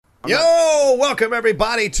Yo, welcome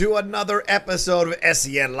everybody to another episode of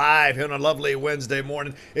SEN Live here on a lovely Wednesday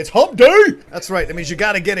morning. It's hump day! That's right, that means you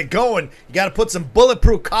gotta get it going. You gotta put some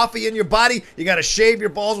bulletproof coffee in your body. You gotta shave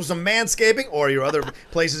your balls with some manscaping, or your other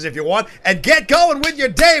places if you want, and get going with your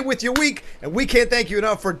day, with your week. And we can't thank you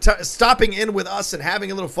enough for stopping in with us and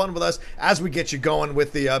having a little fun with us as we get you going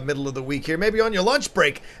with the middle of the week here. Maybe on your lunch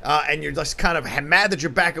break, and you're just kind of mad that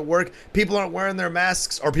you're back at work. People aren't wearing their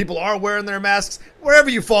masks, or people are wearing their masks.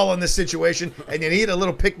 Wherever you fall in this situation and you need a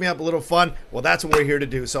little pick-me-up, a little fun, well, that's what we're here to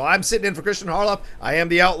do. So I'm sitting in for Christian Harloff. I am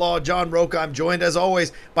the outlaw, John Roca. I'm joined, as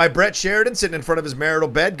always, by Brett Sheridan, sitting in front of his marital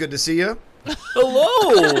bed. Good to see you.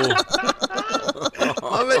 Hello.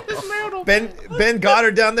 Ben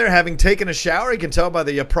Goddard down there having taken a shower. You can tell by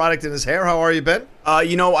the product in his hair. How are you, Ben? I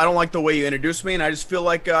don't like the way you introduced me, and I just feel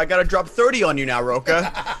like I got to drop 30 on you now,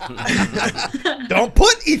 Roca. Don't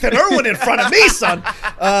put Ethan Irwin in front of me, son.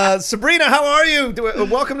 Sabrina, how are you?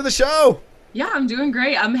 Welcome to the show. Yeah, I'm doing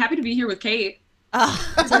great. I'm happy to be here with Kate.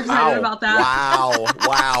 I'm so excited about that.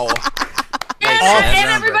 Wow. And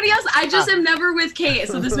everybody else. I just am never with Kate,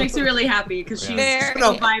 so this makes me really happy because she's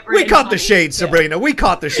so vibrant. We caught the shade, Sabrina. We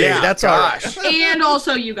caught the shade. Yeah, that's all right. And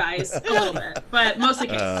also you guys, a little bit, but mostly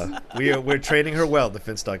Kate. We're trading her well, the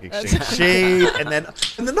Finstock Exchange. Shade, and then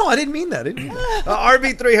no, I didn't mean that.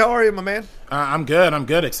 RV3, how are you, my man? I'm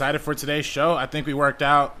good. Excited for today's show. I think we worked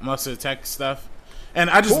out most of the tech stuff. And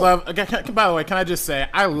I just love, by the way, can I just say,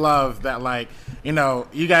 I love that, like, you know,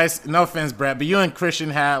 you guys, no offense, Brett, but you and Christian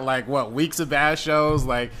had, like, weeks of bad shows,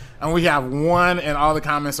 like, and we have one, and all the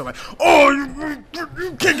comments are like, oh, you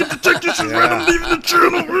can't get the tech issues right, I'm leaving the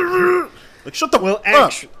channel. Like, shut the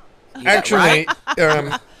up.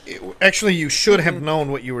 Actually, you should have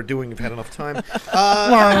known what you were doing. You've had enough time.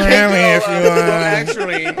 Not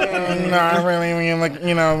really. When you're like,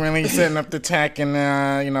 really setting up the tech and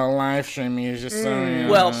live streaming is just so.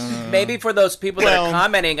 Well, maybe for those people that are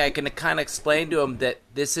commenting, I can kind of explain to them that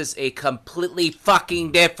this is a completely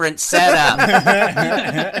fucking different setup.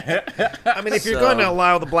 I mean, if you're going to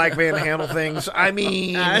allow the black man to handle things, I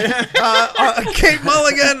mean, Kate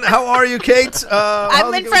Mulligan, how are you, Kate?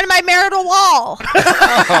 I'm in front of my marital wall.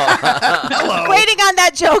 Hello. Waiting on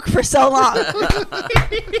that joke for so long.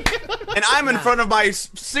 And I'm in front of my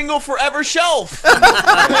single forever shelf.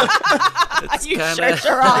 You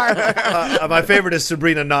sure are. My favorite is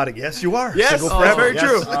Sabrina nodding. Yes, you are. Yes, Single forever. very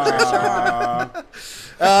true.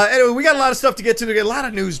 Anyway, we got a lot of stuff to get to. A lot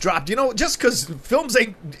of news dropped. You know, just because films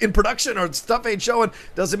ain't in production or stuff ain't showing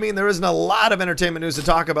doesn't mean there isn't a lot of entertainment news to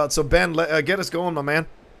talk about. So, Ben, get us going, my man.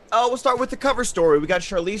 We'll start with the cover story. We got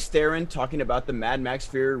Charlize Theron talking about the Mad Max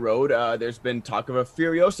Fury Road. There's been talk of a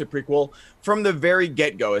Furiosa prequel from the very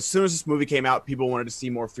get-go. As soon as this movie came out, people wanted to see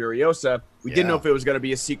more Furiosa. We didn't know if it was going to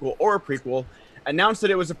be a sequel or a prequel. Announced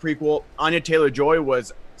that it was a prequel. Anya Taylor-Joy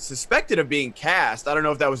was suspected of being cast. I don't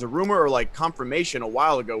know if that was a rumor or like confirmation. A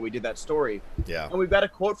while ago we did that story. Yeah. And we've got a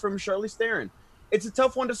quote from Charlize Theron. It's a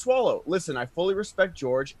tough one to swallow. Listen, I fully respect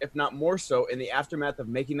George, if not more so, in the aftermath of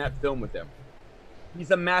making that film with him.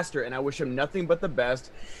 He's a master, and I wish him nothing but the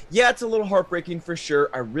best. Yeah, it's a little heartbreaking for sure.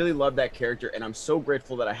 I really love that character, and I'm so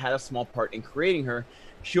grateful that I had a small part in creating her.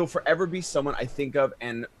 She'll forever be someone I think of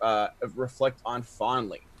and reflect on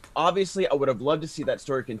fondly. Obviously, I would have loved to see that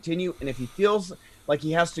story continue, and if he feels like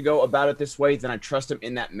he has to go about it this way, then I trust him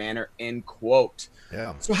in that manner, end quote.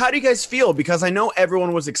 Yeah. So how do you guys feel? Because I know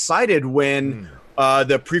everyone was excited when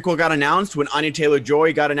the prequel got announced, when Anya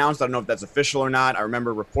Taylor-Joy got announced. I don't know if that's official or not. I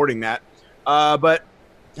remember reporting that. But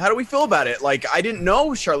how do we feel about it? Like, I didn't know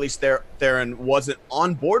Charlize Theron wasn't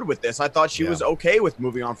on board with this. I thought she was okay with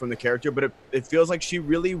moving on from the character, but it feels like she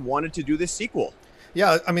really wanted to do this sequel.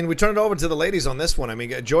 Yeah, I mean, we turn it over to the ladies on this one. I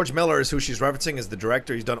mean, George Miller is who she's referencing as the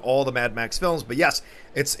director. He's done all the Mad Max films. But yes,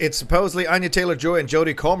 it's supposedly Anya Taylor-Joy and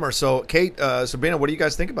Jodie Comer. So, Kate, Sabrina, what do you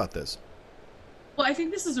guys think about this? Well, I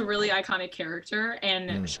think this is a really iconic character, and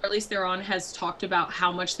Charlize Theron has talked about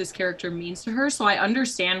how much this character means to her, so I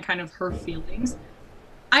understand kind of her feelings.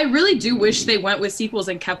 I really do wish they went with sequels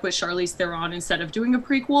and kept with Charlize Theron instead of doing a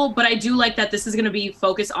prequel, but I do like that this is going to be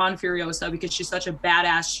focused on Furiosa because she's such a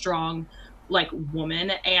badass, strong,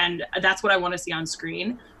 woman, and that's what I want to see on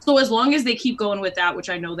screen. So as long as they keep going with that, which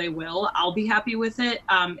I know they will, I'll be happy with it.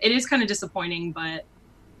 It is kind of disappointing, but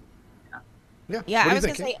yeah. I was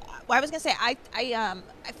gonna say I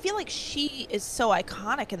feel like she is so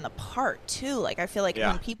iconic in the part too. Like, I feel like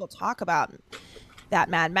when people talk about that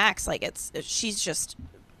Mad Max, like she's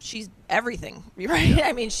everything, right?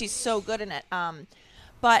 I mean, she's so good in it.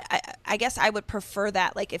 But I guess I would prefer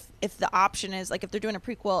that, like, if the option is, like, if they're doing a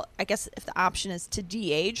prequel, I guess if the option is to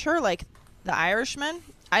de-age her, like The Irishman,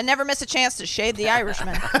 I never miss a chance to shade the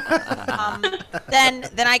Irishman.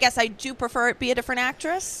 Then I guess I do prefer it be a different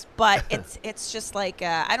actress, but it's just like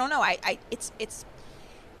I don't know. It's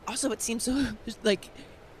also it seems so like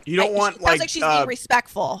you don't want it sounds like she's being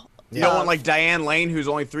respectful. You don't want like Diane Lane, who's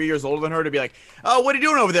only 3 years older than her, to be like, "Oh, what are you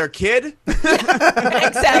doing over there, kid?"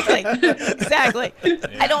 Exactly.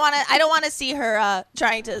 I don't want to see her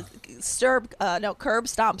trying to curb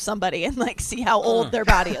stomp somebody and like see how old their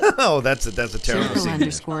body is. Oh, that's a terrible scene.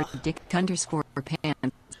 _Dick_Pants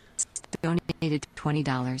donated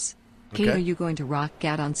 $20. Kate, are you going to rock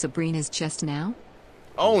out on Sabrina's chest now?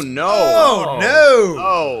 Oh no! Oh no!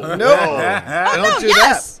 Oh no! Don't do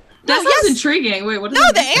that. That sounds intriguing. Wait, what? No,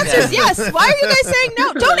 the answer is yes. Why are you guys saying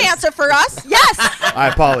no? Don't answer for us. Yes. I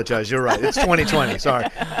apologize. You're right. It's 2020. Sorry.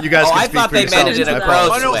 You guys can I speak thought for they yourselves. meant it in a Oh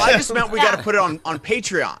gross no! way. I just meant we got to put it on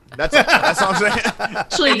Patreon. That's all I'm saying.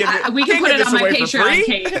 Actually, we can put it on my Patreon,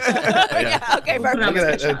 Kate. Yeah. Okay. Look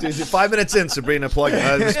at that. 5 minutes in, Sabrina, plug.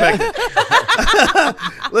 Respect it.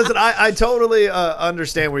 Listen, I totally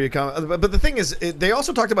understand where you're coming, but the thing is, they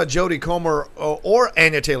also talked about Jodie Comer or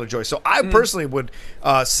Anya Taylor-Joy. So I personally would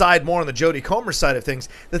side more on the Jodie Comer side of things.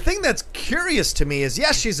 The thing that's curious to me is,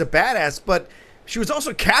 yes, she's a badass, but she was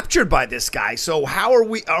also captured by this guy. So how are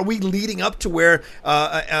we leading up to where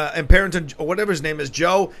and Parenton, or whatever his name is,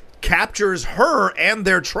 Joe, captures her and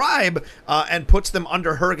their tribe and puts them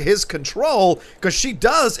under his control, because she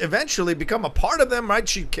does eventually become a part of them, right?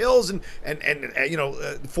 She kills and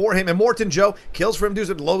for him, and Morton Joe kills for him,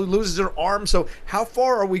 loses her arm. So how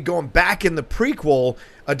far are we going back in the prequel?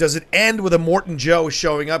 Does it end with a Morton Joe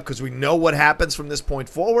showing up because we know what happens from this point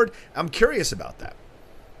forward? I'm curious about that.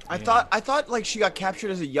 I thought like she got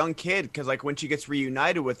captured as a young kid, because like when she gets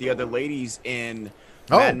reunited with the other ladies in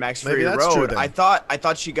Mad Max Fury Road, I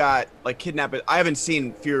thought she got like kidnapped. I haven't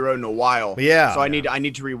seen Fury Road in a while, so I need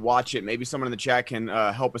to rewatch it. Maybe someone in the chat can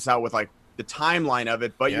help us out with like the timeline of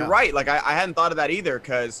it. But you're right, like I hadn't thought of that either,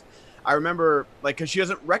 because I remember like because she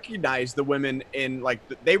doesn't recognize the women in like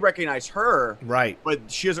they recognize her, right?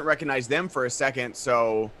 But she doesn't recognize them for a second.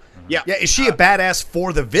 So yeah, is she a badass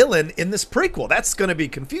for the villain in this prequel? That's going to be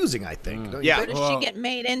confusing, I think. Or does she get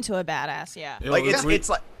made into a badass? Yeah, like it's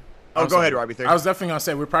like. Oh, go ahead, Robbie. I was definitely going to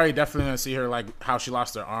say, we're probably definitely going to see her, like, how she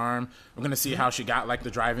lost her arm. We're going to see how she got, like, the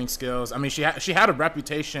driving skills. I mean, she had a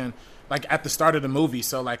reputation, like, at the start of the movie.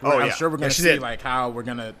 So, like, I'm sure we're going to see, like, how we're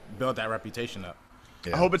going to build that reputation up.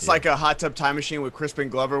 I hope it's like a Hot Tub Time Machine with Crispin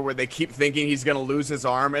Glover, where they keep thinking he's going to lose his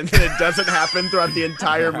arm, and then it doesn't happen throughout the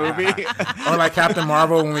entire movie. Or like Captain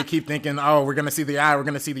Marvel, when we keep thinking, oh, we're going to see the eye,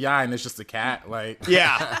 and it's just a cat. Like,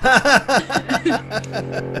 yeah.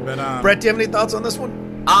 But, Brett, do you have any thoughts on this one?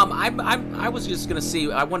 I was just gonna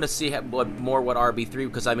see. I want to see what RB3,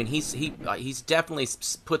 because I mean he's definitely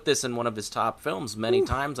put this in one of his top films many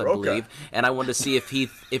times, I believe, and I wanted to see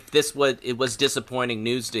if this was disappointing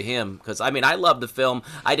news to him, because I mean I love the film.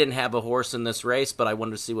 I didn't have a horse in this race, but I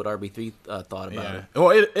wanted to see what RB3 thought about it.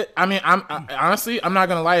 Well, honestly, I'm not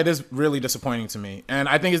gonna lie, it is really disappointing to me, and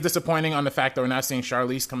I think it's disappointing on the fact that we're not seeing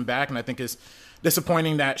Charlize come back, and I think it's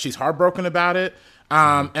disappointing that she's heartbroken about it,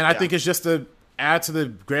 and I think it's just a add to the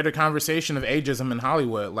greater conversation of ageism in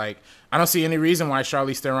Hollywood. Like, I don't see any reason why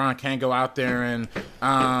Charlize Theron can't go out there and,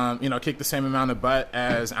 kick the same amount of butt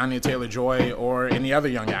as Anya Taylor-Joy or any other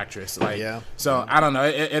young actress. Like, so I don't know.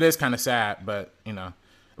 It is kind of sad, but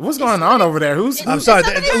what's going on over there? I'm sorry.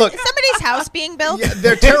 Look, somebody's house being built. Yeah,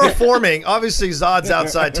 they're terraforming. Obviously, Zod's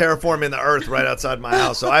outside terraforming the Earth right outside my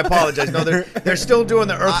house. So I apologize. No, they're still doing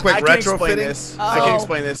the earthquake retrofitting. I can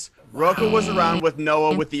explain this. Roku was around with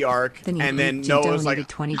Noah with the Ark, and then Noah was like,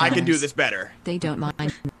 I can do this better. They don't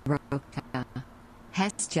mind Roka.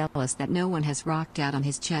 Hess jealous that no one has rocked out on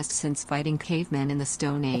his chest since fighting cavemen in the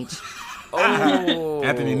Stone Age.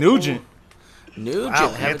 Anthony Nugent.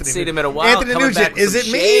 Wow, haven't seen him in a while. Anthony Nugent, is it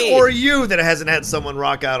me or you that hasn't had someone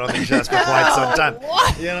rock out on the chest for quite some time?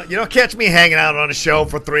 You don't catch me hanging out on a show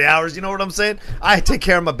for 3 hours. You know what I'm saying? I take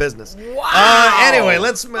care of my business. Wow. Anyway,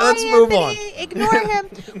 let's move on. Ignore him.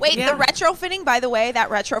 Wait, the retrofitting, by the way, that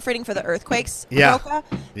retrofitting for the earthquakes, Roka,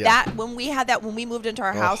 that when we moved into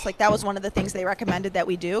our house, like that was one of the things they recommended that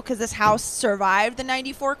we do, because this house survived the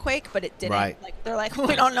 '94 quake, but it didn't. Right. Like they're like,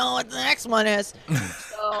 we don't know what the next one is.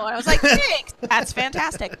 So I was like, thanks. That's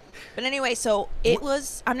fantastic. But anyway, so it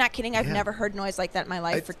was, I'm not kidding, I've never heard noise like that in my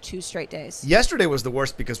life for 2 straight days. Yesterday was the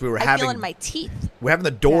worst because we were I feel in my teeth. We're having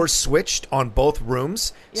the doors switched on both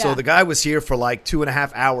rooms. So the guy was here for like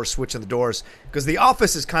 2.5 hours switching the doors, because the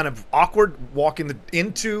office is kind of awkward walking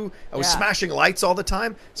into. I was smashing lights all the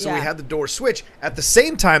time. So we had the door switch. At the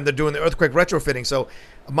same time, they're doing the earthquake retrofitting. So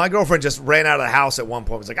My girlfriend just ran out of the house at one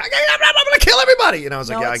point. Was like, I'm going to kill everybody. And I was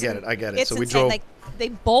like, I get it. It's so we insane. drove. Like, they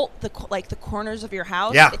bolt the corners of your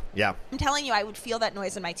house. Yeah. I'm telling you, I would feel that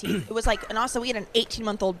noise in my teeth. It was like, and also we had an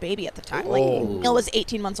 18-month-old baby at the time. Oh. Like, Neil was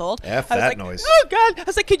 18 months old. F I was that like, noise. Oh God! I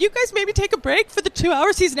was like, could you guys maybe take a break for the 2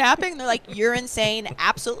 hours he's napping? And they're like, you're insane.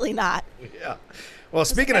 Absolutely not. Yeah. Well,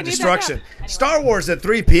 speaking of destruction, Star Wars at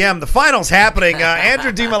 3 p.m. The finals happening.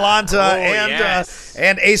 Andrew DiMolanta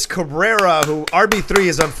and Ace Cabrera, who RB3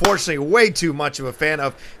 is unfortunately way too much of a fan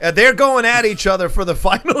of. They're going at each other for the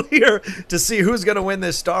final here to see who's going to win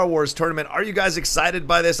this Star Wars tournament. Are you guys excited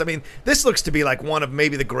by this? I mean, this looks to be like one of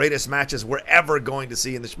maybe the greatest matches we're ever going to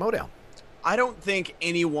see in the Schmoedown. I don't think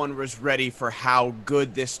anyone was ready for how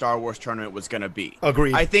good this Star Wars tournament was going to be.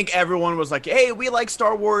 Agreed. I think everyone was like, hey, we like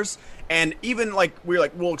Star Wars. And even like, we were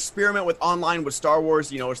like, we'll experiment with online with Star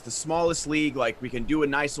Wars. You know, it's the smallest league. Like, we can do a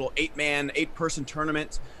nice little 8-person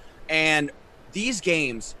tournament. And these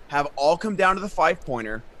games have all come down to the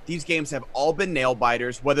 5-pointer. These games have all been nail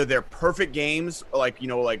biters, whether they're perfect games, like,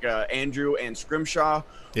 Andrew and Scrimshaw,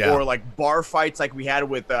 or like bar fights like we had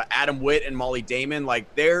with Adam Witt and Molly Damon.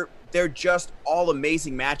 Like, they're just all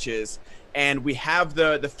amazing matches, and we have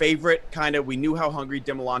the favorite kind of. We knew how hungry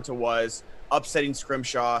DiMolanta was, upsetting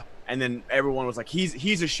Scrimshaw, and then everyone was like,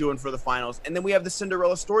 he's a shoo-in for the finals. And then we have the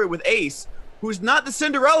Cinderella story with Ace, who's not the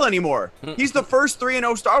Cinderella anymore. He's the first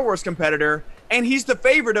 3-0 Star Wars competitor, and he's the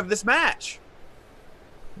favorite of this match.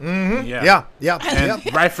 Mm-hmm. Yeah.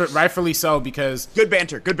 And rightfully so, because good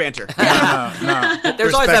banter. No.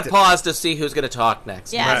 There's always that pause to see who's going to talk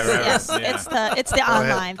next. Yes. Yeah. It's the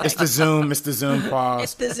online thing. It's the Zoom pause.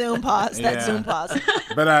 It's the Zoom pause. That Zoom pause.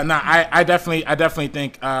 But I definitely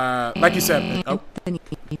think, like you said.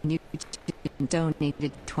 You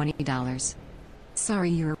donated $20. Sorry,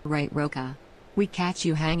 you're right, Roka. We catch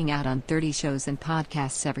you hanging out on 30 shows and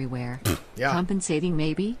podcasts everywhere. Yeah. Compensating,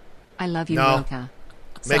 maybe? I love you, No. Roka.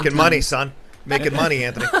 Making money, son. Making money,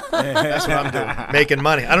 Anthony. That's what I'm doing. Making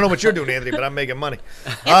money. I don't know what you're doing, Anthony, but I'm making money.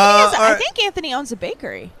 I think Anthony owns a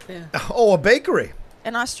bakery. Yeah. Oh, a bakery.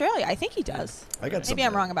 In Australia. I think he does. Maybe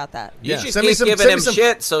I'm wrong about that. You should keep giving him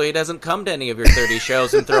shit so he doesn't come to any of your 30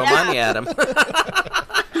 shows and throw money at him.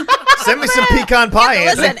 Send me some pecan pie,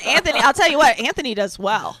 Anthony. Listen, Anthony, I'll tell you what. Anthony does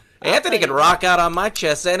well. Anthony can rock out on my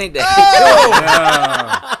chest any day. Oh!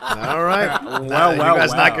 All right. You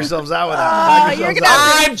guys knock yourselves out with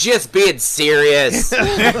that. I'm just being serious. Come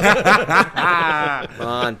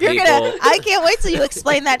on, people. I can't wait till you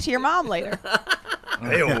explain that to your mom later.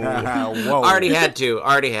 Whoa. Already had to.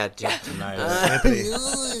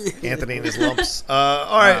 Nice. Anthony and his lumps.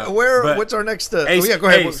 All right, what's our next? Go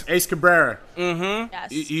ahead. Ace Cabrera. Mm-hmm.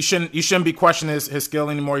 Yes. You shouldn't be questioning his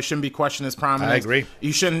skill anymore. You shouldn't be questioning his prominence. I agree.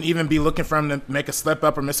 You shouldn't even be looking for him to make a slip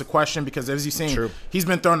up or miss a question, because as you've seen, he's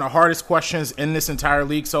been throwing the hardest questions in this entire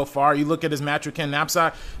league so far. You look at his match with Ken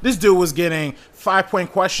Knapsack, this dude was getting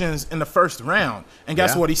 5-point questions in the first round, and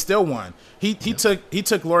guess what? He still won. He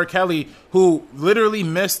took Laura Kelly, who literally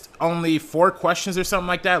missed only 4 questions or something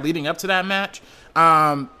like that leading up to that match.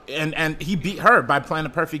 And he beat her by playing a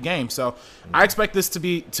perfect game. So I expect this to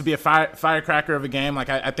be a firecracker of a game. Like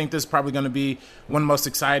I think this is probably going to be one of the most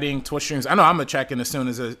exciting Twitch streams. I know I'm gonna check in as soon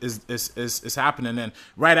as is happening. And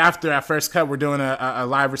right after our first cut, we're doing a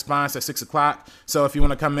live response at 6:00. So if you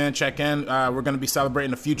want to come in, check in. We're going to be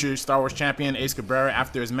celebrating the future Star Wars champion Ace Cabrera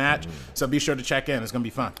after his match. So be sure to check in. It's going to be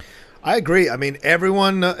fun. I agree. I mean,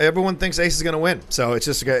 everyone thinks Ace is going to win. So it's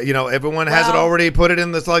just, everyone has it already put it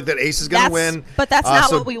in the like that Ace is going to win. But that's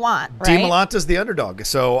not what we want, right? DiMolanta's the underdog.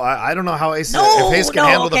 So I don't know how if Ace can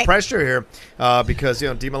handle the pressure here because,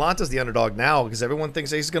 DiMolanta's the underdog now because everyone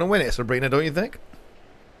thinks Ace is going to win it. Sabrina, don't you think?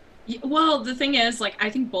 Well, the thing is, I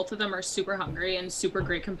think both of them are super hungry and super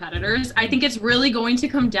great competitors. I think it's really going to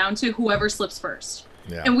come down to whoever slips first.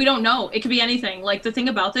 Yeah. And we don't know. It could be anything. Like, the thing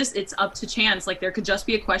about this, it's up to chance. Like, there could just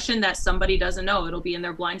be a question that somebody doesn't know. It'll be in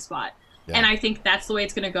their blind spot. Yeah. And I think that's the way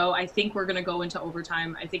it's going to go. I think we're going to go into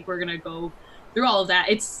overtime. I think we're going to go through all of that.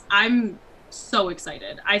 I'm so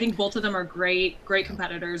excited. I think both of them are great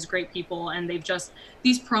competitors, great people. And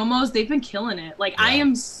these promos, they've been killing it. Like, I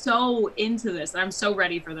am so into this. I'm so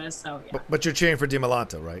ready for this. So, yeah. But you're cheering for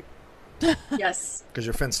DiMolanta, right? Yes. Because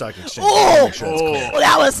you're Finstock Exchange.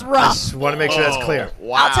 That was rough. I just want to make sure that's clear.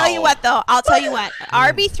 Wow. I'll tell you what, though.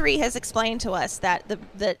 RB3 has explained to us that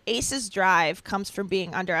the Ace's drive comes from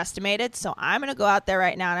being underestimated. So I'm going to go out there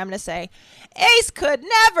right now and I'm going to say, Ace could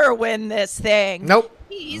never win this thing. Nope.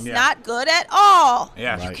 He's not good at all.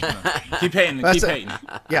 Yeah, right. Keep hating. Keep hating.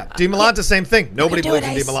 Yeah, DiMolanta, same thing. Nobody believes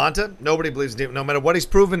in DiMolanta. Nobody believes no matter what he's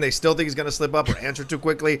proven, they still think he's going to slip up or answer too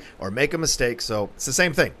quickly or make a mistake. So it's the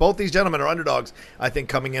same thing. Both these gentlemen are underdogs, I think,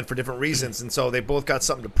 coming in for different reasons, and so they both got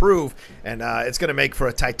something to prove, and it's going to make for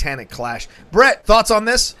a titanic clash. Brett, thoughts on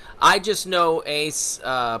this? I just know Ace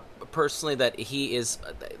personally that he is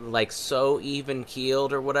like so even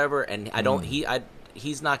keeled or whatever, and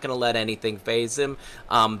he's not going to let anything faze him.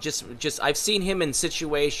 Just I've seen him in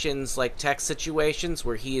situations like tech situations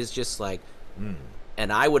where he is just like,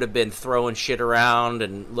 and I would have been throwing shit around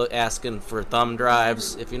and asking for thumb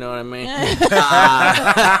drives, if you know what I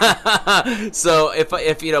mean. So if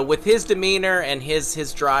with his demeanor and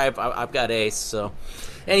his drive, I've got Ace. So,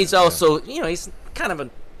 and he's also he's kind of a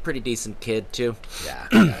pretty decent kid too.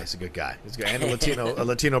 Yeah, he's a good guy. He's good, and a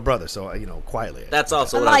Latino brother. So quietly. That's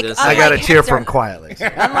also what I just. I got a cheer from quietly. So.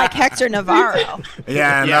 Unlike Hector Navarro.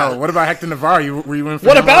 Yeah, no. What about Hector Navarro? Were you in for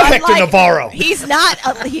what about Hector Navarro? He's not.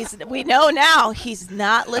 We know now he's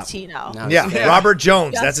not Latino. No, yeah, Robert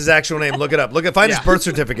Jones. That's his actual name. Look it up. Find his birth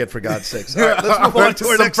certificate for God's sakes. All right, let's move on to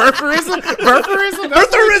our next. Birtherism.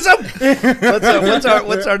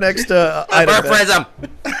 What's our next item? Birtherism.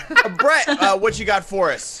 Brett, what you got for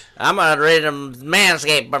us? I'm gonna read him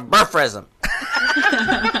Manscaped by birtherism.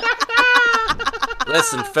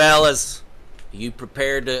 Listen, fellas, you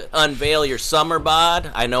prepared to unveil your summer bod?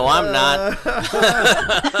 I know I'm not.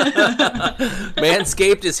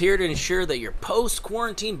 Manscaped is here to ensure that your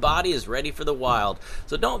post-quarantine body is ready for the wild.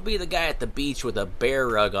 So don't be the guy at the beach with a bear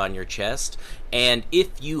rug on your chest. And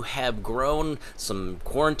if you have grown some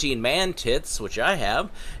quarantine man tits, which I have,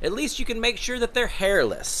 at least you can make sure that they're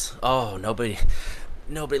hairless. Oh,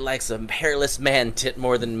 nobody likes a hairless man tit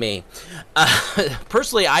more than me.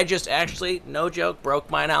 Personally, I just actually, no joke, broke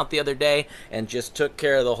mine out the other day and just took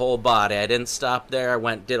care of the whole body. I didn't stop there.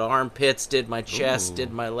 I did armpits, did my chest,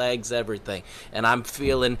 did my legs, everything. And I'm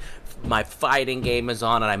feeling my fighting game is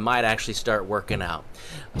on, and I might actually start working out.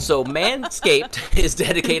 So Manscaped is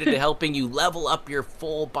dedicated to helping you level up your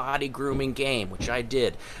full body grooming game, which I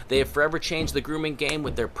did. They have forever changed the grooming game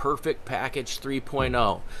with their Perfect Package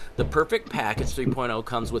 3.0. The Perfect Package 3.0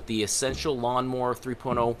 comes with the Essential Lawnmower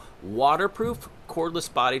 3.0 waterproof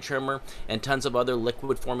cordless body trimmer and tons of other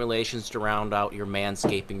liquid formulations to round out your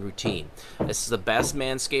manscaping routine. This is the best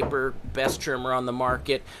manscaper, best trimmer on the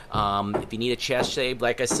market. If you need a chest shave,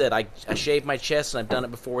 like I said, I shave my chest, and I've done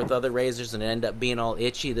it before with other razors, and it ended up being all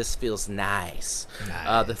itchy. This feels nice.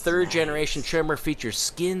 The third generation trimmer features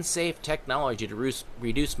skin-safe technology to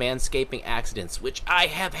reduce manscaping accidents, which I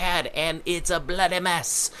have had, and it's a bloody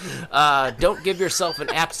mess. Don't give yourself an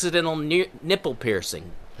accidental nipple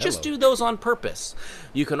piercing. Just do those on purpose.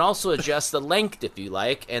 You can also adjust the length if you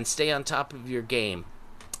like and stay on top of your game.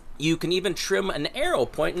 You can even trim an arrow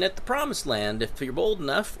pointing at the promised land if you're bold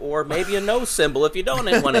enough, or maybe a no symbol if you don't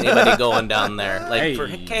want anybody going down there. Like for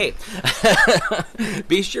Kate.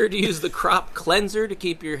 Be sure to use the crop cleanser to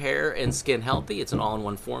keep your hair and skin healthy. It's an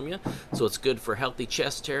all-in-one formula, so it's good for healthy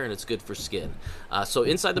chest hair and it's good for skin. So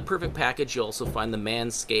inside the Perfect Package, you'll also find the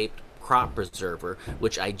Manscaped Crop Preserver,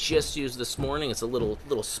 which I just used this morning. It's a little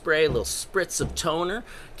spray, a little spritz of toner,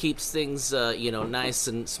 keeps things nice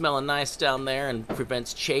and smelling nice down there, and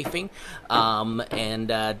prevents chafing, and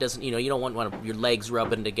doesn't you don't want your legs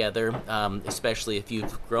rubbing together, especially if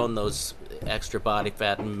you've grown those extra body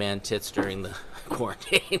fat and man tits during the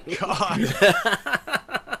quarantine. God.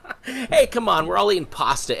 Hey, come on, we're all eating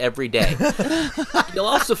pasta every day. You'll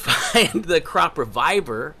also find the Crop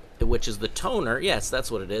Reviver, which is the toner. Yes,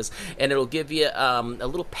 that's what it is. And it'll give you a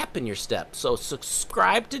little pep in your step. So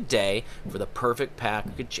subscribe today for the Perfect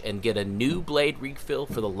Package and get a new blade refill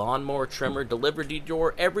for the lawnmower trimmer delivered to your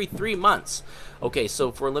door every 3 months. Okay,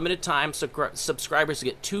 so for a limited time, subscribers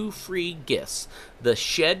get 2 free gifts: the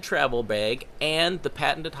Shed Travel Bag and the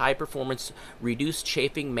patented high-performance reduced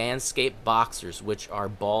chafing Manscaped boxers, which are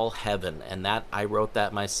ball heaven, and that I wrote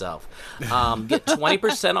that myself. Get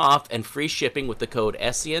 20% off and free shipping with the code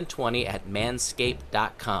SEN20 at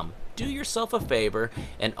manscaped.com. Do yourself a favor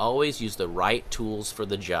and always use the right tools for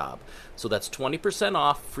the job. So that's 20%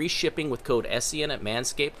 off, free shipping with code SEN at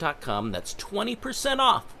manscaped.com. That's 20%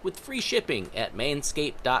 off with free shipping at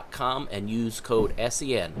manscaped.com and use code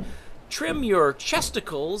SEN. Trim your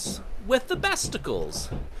chesticles with the besticles.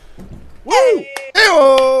 Woo!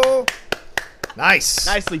 Hey-o! Nice.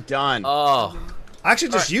 Nicely done. Oh. I actually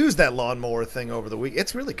just used that lawnmower thing over the week.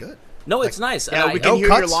 It's really good. No, it's nice. Yeah, we can hear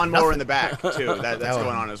your lawnmower in the back, too. That's going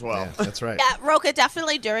on as well. Yeah, that's right. Yeah, Roka,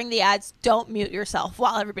 definitely during the ads, don't mute yourself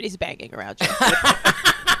while everybody's banging around you.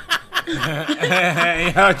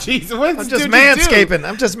 jeez, I'm just manscaping.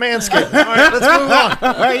 I'm just manscaping. All right, let's move on.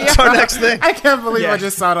 What's our next thing? I can't believe I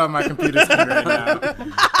just saw it on my computer screen right now.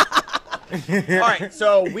 All right,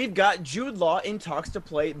 so we've got Jude Law in talks to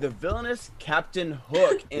play the villainous Captain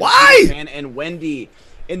Hook in Why? Peter Pan and Wendy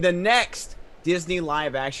in the next Disney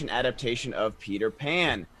live-action adaptation of Peter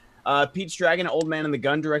Pan. Pete's Dragon, Old Man and the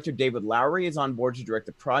Gun director David Lowery is on board to direct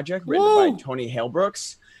the project, written by Tony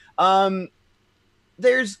Halebrooks.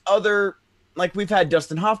 There's other, like we've had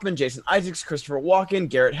Dustin Hoffman, Jason Isaacs, Christopher Walken,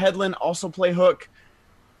 Garrett Hedlund also play Hook.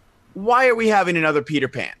 Why are we having another Peter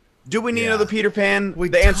Pan? Do we need another Peter Pan?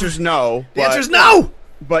 The answer's no. The answer's no!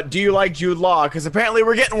 But do you like Jude Law? Because apparently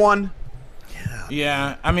we're getting one.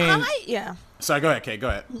 Yeah, I mean... Yeah. Sorry, go ahead, Kate. Go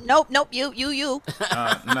ahead. Nope. You.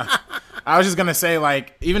 No. I was just going to say,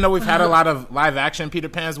 like, even though we've had a lot of live-action Peter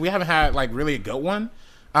Pans, we haven't had, like, really a good one.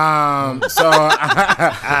 If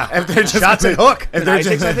they're just shots at Hook, if they're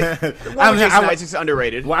Jason Isaacs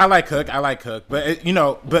underrated. Well, I like Hook, but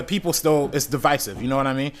but people still, it's divisive. You know what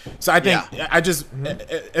I mean? So I think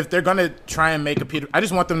if they're gonna try and make a Peter, I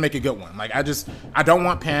just want them to make a good one. Like I don't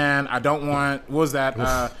want Pan. I don't want what was that?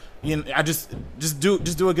 I just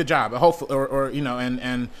do a good job. Hopefully, or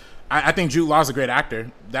and. I think Jude Law's a great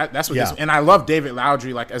actor. That's what this, and I love David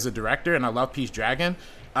Lowery like as a director, and I love Pete's Dragon.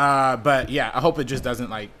 But yeah, I hope it just doesn't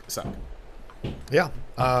like suck. Yeah.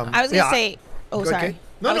 I was gonna say. Oh, sorry. Ahead,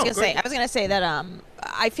 I was gonna say that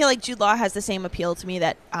I feel like Jude Law has the same appeal to me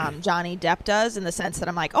that Johnny Depp does, in the sense that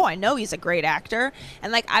I'm like, oh, I know he's a great actor,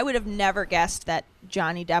 and like I would have never guessed that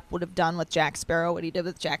Johnny Depp would have done with Jack Sparrow what he did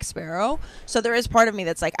with Jack Sparrow. So there is part of me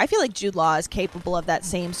that's like, I feel like Jude Law is capable of that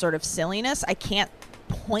same sort of silliness. I can't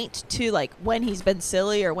point to like when he's been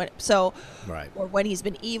silly or when or when he's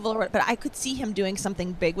been evil, but I could see him doing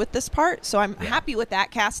something big with this part, so I'm happy with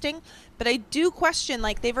that casting. But I do question,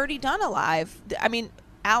 like, they've already done a live, I mean,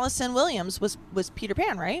 Allison Williams was Peter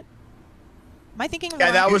Pan, right? Am I thinking of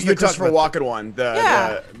that was the Christopher Walken one,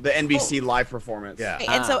 the NBC live performance.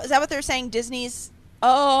 And so is that what they're saying? Disney's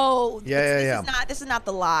This is not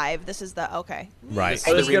the live. This is the right.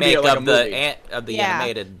 So the remake of the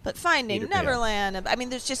animated. But Finding Neverland. I mean,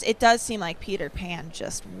 there's just, it does seem like Peter Pan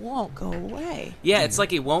just won't go away. Yeah, it's like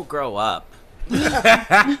he won't grow up.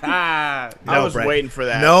 I was waiting for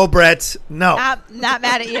that. No, Brett. No. Not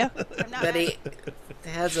mad at you. But he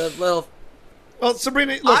has a little. Well,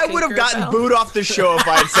 Sabrina, look, I would have gotten booed off the show if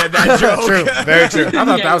I had said that joke. True, very true. I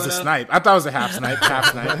thought that was a snipe. I thought it was a half snipe. half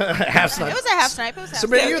snipe. It was a half snipe.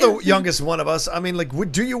 Sabrina, you're the youngest one of us. I mean, like,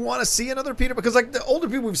 do you want to see another Peter? Because like the older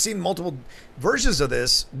people, we've seen multiple versions of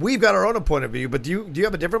this. We've got our own point of view, but do you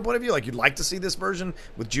have a different point of view? Like, you'd like to see this version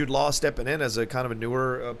with Jude Law stepping in as a kind of a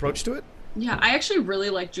newer approach to it? Yeah, I actually really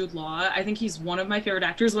like Jude Law. I think he's one of my favorite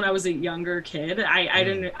actors when I was a younger kid. I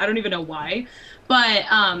don't even know why.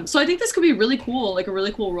 But so I think this could be really cool, like a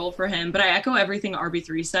really cool role for him. But I echo everything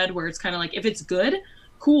RB3 said, where it's kind of like, if it's good,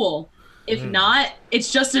 cool. If not,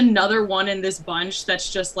 it's just another one in this bunch that's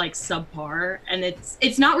just like subpar. And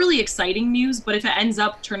it's not really exciting news, but if it ends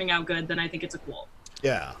up turning out good, then I think it's a cool.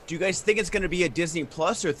 Yeah. Do you guys think it's going to be a Disney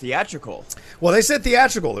Plus or theatrical? Well, they said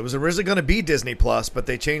theatrical. It was originally going to be Disney Plus, but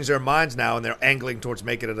they changed their minds now, and they're angling towards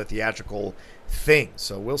making it a theatrical thing.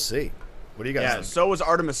 So we'll see. What do you guys think? So was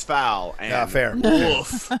Artemis Fowl. And yeah, fair.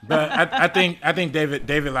 But I think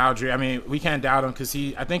David Lowery. I mean, we can't doubt him because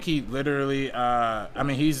I think he literally. I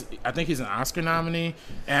think he's an Oscar nominee.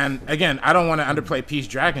 And again, I don't want to underplay Pete's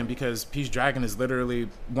Dragon because Pete's Dragon is literally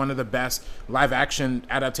one of the best live action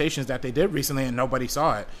adaptations that they did recently, and nobody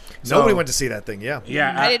saw it. Nobody went to see that thing. Yeah.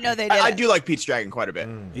 Yeah. I didn't know they did. I do like Pete's Dragon quite a bit.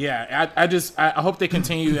 Yeah. I hope they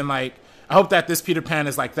continue and like. I hope that this Peter Pan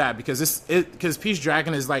is like that because Pete's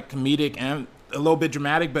Dragon is like comedic and a little bit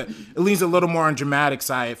dramatic, but it leans a little more on dramatic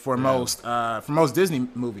side for most Disney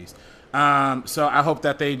movies. So I hope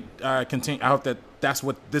that they continue. I hope that that's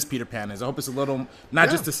what this Peter Pan is. I hope it's a little not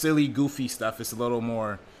just the silly, goofy stuff. It's a little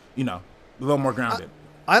more, a little more grounded.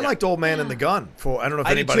 I liked Old Man and the Gun. I don't know if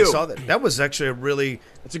anybody saw that. That was actually a really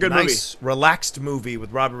nice, relaxed movie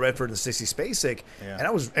with Robert Redford and Sissy Spacek.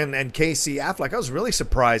 Yeah. And and Casey Affleck. I was really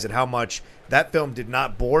surprised at how much that film did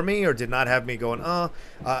not bore me or did not have me going,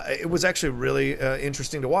 it was actually really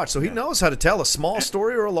interesting to watch. So he knows how to tell a small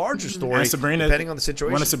story or a larger story, depending on the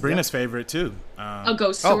situation. One of Sabrina's favorite, too. A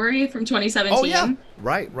Ghost Story from 2017. Oh, yeah.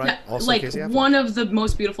 Right. Yeah, also like Casey Affleck. One of the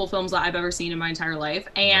most beautiful films that I've ever seen in my entire life.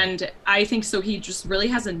 And I think so he just really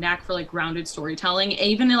has a knack for like grounded storytelling,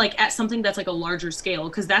 even like at something that's like a larger scale,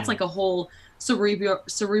 because that's like a whole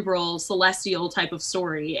cerebral celestial type of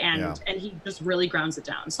story, and he just really grounds it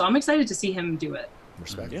down. So I'm excited to see him do it.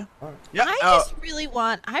 Respect. Yeah. All right. Yeah.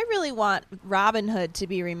 I really want Robin Hood to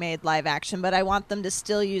be remade live action, but I want them to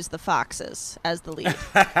still use the foxes as the lead.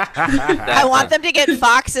 I want them to get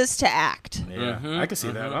foxes to act. Yeah, I can see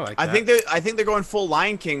that. I like that. I think they're going full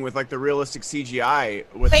Lion King with like the realistic CGI.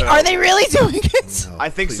 With Wait, are they really doing it? No, I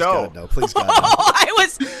think please so. God, no, please God.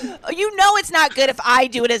 Oh, it's not good if I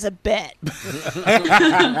do it as a bit.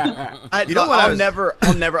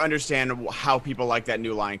 I'll never understand how people like that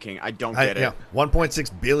new Lion King. I don't get it. Yeah,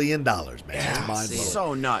 $1.6 billion, man. It's mind-blowing.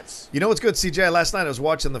 So nuts. You know what's good, CJ? Last night I was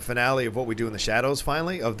watching the finale of What We Do in the Shadows,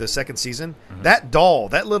 finally, of the second season. That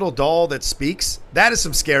little doll that speaks, that is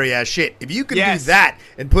some scary-ass shit. If you can do that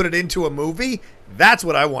and put it into a movie, that's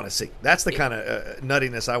what I want to see. That's the kind of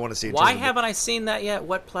nuttiness I want to see. Why haven't I seen that yet?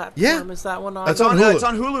 What platform is that one on? It's on Hulu. It's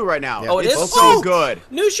on Hulu right now. Yeah. Oh, it is? It's so good.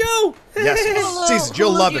 New show. Yes. Jesus,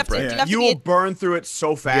 you'll love it, Brett. You will burn through it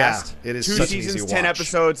so fast. Yeah, it is 2 such an seasons, easy 10 watch.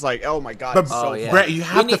 episodes. Like, oh my God. But It's so yeah. Brett, you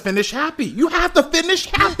have to finish happy. You have to finish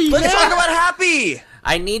happy. Let's talk about Happy.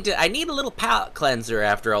 I need a little palate cleanser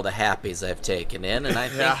after all the happies I've taken in, and I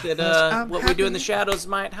think that What We Do in the Shadows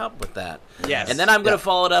might help with that. Yes. And then I'm going to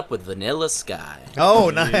follow it up with Vanilla Sky. Oh,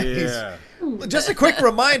 nice. Yeah. Just a quick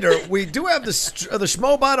reminder, we do have the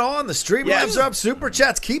Schmobot on, the Streamlabs are up, Super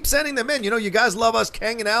Chats, keep sending them in. You know, you guys love us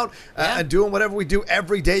hanging out and doing whatever we do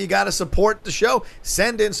every day. You got to support the show.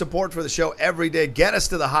 Send in support for the show every day. Get us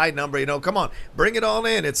to the high number. You know, come on, bring it all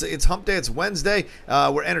in. It's hump day, it's Wednesday.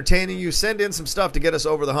 We're entertaining you. Send in some stuff to get us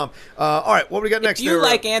over the hump. All right, what we got next? If you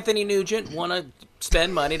like Anthony Nugent, want to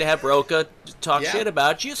spend money to have Roca talk shit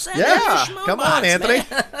about you, send in the Schmobots, come on, Anthony.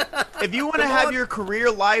 If you want to have your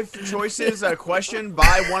career life choices questioned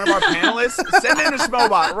by one of our panelists, send in a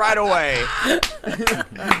Schmobot right away.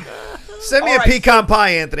 Send me a pecan pie,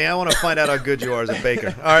 Anthony. I want to find out how good you are as a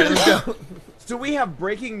baker. All right, let's go. So we have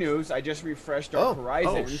breaking news. I just refreshed our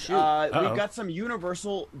horizons. shoot. We've got some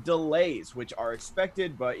Universal delays, which are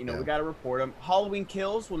expected, but we got to report them. Halloween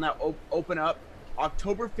Kills will now open up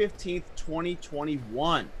October 15th,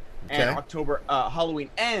 2021. Okay. And Halloween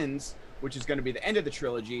Ends, which is going to be the end of the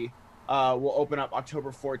trilogy, will open up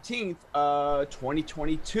October 14th,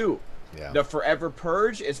 2022. Yeah. The Forever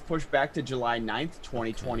Purge is pushed back to July 9th,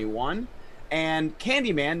 2021. And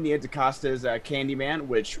Candyman, Nia DaCosta's Candyman,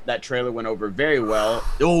 which that trailer went over very well.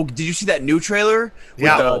 Oh, did you see that new trailer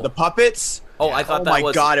with the puppets? Oh, I thought that was... Oh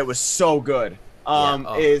my God, it was so good.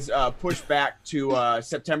 Is pushed back to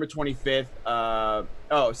September 25th.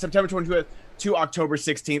 September 25th to October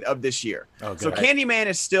 16th of this year. Okay. So Candyman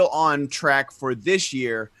is still on track for this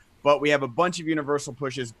year, but we have a bunch of Universal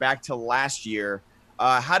pushes back to last year.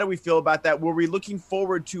 How do we feel about that? Were we looking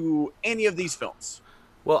forward to any of these films?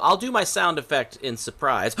 Well, I'll do my sound effect in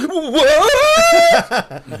surprise. And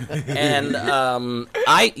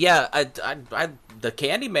the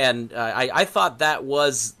Candyman, I thought that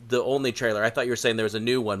was the only trailer. I thought you were saying there was a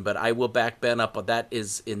new one, but I will back Ben up. But that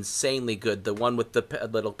is insanely good. The one with the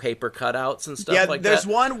little paper cutouts and stuff like that. Yeah, there's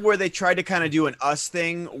one where they tried to kind of do an Us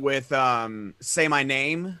thing with Say My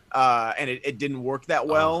Name, and it didn't work that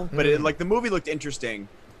well. But the movie looked interesting.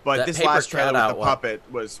 But that this last trailer with the one. puppet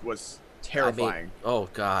was terrifying. I mean, oh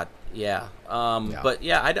God, yeah. But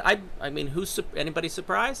yeah, I mean, anybody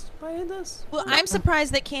surprised by this? Well, I'm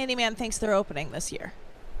surprised that Candyman thinks they're opening this year.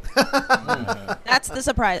 That's the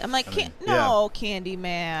surprise. I'm like,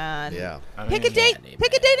 Candyman. Yeah. Pick a date.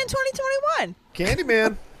 Pick a date in 2021.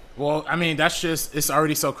 Candyman. Well, I mean, it's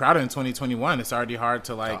already so crowded in 2021. It's already hard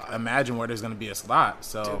to imagine where there's going to be a slot.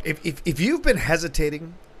 So if you've been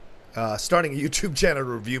hesitating, starting a YouTube channel to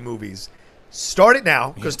review movies, start it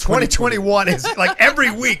now, because 2021 is like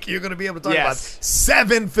every week you're going to be able to talk about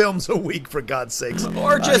 7 films a week, for God's sakes.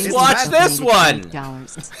 Or just watch this one.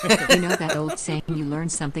 You know that old saying, you learn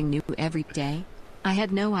something new every day? I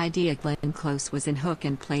had no idea Glenn Close was in Hook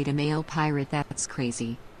and played a male pirate. That's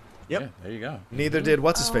crazy. Yep. yeah, there you go. Neither did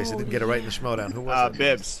what's-his-face. He didn't get it right in the Schmodown. Who was it?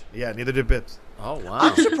 Bibbs. Yeah, neither did Bibbs. Oh, wow.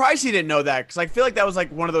 I'm surprised he didn't know that, because I feel like that was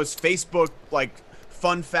like one of those Facebook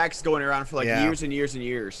fun facts going around for years and years and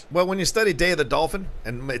years. Well, when you study Day of the Dolphin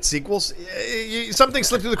and its sequels, something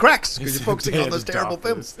slipped through the cracks because you're focusing on those terrible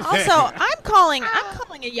films. Also, I'm calling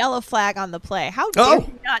a yellow flag on the play. How dare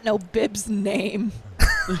you not know Bibbs' name?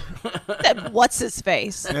 What's his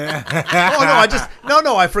face?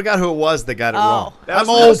 I forgot who it was that got it wrong. I'm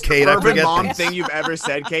old, Kate. I forget mom things. thing you've ever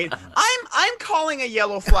said, Kate. I'm calling a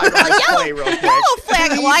yellow flag on the play real quick. Yellow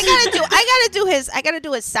flag. Well, I gotta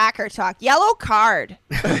do his soccer talk. Yellow card.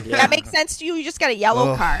 That makes sense to you? You just got a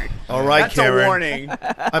yellow card. All right, That's Karen. a warning.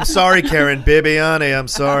 I'm sorry, Karen. Bibiani, I'm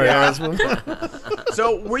sorry.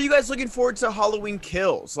 So, were you guys looking forward to Halloween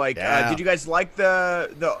Kills? Did you guys like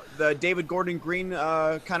the David Gordon Green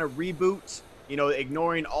kind of reboot?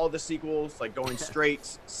 ignoring all the sequels, like going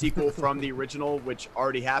straight sequel from the original, which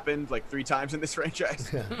already happened like 3 times in this franchise.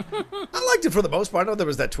 Yeah. I liked it for the most part. I know there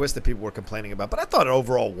was that twist that people were complaining about, but I thought it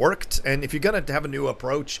overall worked. And if you're going to have a new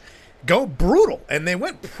approach, go brutal. And they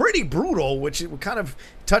went pretty brutal, which kind of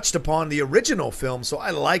touched upon the original film. So I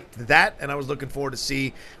liked that, and I was looking forward to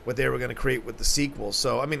see what they were going to create with the sequel.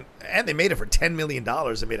 So, I mean, and they made it for $10 million.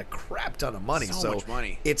 They made a crap ton of money. So much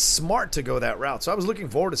money. It's smart to go that route. So I was looking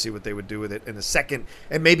forward to see what they would do with it in a second,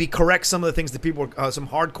 and maybe correct some of the things that people, some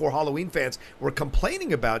hardcore Halloween fans were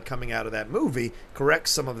complaining about coming out of that movie, correct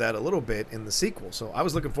some of that a little bit in the sequel. So I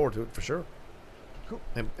was looking forward to it for sure. Cool.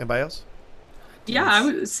 Anybody else? Yeah,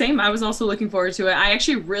 I was also looking forward to it. I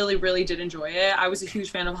actually really, really did enjoy it. I was a huge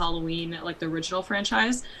fan of Halloween, like the original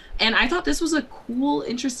franchise. And I thought this was a cool,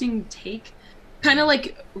 interesting take. Kind of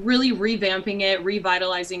like really revamping it,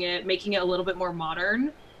 revitalizing it, making it a little bit more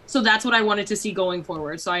modern. So that's what I wanted to see going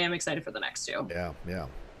forward. So I am excited for the next 2. Yeah.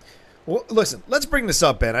 Well, listen, let's bring this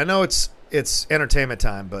up, Ben. I know it's entertainment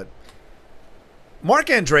time, but Mark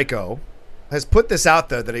Andreyko has put this out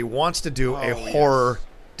there that he wants to do a horror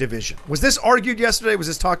division. Was this argued yesterday? Was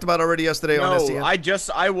this talked about already yesterday on SEN? No,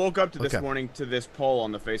 I woke up to this morning to this poll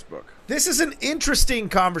on the Facebook. This is an interesting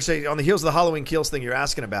conversation on the heels of the Halloween Kills thing you're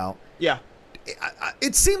asking about. Yeah.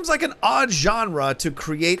 It seems like an odd genre to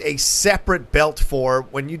create a separate belt for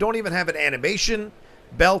when you don't even have an animation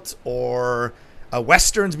belt or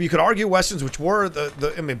Westerns. But you could argue Westerns, which were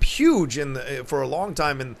huge for a long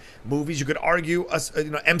time in movies. You could argue a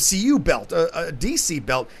MCU belt, a DC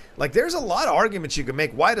belt. Like, there's a lot of arguments you could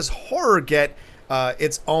make. Why does horror get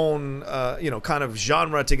its own kind of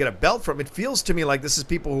genre to get a belt from? It feels to me like this is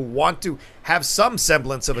people who want to have some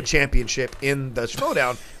semblance of a championship in the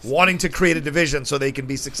Schmodown, wanting to create a division so they can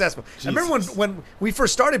be successful. Jesus. I remember when we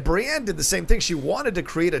first started, Brienne did the same thing. She wanted to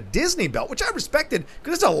create a Disney belt, which I respected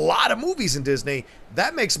because there's a lot of movies in Disney.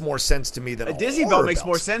 That makes more sense to me than a Disney belt makes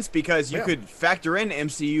more sense because you could factor in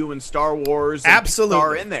MCU and Star Wars and Absolutely.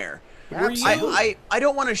 Pixar in there. I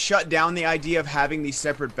don't want to shut down the idea of having these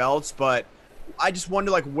separate belts, but I just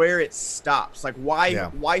wonder like where it stops. Like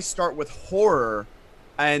why start with horror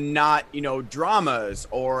and not, dramas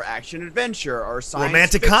or action adventure or science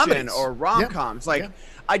romantic fiction comedies or rom-coms. I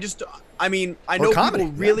know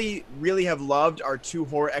comedy. People really have loved our 2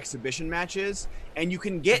 horror exhibition matches, and you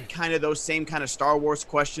can get kind of those same kind of Star Wars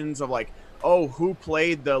questions of like, oh, who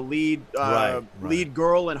played the lead lead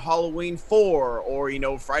girl in Halloween 4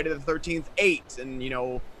 or Friday the 13th 8 and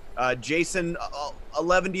Jason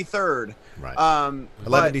 11D3rd. Right.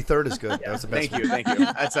 11D3rd is good. Yeah, That's the best. Thank you.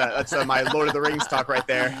 That's my Lord of the Rings talk right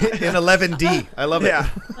there. In 11D. I love it. Yeah.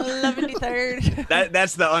 11D3rd.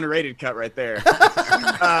 That's the unrated cut right there. But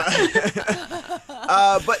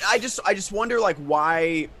I just wonder like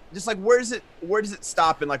why. Just like where does it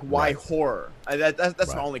stop and like why horror?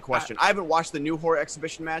 That's my only question. I haven't watched the new horror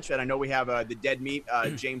exhibition match, and I know we have the Dead Meat,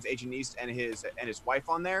 James Agent East and his wife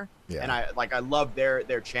on there, and I love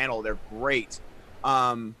their channel. They're great.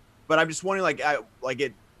 But I'm just wondering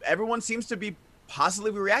everyone seems to be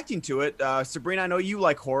positively reacting to it. Sabrina, I know you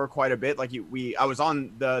like horror quite a bit. Like I was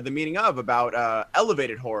on the meening about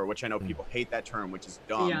elevated horror, which I know people hate that term, which is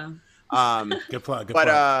dumb. Yeah. Good plug.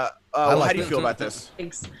 How do you feel about this?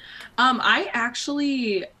 Thanks.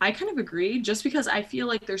 I kind of agree, just because I feel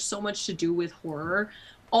like there's so much to do with horror,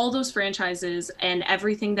 all those franchises and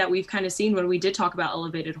everything that we've kind of seen when we did talk about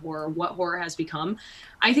elevated horror, what horror has become.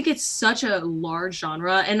 I think it's such a large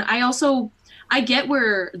genre, and I get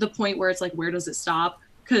where the point where it's like, where does it stop?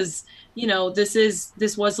 Because this is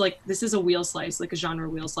a wheel slice, like a genre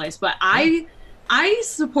wheel slice, but I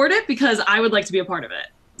support it because I would like to be a part of it.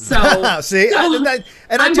 So see, I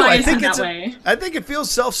think it feels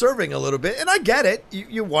self-serving a little bit, and I get it.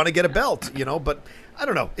 You want to get a belt, but I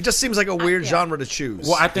don't know. It just seems like a weird genre to choose.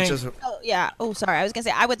 Well, I think. Sorry. I was gonna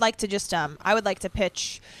say I would like to just I would like to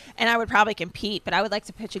pitch, and I would probably compete, but I would like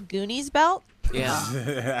to pitch a Goonies belt.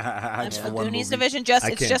 Yeah. A Goonies division.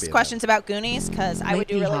 It's just questions about Goonies because I would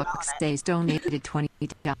do really well on it. Stays donated $20.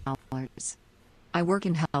 I work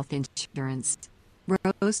in health insurance.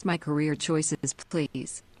 Roast my career choices,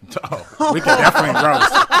 please. Oh, we could definitely roast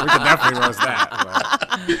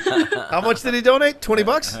that. How much did he donate?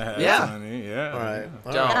 $20? Yeah. All right.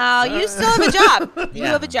 No, you still have a job. You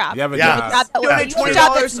have a job. You have a job. Donate $20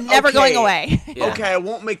 that's never going away. Yeah. Okay, I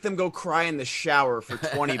won't make them go cry in the shower for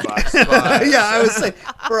 $20. But, yeah, I was saying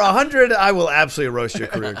for $100, I will absolutely roast your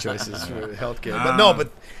career choices for healthcare. But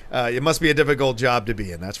it must be a difficult job to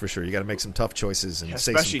be in. That's for sure. You got to make some tough choices and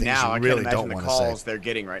say some things now, you really don't want to say. I can't imagine the calls they're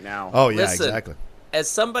getting right now. Oh yeah, Listen, exactly. As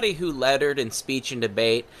somebody who lettered in speech and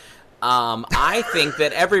debate, I think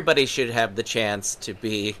that everybody should have the chance to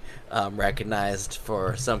be recognized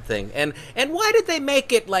for something. And why did they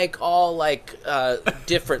make it like all like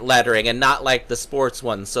different lettering and not like the sports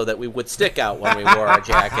ones, so that we would stick out when we wore our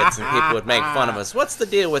jackets and people would make fun of us? What's the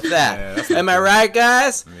deal with that? Am I right,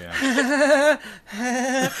 guys? Yeah.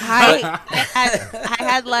 I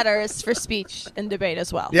had letters for speech and debate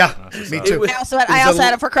as well. Yeah, me too. I also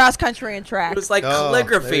had it for cross country and track. It was like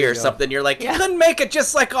calligraphy or something. You're like, you couldn't make it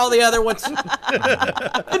just like all the other ones.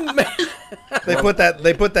 They put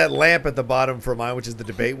that lamp at the bottom for mine, which is the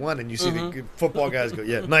debate one, and you see the football guys go,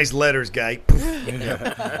 "Yeah, nice letters, guy."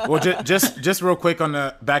 Well, just real quick on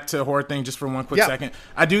the back to the horror thing, just for one quick second.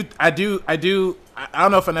 I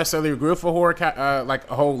don't know if I necessarily agree with a horror like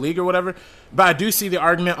a whole league or whatever, but I do see the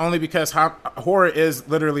argument only because horror is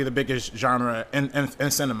literally the biggest genre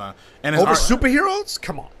in cinema. And over superheroes?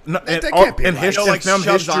 Come on, no, that can't be history, like film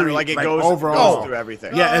history, like it like goes overall through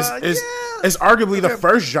everything. Yeah, it's arguably the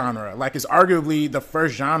first genre. Like, it's arguably the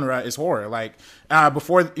first genre is horror. Like,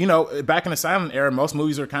 before, back in the silent era, most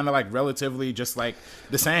movies are kind of like relatively just like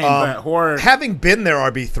the same. But horror, having been there,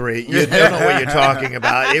 RB3, you don't know what you're talking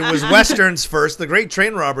about. It was westerns first. The Great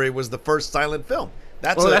Train Robbery was the first silent film.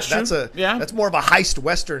 That's more of a heist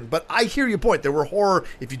western. But I hear your point. There were horror.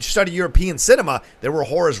 If you study European cinema, there were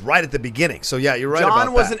horrors right at the beginning. So yeah, you're right about that.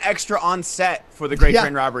 John was an extra on set for the Great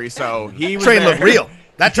Train Robbery, so he was train looked real.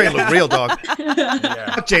 That train looked real, dog.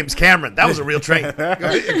 Not James Cameron. That was a real train.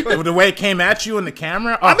 The way it came at you in the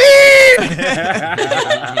camera. Oh.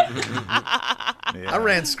 I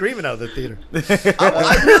ran screaming out of the theater.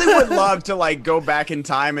 I really would love to like go back in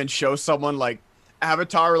time and show someone like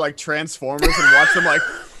Avatar or like Transformers and watch them like,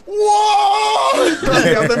 whoa! Like,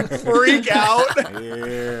 have them freak out.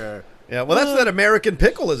 Yeah, well, that's what American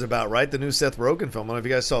Pickle is about, right? The new Seth Rogen film. I don't know if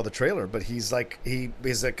you guys saw the trailer, but he's like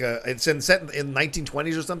it's set in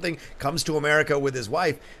 1920s or something. Comes to America with his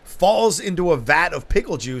wife, falls into a vat of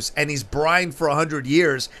pickle juice, and he's brined for 100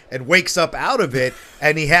 years, and wakes up out of it,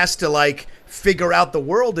 and he has to like figure out the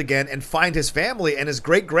world again and find his family. And his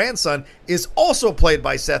great grandson is also played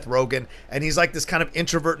by Seth Rogen, and he's like this kind of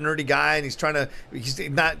introvert, nerdy guy, and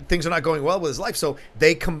things are not going well with his life. So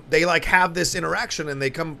they like have this interaction, and they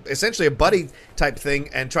come essentially a buddy type thing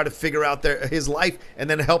and try to figure out his life, and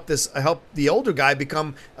then help the older guy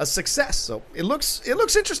become a success. So it looks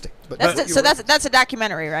interesting. But that's a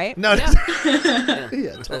documentary, right? No,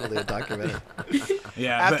 yeah, totally a documentary.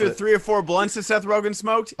 Yeah. After 3 or 4 blunts that Seth Rogen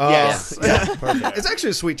smoked, yes. Yeah. Perfect. It's actually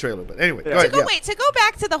a sweet trailer, but anyway. To go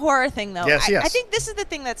back to the horror thing, though, yes. I think this is the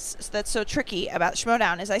thing that's so tricky about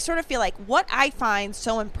Schmodown is I sort of feel like what I find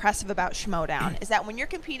so impressive about Schmodown is that when you're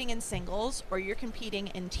competing in singles or you're competing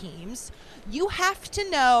in teams, you have to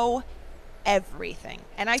know everything.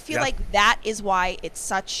 And I feel like that is why it's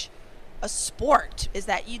such a sport, is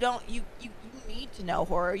that you need to know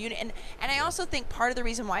horror. And I also think part of the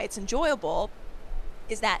reason why it's enjoyable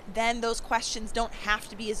is that then those questions don't have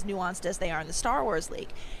to be as nuanced as they are in the Star Wars League.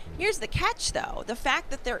 Here's the catch, though. The fact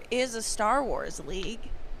that there is a Star Wars League,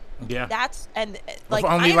 that's, and like,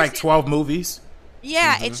 only like 12 movies.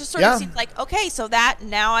 Yeah, it just sort of seems like, okay, so that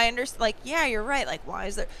now I understand, like, yeah, you're right. Like, why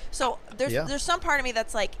is there? So there's some part of me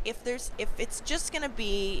that's like, if it's just going to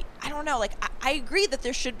be, I don't know, like, I agree that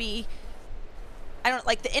there should be, I don't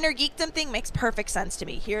like the inner geekdom thing makes perfect sense to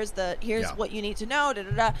me. Here's what you need to know,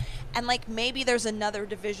 and like maybe there's another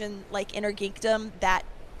division like inner geekdom that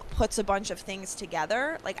puts a bunch of things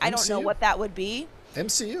together. Like I don't know what that would be.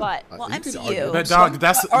 MCU, but MCU. But dog,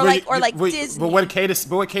 that's or like Disney. But what Kate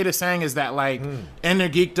is saying is that like inner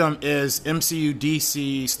geekdom is MCU,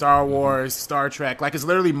 DC, Star Wars, Star Trek. Like it's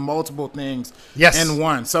literally multiple things in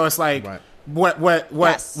one. So it's like. Right. What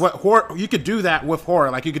horror, you could do that with horror.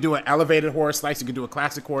 Like you could do an elevated horror slice, you could do a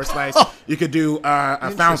classic horror slice, you could do a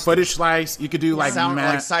found footage slice, you could do like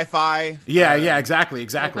sci-fi. Yeah, exactly.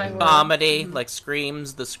 Comedy, like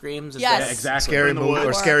Screams, the Screams. Yes, exactly.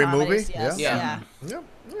 Scary movie. Yes. Yeah.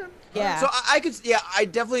 So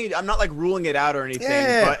I'm not like ruling it out or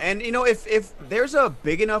anything, but if there's a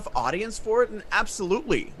big enough audience for it, then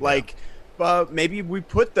absolutely. Like maybe we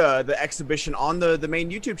put the exhibition on the main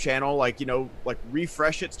YouTube channel, like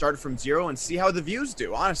refresh it, start it from zero, and see how the views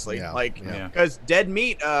do. Honestly, because Dead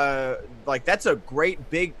Meat, like that's a great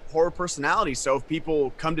big horror personality. So if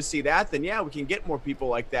people come to see that, then we can get more people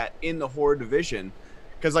like that in the horror division.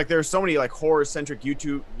 Because like there's so many like horror centric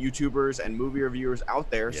YouTubers and movie reviewers out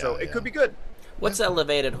there, so it could be good. What's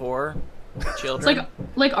elevated horror? Children? It's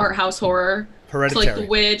like art house horror. Hereditary. So like The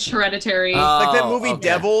Witch, Hereditary. Like that movie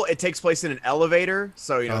Devil, it takes place in an elevator,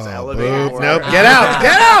 so it's an elevator. Nope, get out!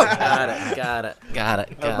 Get out! Got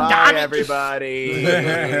it. Bye, everybody.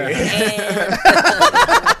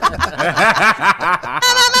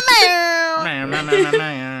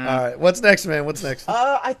 All What's next, man? What's next?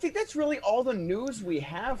 I think that's really all the news we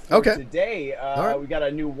have for today. Right. We got a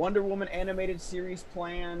new Wonder Woman animated series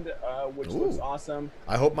planned, which looks awesome.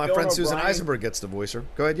 I hope my Dylan friend Susan O'Brien- Eisenberg gets to voice her.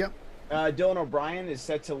 Go ahead, yeah. Dylan O'Brien is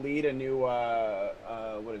set to lead a new,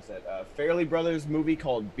 Fairley Brothers movie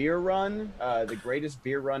called Beer Run, the greatest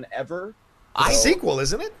beer run ever. A sequel,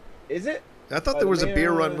 isn't it? Is it? I thought there was a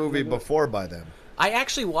beer run movie before by them. I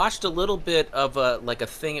actually watched a little bit of a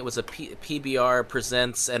thing. It was a PBR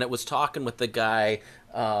Presents, and it was talking with the guy.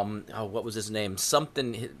 What was his name?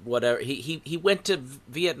 Something, whatever. He went to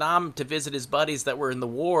Vietnam to visit his buddies that were in the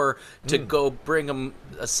war to go bring them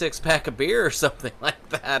a 6-pack of beer or something like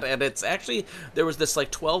that. And it's actually, there was this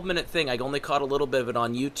like 12-minute thing. I only caught a little bit of it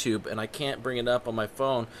on YouTube, and I can't bring it up on my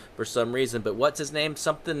phone for some reason. But what's his name?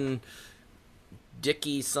 Something.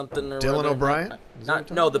 Dickie something or Dylan whatever. O'Brien?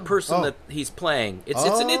 No, the person that he's playing. It's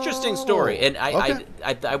an interesting story, and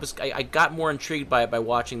I got more intrigued by it by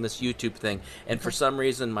watching this YouTube thing, and for some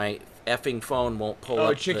reason my effing phone won't pull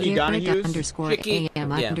up. Chicky Donahue's?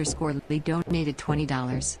 _AM_Lee donated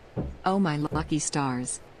 $20. Oh my lucky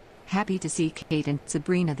stars. Happy to see Kate and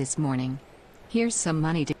Sabrina this morning. Here's some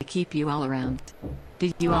money to keep you all around.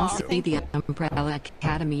 Did you all see the Umbrella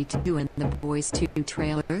Academy 2 and the Boys 2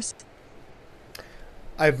 trailers?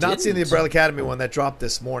 I have not seen the Umbrella Academy one that dropped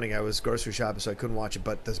this morning. I was grocery shopping, so I couldn't watch it.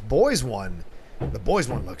 But this boys one, the boys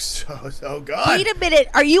one looks so good. Wait a minute.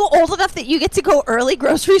 Are you old enough that you get to go early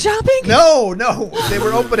grocery shopping? No. They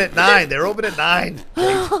were open at 9. They were open at 9.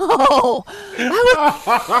 Oh.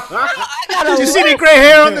 Did you see any gray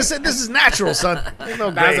hair on this? This is natural, son. There's no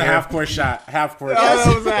gray That's a hair. half-court shot. Half-court Oh, shot.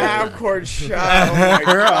 that was a half-court shot. Oh my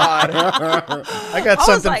god. I got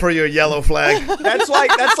something for you, yellow flag. That's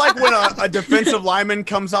like when a defensive lineman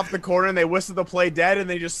comes off the corner and they whistle the play dead and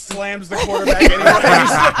they just slams the quarterback anyways.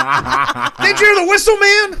 Did you hear the whistle,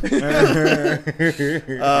 man?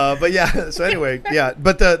 But yeah, so anyway, yeah.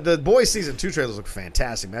 But the boys season 2 trailers look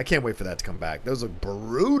fantastic, man. I can't wait for that to come back. Those look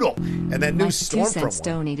brutal. And that new Stormfront one.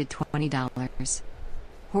 Donated $20.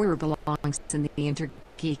 Horror belongs in the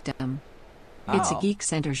intergeekdom. It's a geek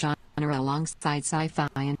center genre alongside sci-fi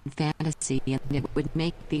and fantasy, and it would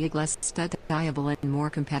make the IG less studiable and more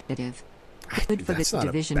competitive. Good for the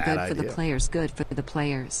division, good for the players, good for the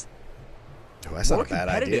players. Oh, that's not a bad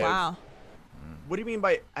idea. Wow. What do you mean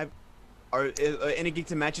by are any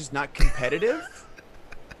geekdom matches not competitive?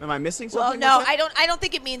 Am I missing something? Well, no, I don't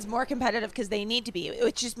think it means more competitive because they need to be.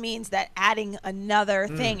 It just means that adding another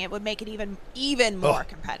thing, it would make it even more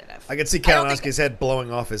competitive. I can see Kalinowski's head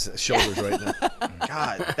blowing off his shoulders right now.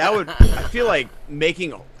 God, I feel like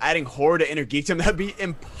adding horror to Inner Geekdom, that'd be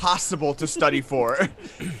impossible to study for.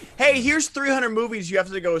 Hey, here's 300 movies you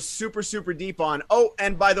have to go super, super deep on. Oh,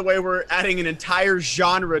 and by the way, we're adding an entire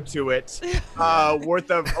genre to it, worth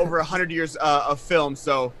of over 100 years of film.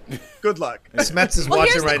 So, good luck. Smets is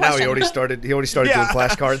watching right now. He already started doing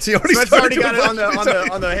flashcards. He already already got it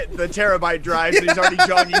on the terabyte drive. So he's already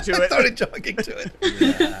jogging to it.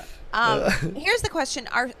 Here's the question.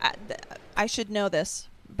 I should know this,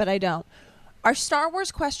 but I don't. Are Star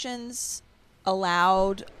Wars questions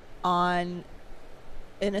allowed in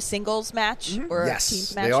a singles match or a team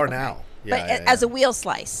match? They are now. Yeah, but as a wheel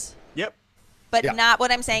slice. Yep. But not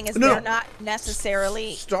what I'm saying is they're not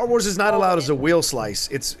necessarily. Star Wars is not allowed as a wheel slice.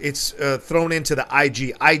 It's thrown into the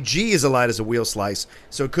IG. IG is allowed as a wheel slice.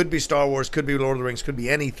 So it could be Star Wars, could be Lord of the Rings, could be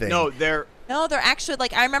anything. No, they're actually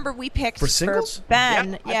like I remember we picked for singles. For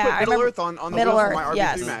Ben, I put Middle Earth on the Middle wheel Earth, for my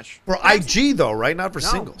RB3 match. For IG though, right? Not for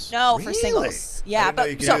singles. No, really? For singles. Yeah, but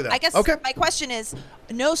I guess my question is,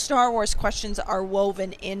 no Star Wars questions are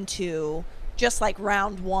woven into just like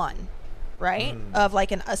round 1. Right? Of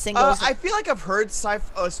like a single. I feel like I've heard Star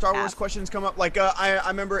Wars questions come up. Like I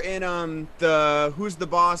remember in the Who's the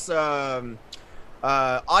Boss Odd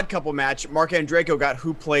Couple match, Mark Andreyko got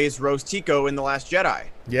Who Plays Rose Tico in The Last Jedi.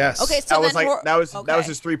 Yes. Okay, so that was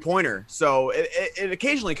his 3-pointer. So it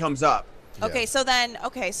occasionally comes up. Okay, so then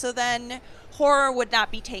horror would not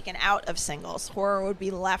be taken out of singles. Horror would be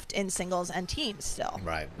left in singles and teams still.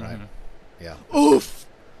 Right. Yeah. Oof.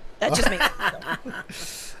 That just makes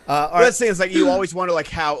sense. That's the thing is like you always wonder like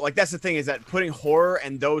how like that's the thing is that putting horror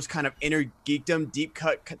and those kind of inner geekdom deep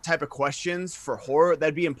cut type of questions for horror,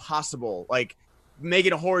 that'd be impossible. Like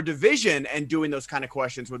making a horror division and doing those kind of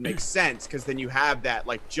questions would make sense because then you have that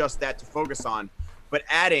like just that to focus on. But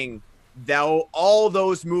adding all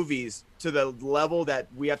those movies to the level that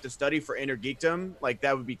we have to study for inner geekdom, like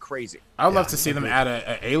that would be crazy. I would love to see them add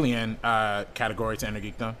an alien category to inner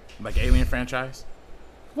geekdom, like Alien franchise.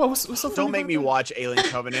 Well, what's so funny? Don't make me watch Alien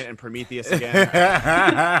Covenant and Prometheus again.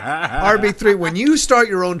 RB3, when you start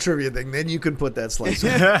your own trivia thing, then you can put that slice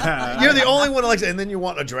on. You're the only one who likes it, and then you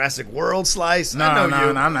want a Jurassic World slice? No, I know no,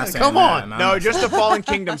 you. no, I'm not saying Come that. on. No, just a Fallen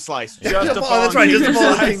Kingdom slice. Just a Oh, Fallen that's right, just a Kingdom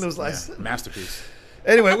Fallen slice. Kingdom slice. Yeah, masterpiece.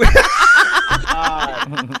 Anyway,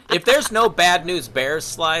 If there's no Bad News Bears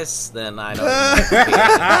slice, then I don't.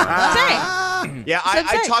 Yeah,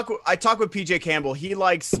 I talk with PJ Campbell. He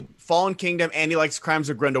likes Fallen Kingdom and he likes Crimes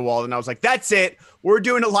of Grindelwald, and I was like, that's it. We're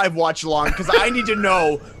doing a live watch along because I need to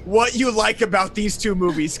know what you like about these two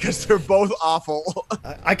movies because they're both awful.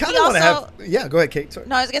 I kind of want to have. Yeah, go ahead, Kate. Sorry.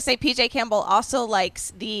 No, I was gonna say PJ Campbell also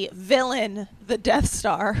likes the villain, the Death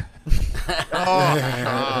Star.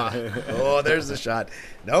 Oh, there's the shot.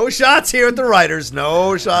 No shots here at the writers.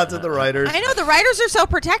 No shots at the writers. I know the writers are so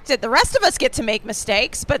protected. The rest of us get to make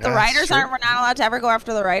mistakes, but the That's writers true. aren't. We're not allowed to ever go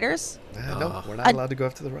after the writers. No, we're not allowed to go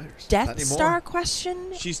after the writers. Not Death anymore. Star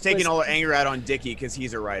question. She's taking all her anger out on Dickie because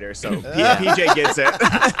he's a writer, so PJ gets it.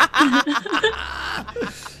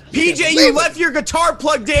 PJ, you left your guitar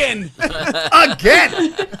plugged in.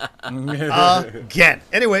 Again. Again.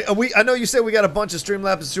 Anyway, I know you said we got a bunch of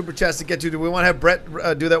Streamlabs and Super Chats to get to. Do we want to have Brett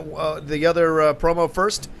do that the other promo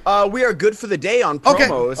first? We are good for the day on Okay.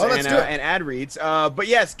 promos Let's do it. and ad reads. But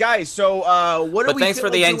yes, guys, so what do But we thanks feel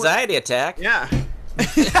for the like doing- anxiety attack. Yeah.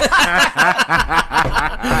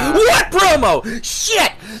 What promo?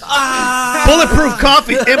 Shit! Bulletproof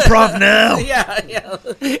coffee, improv now. Yeah,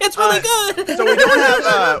 it's really good. So we don't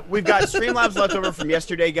have we've got Streamlabs left over from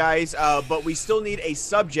yesterday, guys, but we still need a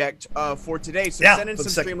subject for today. So Yeah, send in for some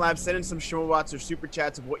the second. Streamlabs, send in some Schmobots or Super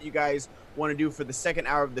Chats of what you guys want to do for the second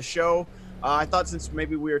hour of the show. I thought since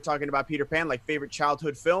maybe we were talking about Peter Pan, like favorite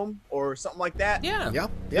childhood film or something like that. Yeah.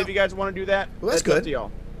 If you guys want to do that, Well, that's up good. to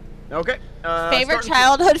y'all. Okay. Favorite starting-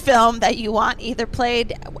 childhood film that you want either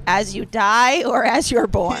played as you die or as you're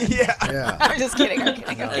born. Yeah. Yeah. I'm just kidding. I'm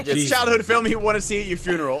kidding. I just- Childhood film you want to see at your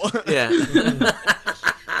funeral. Yeah.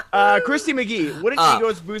 Christy McGee, what an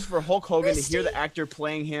ego's boost for Hulk Hogan to hear the actor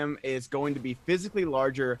playing him is going to be physically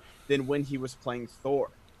larger than when he was playing Thor.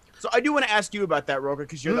 So I do want to ask you about that, Roka,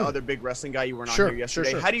 because you're the other big wrestling guy. You weren't on here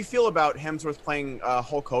yesterday. Sure. How do you feel about Hemsworth playing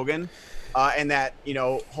Hulk Hogan? And that,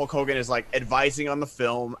 Hulk Hogan is like advising on the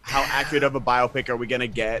film. How accurate of a biopic are we going to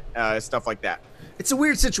get? Stuff like that. It's a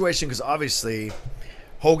weird situation because obviously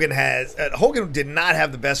Hogan did not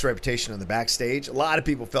have the best reputation in the backstage. A lot of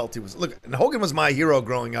people felt he was. Look, and Hogan was my hero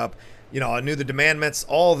growing up. I knew the demandments,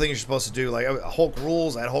 all the things you're supposed to do. Like Hulk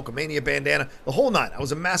rules, I had Hulkamania bandana, the whole nine. I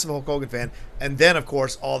was a massive Hulk Hogan fan. And then, of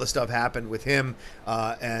course, all the stuff happened with him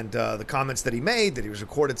and the comments that he made, that he was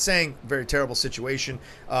recorded saying, very terrible situation.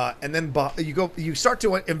 And then you start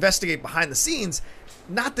to investigate behind the scenes.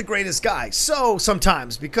 Not the greatest guy. So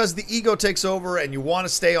sometimes, because the ego takes over and you want to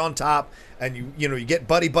stay on top, and you get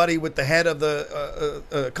buddy with the head of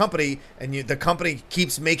the company, and the company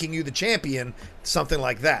keeps making you the champion, something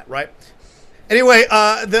like that, right? Anyway,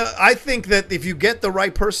 I think that if you get the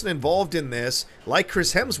right person involved in this, like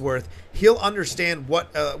Chris Hemsworth, he'll understand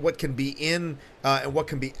what can be in and what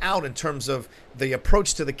can be out in terms of the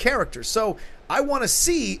approach to the character. So I want to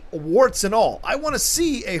see warts and all. I want to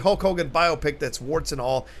see a Hulk Hogan biopic that's warts and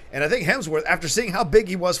all. And I think Hemsworth, after seeing how big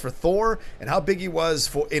he was for Thor and how big he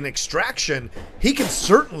was in Extraction, he can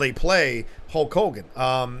certainly play Hulk Hogan.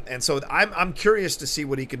 And so I'm curious to see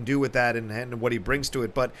what he can do with that and what he brings to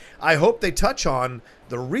it. But I hope they touch on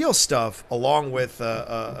the real stuff along with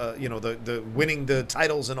the winning the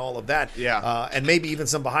titles and all of that. Yeah. And maybe even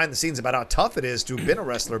some behind the scenes about how tough it is to have been a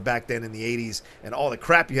wrestler back then in the 80s and all the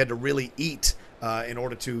crap you had to really eat in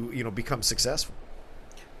order to become successful.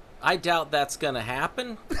 I doubt that's going to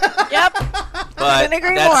happen. Yep. But couldn't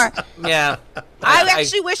agree more. Yeah. I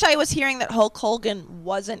actually wish I was hearing that Hulk Hogan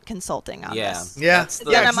wasn't consulting on this. Yeah. That's the-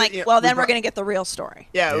 Then I'm like, Yeah, well, we then we're brought- going to get the real story.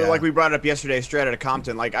 Yeah, Yeah. like we brought it up yesterday, Straight Outta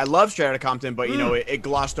Compton. Like, I love Straight Outta Compton, but, it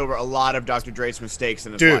glossed over a lot of Dr. Dre's mistakes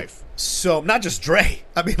in his life. So not just Dre.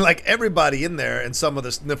 I mean, like everybody in there and some of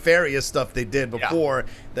the nefarious stuff they did before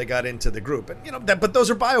they got into the group. And but those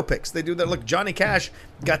are biopics. They do that. Look, Johnny Cash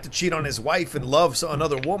got to cheat on his wife and love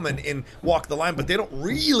another woman in Walk the Line, but they don't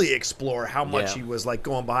really explore how much he was like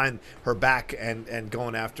going behind her back and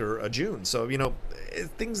going after June. So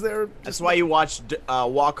things there. That's why you watch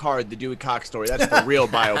Walk Hard, the Dewey Cox story. That's the real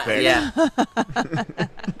biopic.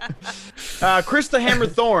 Chris the Hammer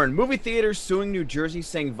Thorne. Movie theaters suing New Jersey,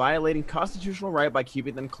 saying violating constitutional right by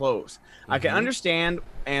keeping them closed. I can understand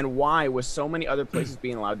and why with so many other places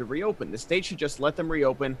being allowed to reopen. The state should just let them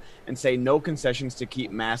reopen and say no concessions to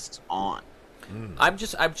keep masks on. I'm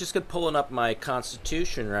just pulling up my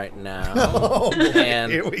Constitution right now. Oh,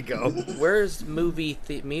 and here we go. Where's movie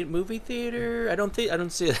theater? I don't see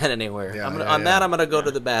that anywhere. Yeah, I'm gonna go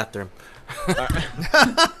to the bathroom.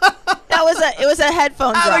 It was a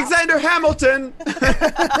headphone drop. Alexander Hamilton.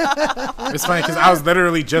 It's funny because I was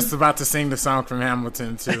literally just about to sing the song from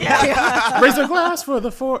Hamilton too. Raise a glass for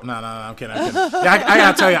the four. No, I'm kidding. Yeah, I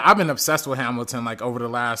gotta tell you, I've been obsessed with Hamilton like over the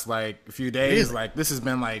last few days. Really? Like this has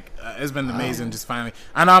been it's been amazing. Just finally,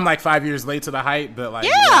 I know I'm like 5 years late to the hype, but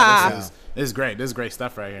this is great. This is great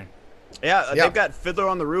stuff right here. Yeah, they've got Fiddler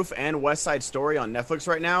on the Roof and West Side Story on Netflix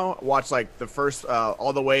right now. Watch like the first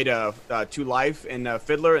all the way to Life in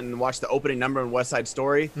Fiddler, and watch the opening number in West Side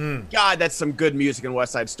Story. God, that's some good music in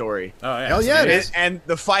West Side Story. Oh yeah, hell yeah, it is. And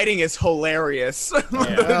the fighting is hilarious.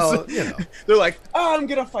 Well, They're like, "Oh, I'm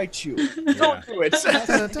gonna fight you. Don't do it."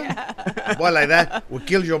 Boy, like that, we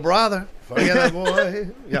killed your brother. Forget that boy.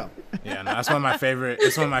 Yeah. Yeah, no, that's one of my favorite.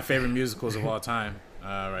 It's one of my favorite musicals of all time.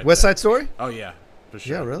 Right. West Side Story? Oh yeah, for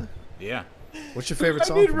sure. Yeah, really? Yeah. What's your favorite I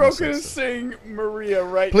song? need from Roku West to Side Story? sing Maria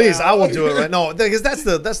right Please, now. I will do it right. No, because that's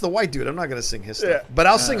the white dude. I'm not gonna sing his stuff. Yeah. But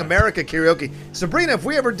I'll sing America karaoke. Sabrina, if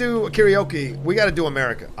we ever do karaoke, we got to do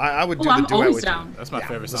America. I would do I'm the duet always with down. you. That's my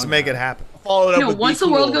favorite song. Let's make it happen. Follow it up with once Be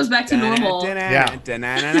the world Cool. goes back to normal.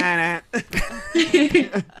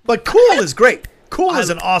 But Cool is great. Cool is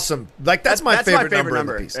an awesome. Like that's my favorite number in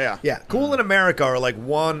the piece. Yeah. Cool and America are like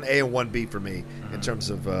 1A and 1B for me in terms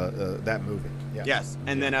of that movie. Yeah. Yes,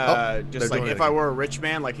 and then they're just like doing it If I again. Were a Rich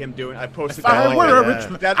Man, like him doing. I posted If I that. were a yeah. rich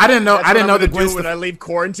man. That- I didn't know that's what the I'm gonna Gwen. do when I leave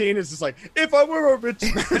quarantine. It's just like, if I were a rich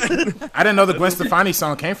man. I didn't know the Gwen Stefani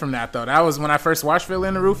song came from that though. That was when I first watched Fiddler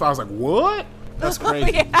on the Roof. I was like, what? That's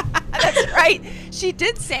crazy. Yeah, that's right. She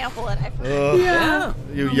did sample it. Yeah.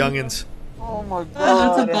 You youngins. Oh my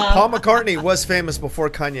Oh, that's a bomb. Paul McCartney was famous before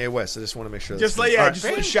Kanye West. I just want to make sure. Just that's like clear. just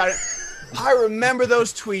like shout it. I remember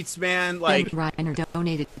those tweets, man. Like, Ben Reiner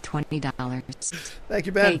donated $20. Thank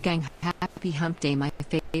you, Hey Ben. gang, happy hump day. My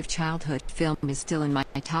fave childhood film is still in my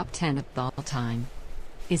top 10 of all time.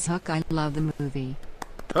 Is Hook. I love the movie.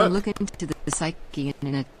 A look into the psyche in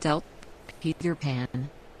an adult Peter Pan.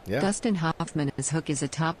 Yeah. Dustin Hoffman as Hook is a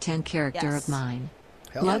top 10 character Yes. of mine.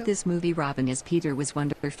 Hell Love yeah. this movie. Robin as Peter was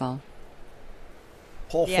wonderful.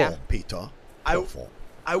 Hopeful, Peter. Hopeful.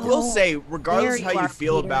 I will Oh, say, regardless there of you how you are,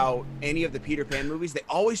 feel Peter. about any of the Peter Pan movies, they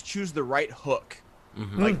always choose the right hook.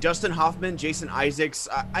 Like Dustin Hoffman, Jason Isaacs.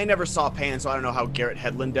 I never saw Pan, so I don't know how Garrett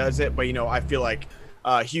Hedlund does it. But I feel like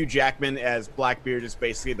Hugh Jackman as Blackbeard is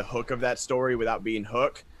basically the hook of that story without being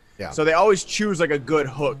Hook. Yeah. So they always choose like a good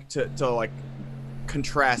hook to like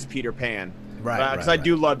contrast Peter Pan. Right, Because right, I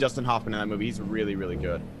do love Dustin Hoffman in that movie. He's really, really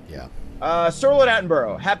good. Yeah. Sterling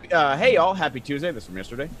Attenborough, hey y'all, happy Tuesday, this is from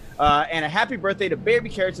yesterday, and a happy birthday to Baby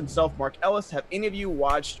Carrots himself, Mark Ellis. Have any of you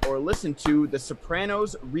watched or listened to the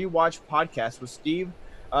Sopranos Rewatch podcast with Steve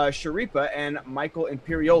Sharipa and Michael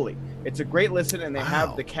Imperioli? It's a great listen, and they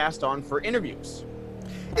have the cast on for interviews.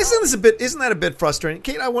 Isn't that a bit frustrating?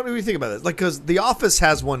 Kate, what do you think about this? Like, because The Office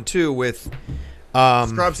has one too with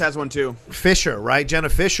Scrubs has one too. Fisher, right? Jenna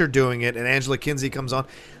Fisher doing it, and Angela Kinsey comes on.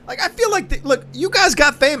 Like, I feel like, look, you guys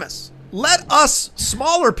got famous. Let us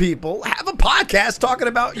smaller people have a podcast talking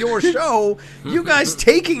about your show. You guys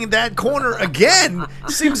taking that corner again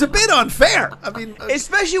seems a bit unfair. I mean,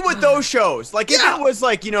 Especially with those shows. Like, if Yeah. it was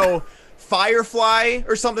like, Firefly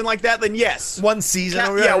or something like that, then yes. one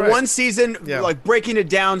season. One season, Yeah. like breaking it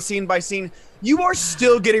down scene by scene. You are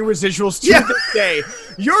still getting residuals to Yeah. this day.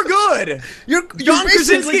 You're good. You're John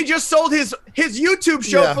basically Krasinski just sold his YouTube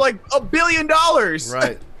show Yeah. for like $1 billion.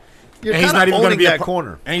 right. You're And he's kind not of even going to owning be that a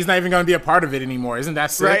corner. and he's not even going to be a part of it anymore. Isn't that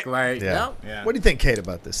sick? Right. Like, Yeah. yeah. What do you think, Kate,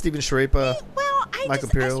 about this? Steven Sharipa? Well, I Michael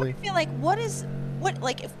sort Pirelli? of feel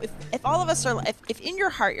like if all of us are if in your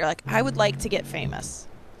heart you're like, I would like to get famous,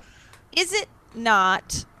 is it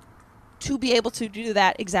not to be able to do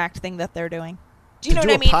that exact thing that they're doing? Do you know what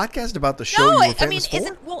I mean? A podcast about the show No, you were I mean, famous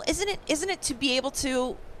for? isn't it to be able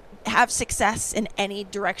to have success in any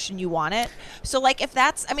direction you want it? So like if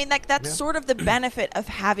that's that's sort of the benefit of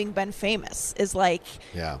having been famous is like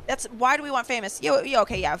that's why do we want famous?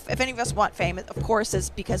 If any of us want fame, of course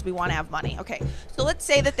is because we want to have money. Okay. So let's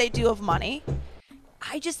say that they do have money.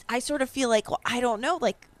 I sort of feel like, well, I don't know,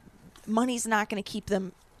 like money's not going to keep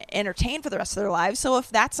them entertained for the rest of their lives. So if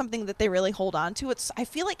that's something that they really hold on to, I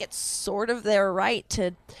feel like it's sort of their right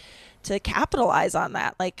to capitalize on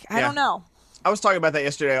that. Like, I don't know. I was talking about that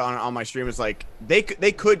yesterday on my stream. It's like they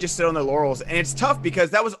could just sit on their laurels, and it's tough because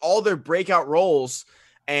that was all their breakout roles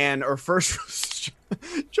or first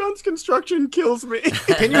John's construction kills me.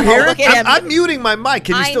 Can you hear it? I'm muting my mic.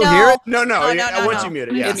 Can you still hear it? No. Once you mute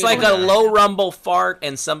it, yeah. It's like a low rumble fart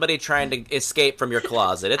and somebody trying to escape from your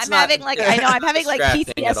closet. It's I'm having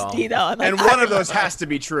PTSD though. And one of those has to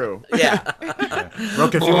be true. Yeah.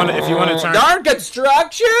 Rook, if you want to turn. Darn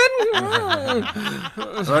construction.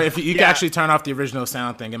 Or if you can actually turn off the original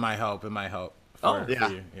sound thing, it might help. For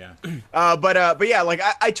you. But yeah, like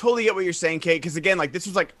I totally get what you're saying, Kate. Because again, like this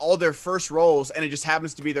was like all their first roles, and it just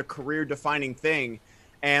happens to be their career-defining thing.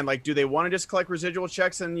 And like, do they want to just collect residual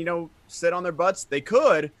checks and sit on their butts? They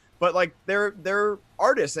could, but like they're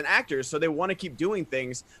artists and actors, so they want to keep doing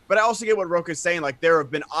things. But I also get what Roka's saying. Like there have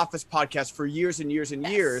been Office podcasts for years and years and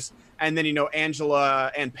years, and then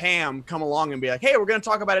Angela and Pam come along and be like, "Hey, we're gonna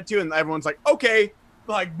talk about it too," and everyone's like, "Okay,"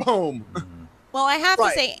 like boom. Well, I have to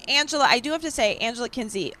say, Angela. I do have to say, Angela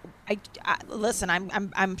Kinsey. I listen.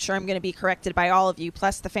 I'm sure I'm going to be corrected by all of you,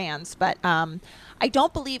 plus the fans. But I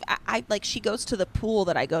don't believe I like. She goes to the pool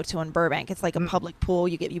that I go to in Burbank. It's like a public pool.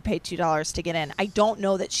 You pay $2 to get in. I don't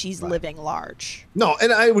know that she's living large. No,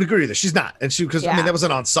 and I would agree with that. She's not, and because I mean that was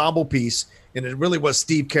an ensemble piece, and it really was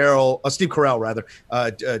Steve Carell rather,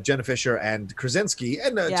 Jenna Fisher and Krasinski,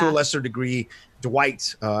 and to a lesser degree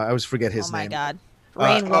Dwight. I always forget his name. Oh my God.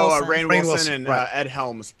 Rainn Wilson and Ed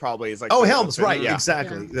Helms probably is like. Oh, Helms, right? Yeah.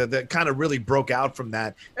 Exactly. Yeah. That kind of really broke out from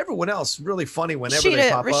that. Everyone else really funny whenever they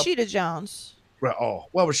pop up. Rashida Jones. Oh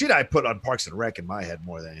well, Rashida I put on Parks and Rec in my head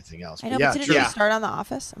more than anything else. I know, but didn't she start on The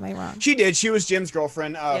Office? Am I wrong? She did. She was Jim's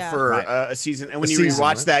girlfriend for a season, and when you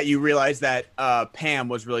rewatch that, you realize that Pam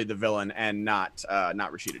was really the villain and not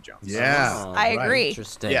Rashida Jones. Yeah, I agree.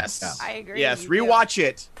 Interesting. Yes, I agree. Yes, rewatch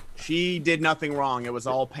it. She did nothing wrong. It was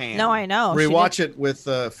all Pam. No, I know. Rewatch it with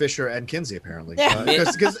Fisher and Kinsey apparently,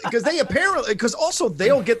 because also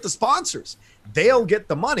they'll get the sponsors, they'll get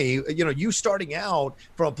the money. You starting out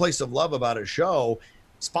from a place of love about a show,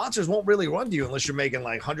 sponsors won't really run to you unless you're making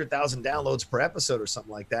like 100,000 downloads per episode or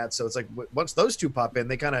something like that. So it's like once those two pop in,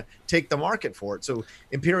 they kind of take the market for it. So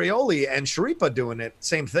Imperioli and Sharipa doing it,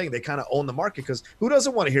 same thing. They kind of own the market because who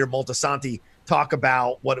doesn't want to hear Moltisanti talk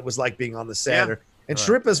about what it was like being on the set? Yeah. And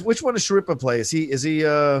Sharipa's, which one does Sharipa play? Is he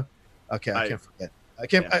okay, I can't forget. I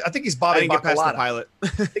think he's Bobby Bacalata. Pilot. I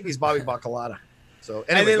think he's Bobby Bacalata. So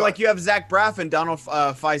anyway, and then like you have Zach Braff and Donald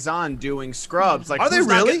Faison doing Scrubs. Like, are they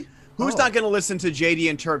really? Who's not going to listen to JD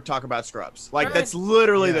and Turk talk about Scrubs? Like that's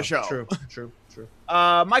literally the show. True.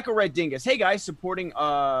 Michael Red Dingus. Hey guys, supporting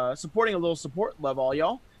a little support. Love all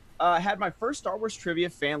y'all. Had my first Star Wars Trivia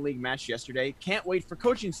Fan League match yesterday. Can't wait for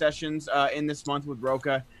coaching sessions in this month with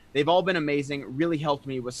Roka. They've all been amazing. Really helped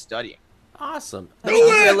me with studying. Awesome.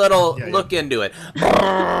 A little look into it. Just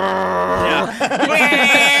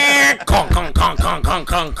don't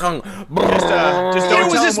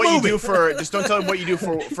tell him what you do for. Just don't tell him what you do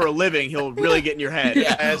for a living. He'll really get in your head.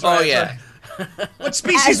 Yeah. What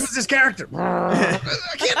species was this character? I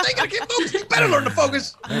can't focus. You better learn to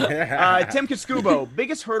focus. Tim Cascubo.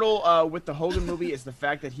 Biggest hurdle with the Hogan movie is the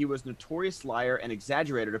fact that he was notorious liar and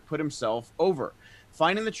exaggerator to put himself over.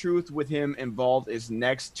 Finding the truth with him involved is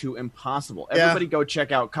next to impossible. Everybody go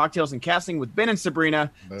check out Cocktails and Casting with Ben and Sabrina.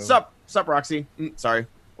 Sup, Roxy. Sorry.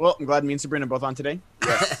 Well, I'm glad me and Sabrina are both on today.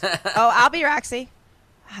 Yes. Oh, I'll be Roxy.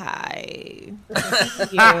 Hi.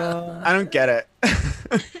 Thank you. I don't get it.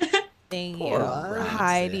 Thank you.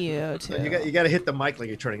 Hi to you too. You got to hit the mic like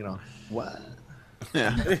you're turning it on. What?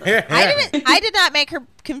 Yeah. I did not make her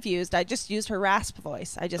confused. I just used her rasp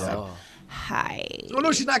voice. I just said, hi. Oh,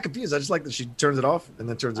 no, she's not confused. I just like that she turns it off and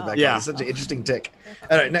then turns it back on. It's such an interesting tick.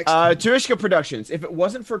 All right, next. Turishka Productions. If it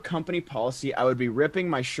wasn't for company policy, I would be ripping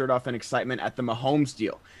my shirt off in excitement at the Mahomes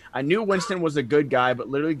deal. I knew Winston was a good guy, but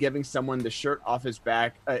literally giving someone the shirt off his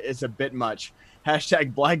back is a bit much.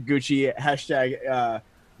 Hashtag Black Gucci. Hashtag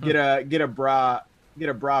get a bra,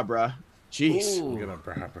 bruh. Jeez. Ooh. Get a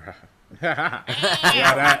bra, bruh. Yeah,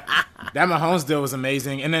 that Mahomes deal was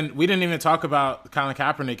amazing, and then we didn't even talk about Colin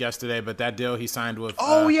Kaepernick yesterday, but that deal he signed with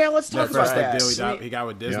let's talk about that deal he got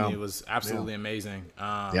with Disney was absolutely amazing.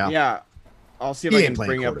 I'll see if I can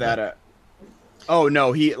bring up that. Oh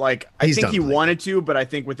no, I think he wanted to, but I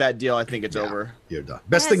think with that deal, I think it's over. You're done.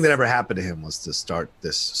 Best thing that ever happened to him was to start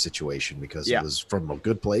this situation because it was from a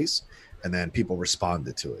good place, and then people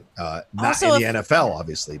responded to it. Not also, in the NFL,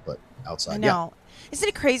 obviously, but outside. I know. Isn't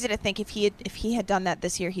it crazy to think if he had done that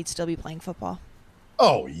this year, he'd still be playing football?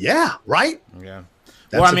 Oh yeah, right. Yeah.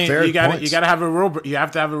 That's well, I mean, you got to have a rule. You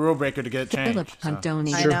have to have a rule breaker to get changed. Philip Hunt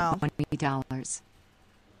donated $20.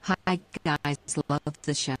 Hi guys, love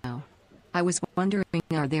the show. I was wondering,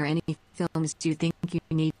 are there any films you think you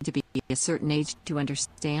need to be a certain age to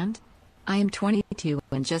understand? I am 22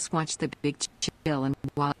 and just watched The Big Chill and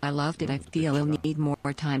while I loved it, I feel I'll need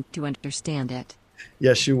more time to understand it.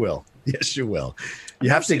 Yes, you will. Yes, you will. You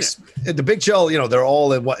have to. The Big Chill, you know, they're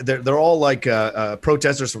all in what they're all like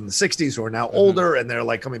protesters from the '60s who are now older, and they're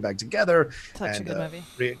like coming back together Such and a good movie.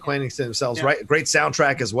 reacquainting themselves. Right, great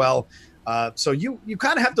soundtrack as well. So you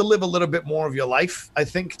kind of have to live a little bit more of your life, I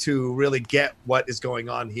think, to really get what is going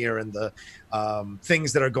on here and the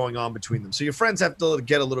things that are going on between them. So your friends have to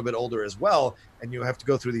get a little bit older as well, and you have to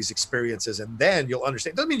go through these experiences, and then you'll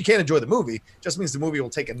understand. Doesn't mean you can't enjoy the movie. It just means the movie will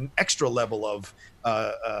take an extra level of,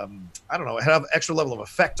 I don't know, have an extra level of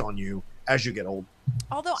effect on you as you get older.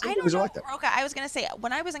 Although I don't know, Roka, I was going to say,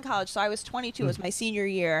 when I was in college, so I was 22, it was my senior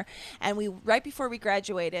year, and right before we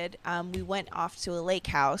graduated, we went off to a lake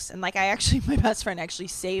house, and like my best friend actually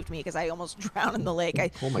saved me because I almost drowned in the lake. I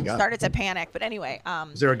started to panic, but anyway.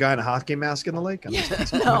 Is there a guy in a hockey mask in the lake?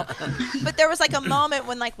 No, but there was like a moment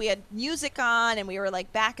when like we had music on, and we were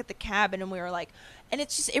like back at the cabin, and we were like, and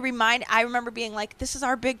it's just, I remember being like, this is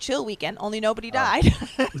our Big Chill weekend, only nobody died.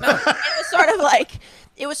 It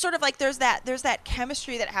was sort of like there's that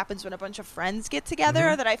chemistry that happens when a bunch of friends get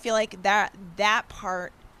together that I feel like that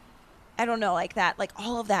part, I don't know, like that, like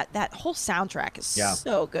all of that whole soundtrack is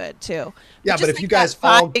so good too. Yeah, but if like you guys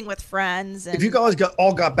vibing with friends, and if you guys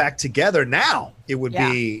all got back together now, it would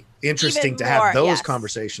be interesting to have those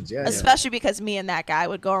conversations. Yeah, especially because me and that guy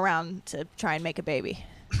would go around to try and make a baby.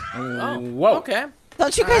 Whoa. Okay.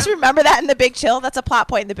 Don't you guys remember that in The Big Chill? That's a plot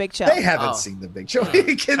point in The Big Chill. They haven't seen The Big Chill.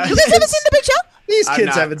 You guys haven't seen The Big Chill? These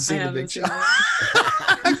kids haven't seen The Big Chill.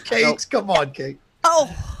 Kate, come on, Kate. Oh.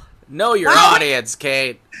 Know your audience,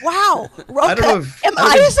 Kate. Wow. Roka, am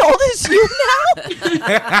I as old as you now? Did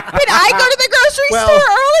I go to the grocery store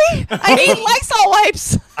early? I need Lysol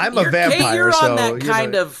wipes. I'm a vampire, Kate, you're so on that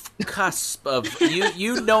kind of cusp of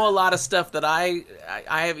you know a lot of stuff that I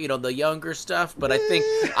have, you know, the younger stuff, but I think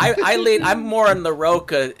I'm more on the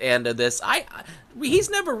Roka end of this. I've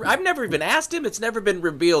never even asked him. It's never been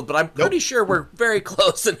revealed, but I'm pretty sure we're very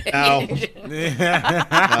close in age.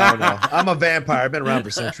 No. I'm a vampire. I've been around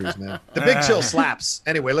for centuries, man. The Big Chill slaps.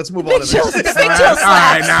 Anyway, let's move on to The Big Chill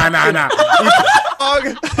slaps. All right, nah.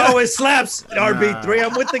 Oh, it slaps. RB3.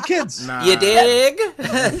 I'm with the kids. Nah. You dig?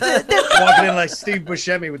 Walking in like Steve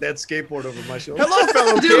Buscemi with that skateboard over my shoulder. Hello,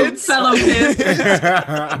 fellow kids. Fellow kids.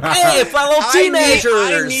 Hey, fellow teenagers.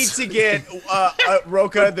 I need to get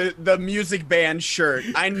Roka the music band shirt.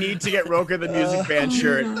 I need to get Roka the music band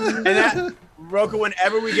shirt. And that, Roka,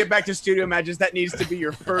 whenever we get back to Studio Matches, that needs to be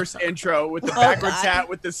your first intro with the backwards hat,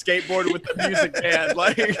 with the skateboard, with the music band.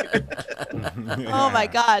 Like, oh my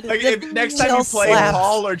God! Like if next time you play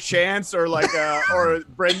Paul or Chance or like or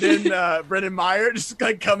Brendan Meyer, just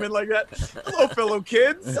like come in like that. Hello, fellow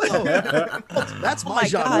kids. That's my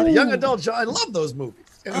genre, the young adult genre. I love those movies.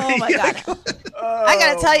 Oh my God! I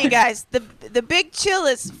gotta tell you guys, the Big Chill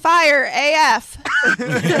is fire AF.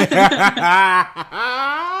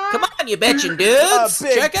 Come on, you bitchin' dudes!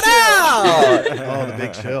 Check it out! Oh, the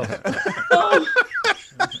Big Chill.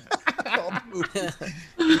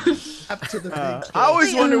 I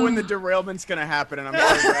always wonder when the derailment's gonna happen, and I'm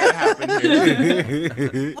so glad it happened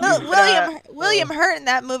here. Well, William Hurt in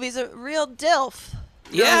that movie is a real dilf.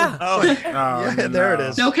 Yeah. Yeah, there it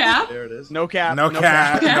is. No cap? There it is. No cap. No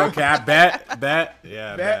cap. Bet.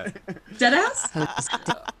 Yeah, bet. Deadass?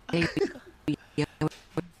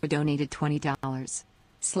 Donated $20.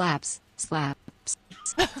 Slaps.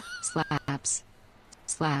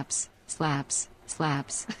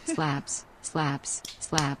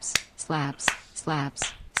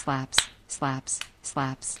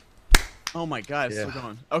 Oh my God, it's still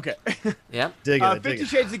going. Okay. Yep. 50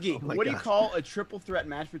 Shades of Geek. What do you call a triple threat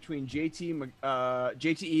match between JTE,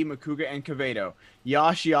 Makuga, and Kavedo?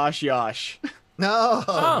 Yosh. No.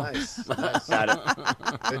 Nice. Got it.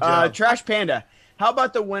 Good job. Trash Panda. How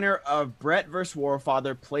about the winner of Brett vs.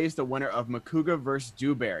 Warfather plays the winner of Makuga vs.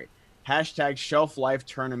 Dewberry? Hashtag Shelf Life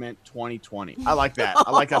Tournament 2020. I like that. I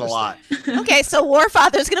like that a lot. Okay, so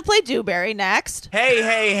Warfather's gonna play Dewberry next.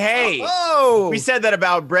 Hey. Oh. We said that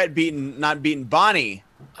about Brett not beating Bonnie.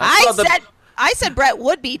 I said Brett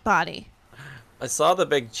would beat Bonnie. I saw the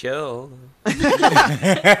Big Chill. I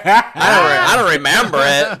don't remember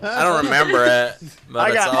it. But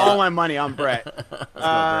I got all my money on Brett.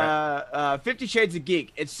 50 Shades of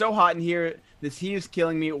Geek. It's so hot in here. This heat is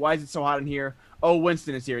killing me. Why is it so hot in here? Oh,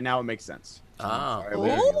 Winston is here. Now it makes sense.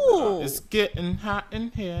 Oh. It's getting hot in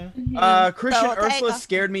here. Christian Ursula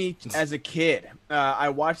scared me as a kid. I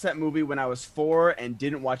watched that movie when I was 4 and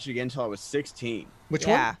didn't watch it again until I was 16. Which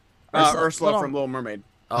one? Ursula from Little Mermaid.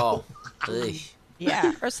 Oh.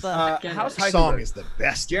 Yeah, Ursula. House song Heisenberg. is the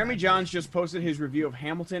best. Jeremy Johns just posted his review of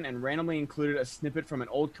Hamilton and randomly included a snippet from an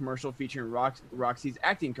old commercial featuring Roxy's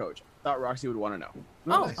acting coach. Thought Roxy would want to know.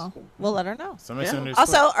 Nice. Oh, we'll let her know. Somebody send her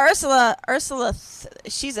Also, Ursula,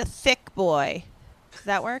 she's a thick boy. Does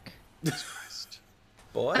that work?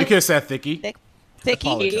 Boy. You could have said Thicky.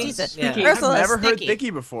 Thicky. She's a Yeah. I've Ursula's never heard thicky. Thicky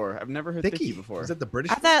before. I've never heard Thicky before. Is that the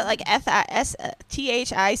British? I thought like Thickboi.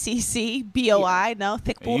 No,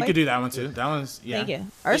 thick boy. You could do that one too. That one's Thank you,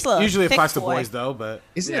 Ursula. It usually thick applies to boy. boys though, but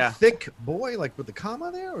Isn't Yeah. it thick boy, like with the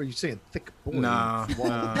comma there? Or are you saying thick boy? no.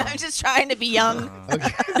 I'm just trying to be young.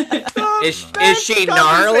 Is she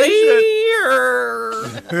gnarly? Or...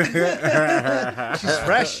 She's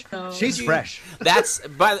fresh. She's fresh. That's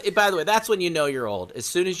by the way, that's when you know you're old. As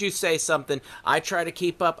soon as you say something, I try to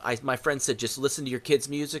keep up. My friend said, just listen to your kids'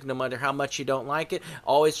 music, no matter how much you don't like it.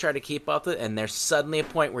 Always try to keep up with it. And there's suddenly a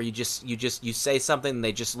point where you say something, and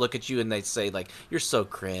they just look at you and they say like, "You're so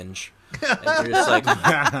cringe." And you're just like,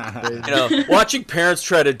 watching parents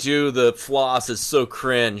try to do the floss is so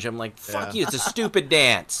cringe. I'm like, fuck you, it's a stupid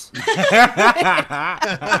dance.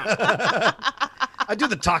 I do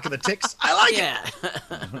the talk of the ticks. I like it.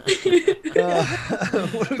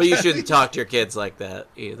 But you shouldn't talk to your kids like that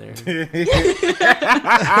either.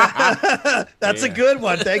 That's a good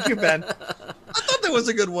one. Thank you, Ben. I thought that was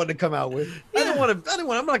a good one to come out with. I'm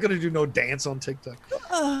not going to do no dance on TikTok.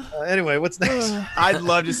 Anyway, what's next? I'd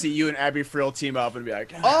love to see you and Abby Frill team up and be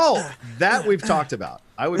like, Oh, that we've talked about.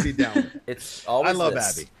 I would be down with it. It's always I love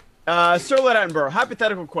this. Abby. Sir Led Attenborough,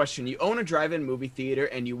 hypothetical question. You own a drive-in movie theater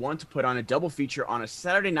and you want to put on a double feature on a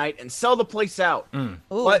Saturday night and sell the place out.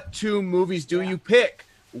 What two movies do you pick?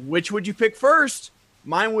 Which would you pick first?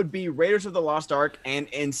 Mine would be Raiders of the Lost Ark and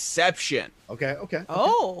Inception. Okay.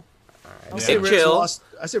 Oh. I say Raiders of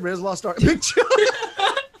the Lost Ark. Big chill.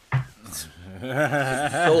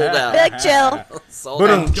 Sold out. Big chill. Sold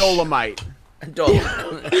out. Dolomite.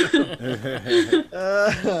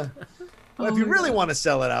 Well, if you really want to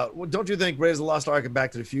sell it out, don't you think Raiders of the Lost Ark and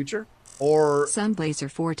Back to the Future? Or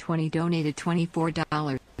Sunblazer420 donated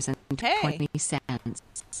 $24.20.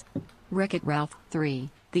 Wreck-It Ralph 3.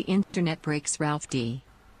 The Internet Breaks Ralph D.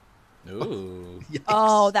 Ooh. Yikes.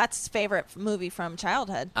 Oh, that's his favorite movie from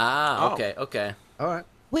childhood. Okay. All right.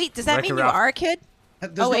 Wait, does that Wreck-It mean you Ralph. are a kid?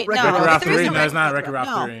 There's Oh, wait, Wreck-It no. Wreck-It Ralph there is 3? no No, it's not Wreck-It Wreck-It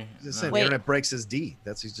Ralph No. 3. Just saying, Wait. the internet breaks his D.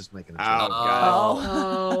 He's just making a joke.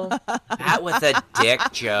 Oh, that was a dick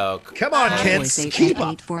joke. Come on, Boys kids. Keep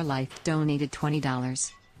up. 888 for life donated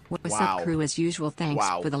 $20. What's Wow. up, crew? As usual, thanks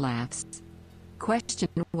Wow. for the laughs. Question: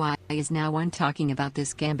 why is now one talking about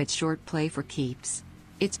this Gambit short play for keeps?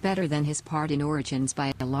 It's better than his part in Origins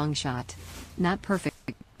by a long shot. Not perfect,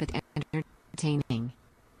 but entertaining.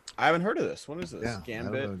 I haven't heard of this. What is this? Yeah, I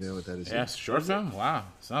Gambit? don't know what that is. Yeah, short film. Wow,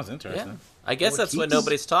 sounds Yeah. interesting. I guess that's what keeps?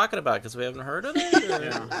 nobody's talking about because we haven't heard of it.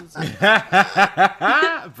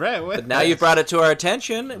 Brett, what? But now you brought it to our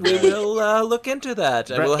attention. We will look into that.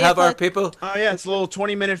 And we'll have our people. Oh yeah, it's a little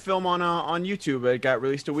 20-minute film on YouTube. It got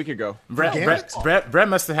released a week ago. Brett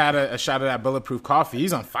must have had a shot of that bulletproof coffee.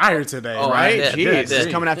 He's on fire today, Oh, right? I did. Jeez, did.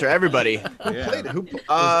 he's coming after everybody. Who played it?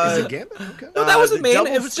 Is it Gambit? Okay. No, that wasn't the mean.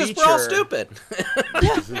 double It was just we're all feature. stupid.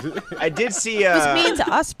 I did see. It was mean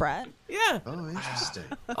to us, Brett. Yeah. Oh, interesting.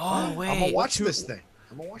 Oh wait. I'm going to watch this thing.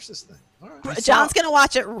 All right. John's going to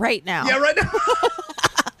watch it right now. Yeah, right now.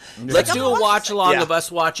 Let's do a watch along Yeah. of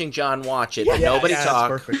us watching John watch it. Nobody yeah, talk.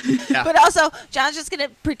 That's perfect. Yeah. But also, John's just going to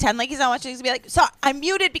pretend like he's not watching. He's going to be like, so I'm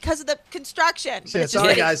muted because of the construction. But Yeah, it's just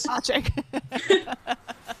sorry, that he's guys. watching.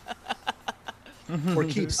 Or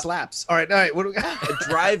keep slaps. All right. What do we got?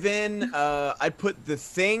 Drive-in. I'd put The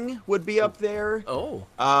Thing would be up there. Oh.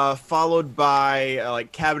 Followed by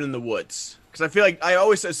like Cabin in the Woods, because I feel like I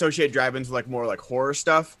always associate drive-ins with like more like horror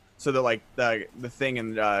stuff. So that like the Thing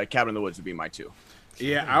and Cabin in the Woods would be my two.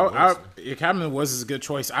 Yeah, Cabin in the Woods is a good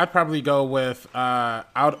choice. I'd probably go with.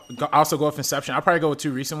 Also go with Inception. I'd probably go with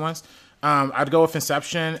two recent ones. I'd go with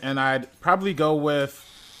Inception, and I'd probably go with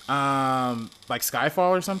like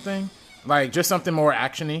Skyfall or something. Like just something more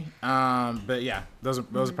actiony. But yeah, those are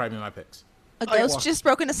probably my picks. A ghost just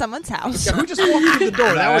broke into someone's house. Yeah, who just walked through the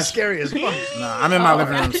door? That was scary as fuck. No, I'm in my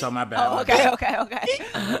living room, so my bad. Oh, okay.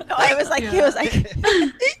 No, I was like, he was like,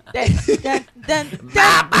 dun, dun, dun,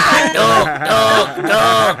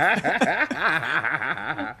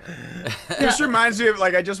 dun. This reminds me of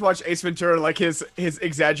like I just watched Ace Ventura, like his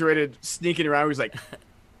exaggerated sneaking around. He's like,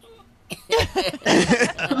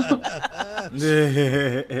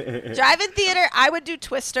 Drive-in theater, I would do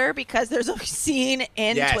Twister because there's a scene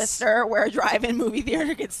in Twister where a drive-in movie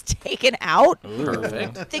theater gets taken out.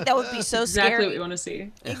 Perfect. I think that would be so scary. Exactly what you want to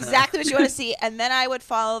see. Exactly what you want to see. And then I would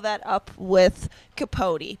follow that up with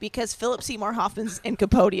Capote because Philip Seymour Hoffman's in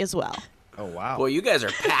Capote as well. Oh, wow. Boy, you guys are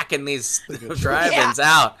packing these drive-ins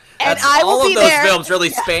out. And I will all be of those there. films really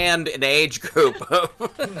spanned an age group.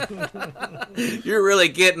 You're really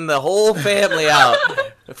getting the whole family out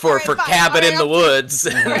for Cabin in the Woods.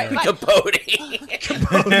 Capote. Hey,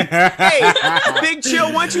 Big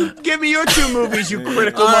Chill, why don't you give me your 2 movies, you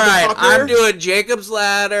critical all right, motherfucker? I'm doing Jacob's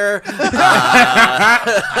Ladder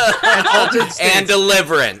and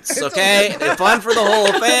Deliverance, okay? Fun for the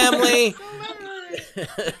whole family.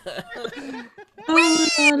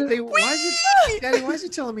 Daddy, why is he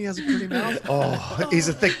telling me he has a pretty mouth? Oh, he's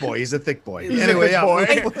a thick boy. Anyway, I was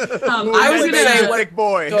gonna say, thick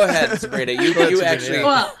boy. Go ahead, Sabrina. You actually.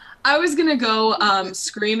 Well, I was gonna go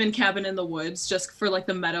Scream and Cabin in the Woods just for like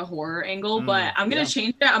the meta horror angle, but I'm gonna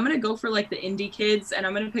change that. I'm gonna go for like the indie kids, and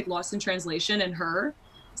I'm gonna pick Lost in Translation and Her,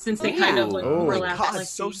 since they kind of like overlap. God, like,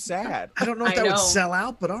 so sad. I don't know if that would sell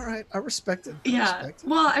out, but all right, I respect it.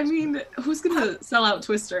 Well, I mean, who's gonna sell out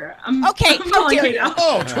Twister? Okay, how dare you?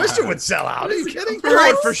 Oh, Twister would sell out. Are you kidding? It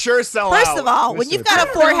would for sure sell out. First of all, when you've got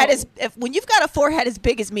a forehead as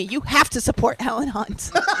big as me, you have to support Helen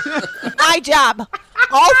Hunt. My job.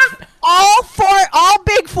 All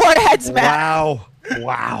big foreheads matter.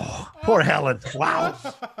 Wow. Poor Helen. Wow.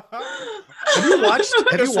 Have you watched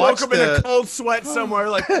woke up in a cold sweat somewhere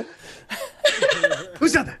like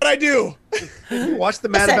who's done that? What I do? Have you watched the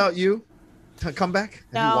Mad About You comeback?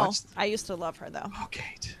 No, I used to love her though.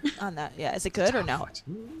 Okay. On that, is it good or no?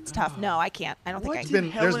 It's tough. No, I can't. I don't think I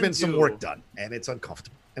can. There's been some work done, and it's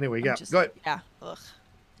uncomfortable. Anyway, go ahead. Yeah. Ugh.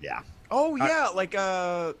 Yeah. Oh yeah,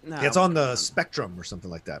 it's on the Spectrum or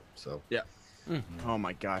something like that. So yeah. Oh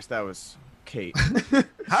my gosh, that was Kate. Michael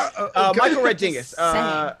Redingus.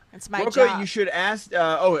 It's my Roka, job. you should ask.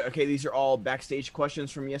 Okay. These are all backstage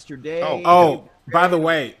questions from yesterday. Oh, by the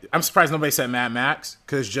way, I'm surprised nobody said Mad Max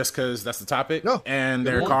because that's the topic. No. And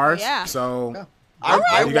their cars. Yeah. So. Yeah.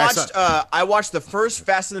 I watched the first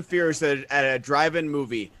Fast and the Furious at a drive-in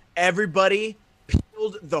movie. Everybody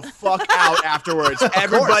peeled the fuck out afterwards.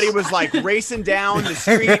 Everybody was like racing down the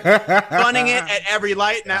street, running it at every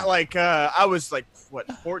light. And I was like,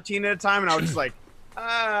 14 at a time, and I was just like,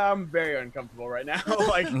 I'm very uncomfortable right now.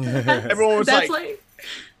 Like everyone was That's like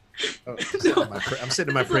I'm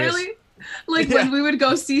sitting in my Prius. Like when we would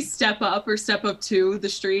go see Step Up or Step Up 2, the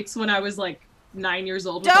streets, when I was like 9 years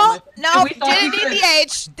old. Didn't need the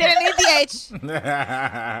H. Didn't need the H. And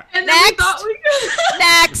then we thought we could.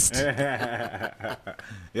 Next.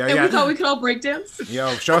 We thought we could all break dance.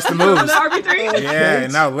 Yo, show us the moves. On the RB3. Yeah,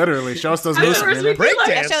 no, literally, show us those moves. Break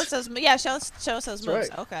dance. Show us those moves.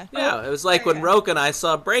 Right. Okay. Yeah, it was like when Roka and I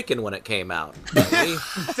saw Breakin' when it came out. And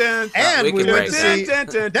we went to see. Do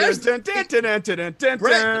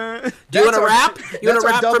you want to rap? You want to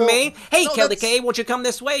rap for me? Hey, Kelly K, won't you come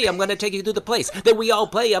this way? I'm going to take you to the place that we all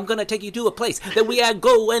play. I'm going to take you to a place that we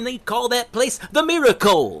go, and they call that place the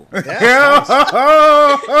Miracle. There's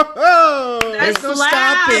no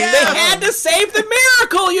stopping. They had to save the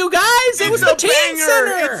Miracle, you guys. It was the teen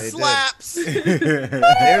center. It slaps.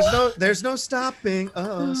 There's no stopping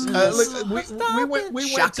us.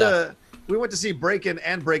 We went to see Breakin'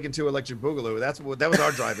 and Breakin' 2 Electric Boogaloo. That was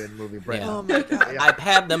our drive-in movie. Breakin'. Yeah. Oh my god. I've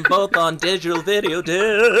had them both on digital video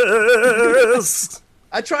discs.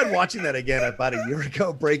 I tried watching that again about a year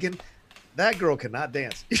ago. Breakin'. That girl cannot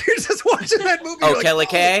dance. You're just watching that movie. Oh, Kelly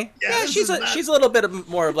K? Yeah, she's a little bit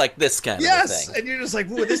more of like this kind of thing. And you're just like,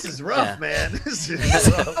 ooh, this is rough, man. This is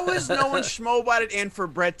rough. How is no one schmobotted in for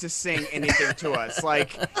Brett to sing anything to us?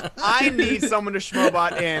 Like, I need someone to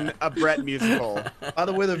schmobot in a Brett musical. By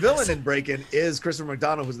the way, the villain in Breakin' is Christopher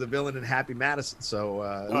McDonald, who's the villain in Happy Madison. So,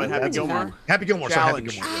 and Happy Gilmore? Happy Gilmore.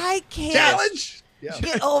 Challenge. So Happy Gilmore. I can't Challenge. Yeah.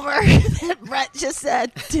 get over that Brett just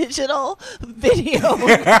said digital video. That's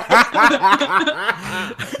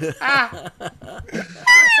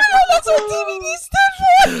what DVD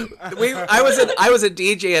stood for. I was a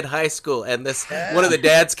DJ at high school, and one of the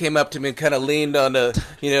dads came up to me and kind of leaned on the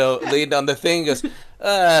thing. And goes,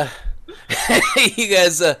 you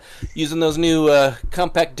guys using those new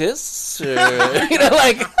compact discs? Or, they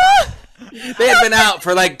had been out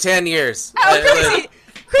for like 10 years.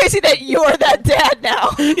 Crazy that you're that dad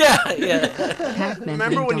now. Yeah.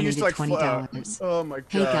 Remember when you used to like $20. Oh my god.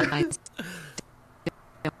 Hey guys,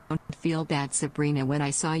 don't feel bad, Sabrina. When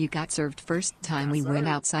I saw you got served first time, we went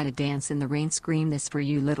outside to dance in the rain. Scream this for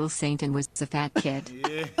you, little saint, and was a fat kid.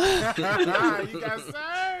 Yeah. You got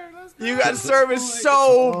served. Let's You got service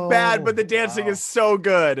so bad, but the dancing is so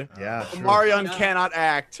good. Yeah. Marion cannot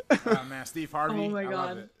act. Oh, man, Steve Harvey. Oh my I God.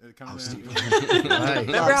 love it. It comes in.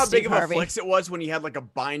 Remember how big of a Harvey. flex it was when you had like a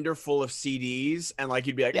binder full of CDs and like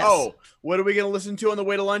you'd be like, Yes. oh, what are we gonna listen to on the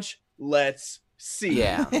way to lunch? Let's see.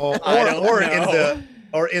 Yeah.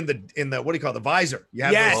 Or in the what do you call it, the visor? You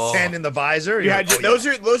have Yes. those 10 in the visor. You had those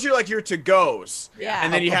are like your to-goes. Yeah.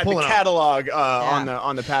 And then you I'm had the pulling up. catalog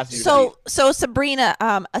on the passenger seat. So Sabrina,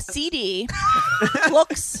 a CD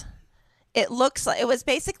looks like it was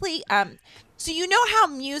basically so you know how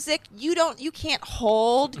music you can't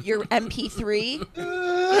hold your MP3.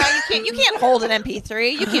 You can't hold an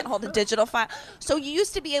MP3. You can't hold a digital file. So you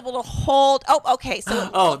used to be able to hold. Oh, okay.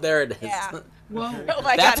 So there it is. yeah. Whoa. Oh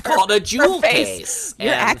my That's God, called a her jewel face. case.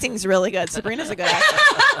 Your And- acting's really good. Sabrina's a good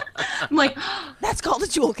actor. I'm like, That's called a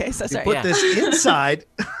jewel case. That's right. Put Yeah. this inside,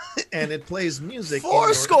 and it plays music. in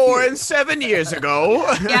your 407 years ago.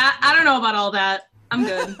 yeah, I don't know about all that. I'm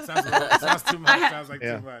good. Sounds too much. Sounds like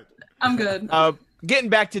Yeah. too much. I'm good. Getting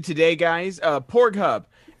back to today, guys. Porg Hub.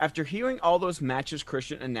 After hearing all those matches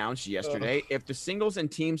Christian announced yesterday, if the singles and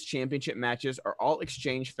teams championship matches are all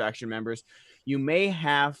Exchange faction members, you may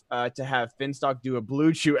have to have Finstock do a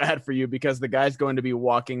Blue Chew ad for you because the guy's going to be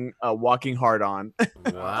walking hard on.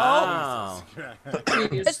 Wow.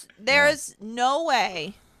 There is no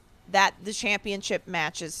way that the championship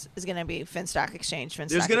matches is going to be Finstock Exchange.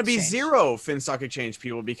 There's going to be 0 Finstock Exchange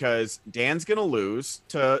people because Dan's going to lose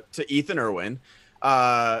to Ethan Irwin.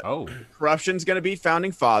 Corruption's going to be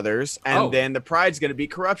Founding Fathers, and then the Pride's going to be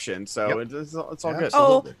Corruption. So it's all good.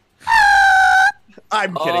 Absolutely.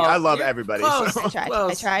 I'm kidding. I love everybody. Close. So.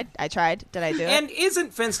 I tried. Did I do it? And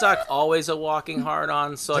isn't Finstock always a walking hard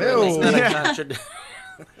on? So I Ew. mean, isn't that a Yeah. contradiction?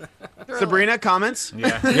 Sabrina, comments?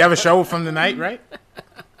 Yeah. You have a show from the night, right?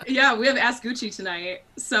 Yeah, we have Ask Gucci tonight.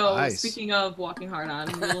 So Nice. speaking of walking hard on,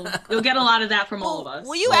 you'll get a lot of that from all of us.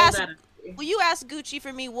 Will you All ask? that- Will you ask Gucci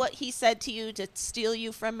for me what he said to you to steal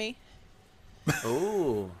you from me?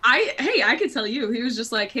 Ooh. I could tell you. He was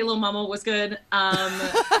just like, "Hey, little mama, what's good?"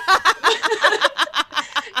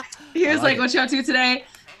 He was like, "What you up to today?"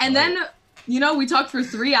 And then, we talked for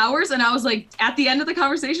 3 hours, and I was like, at the end of the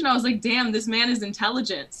conversation, I was like, "Damn, this man is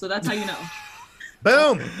intelligent." So that's how you know.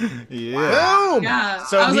 Boom. Yeah. Boom. Yeah.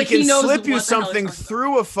 So I was he like, can knows slip you what the hell he's something talking about.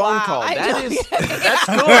 through a phone call. I That do. is that's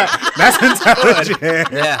good. That's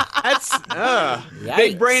intelligent. Yeah. That's Yikes.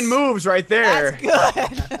 big brain moves right there.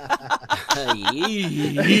 That's good.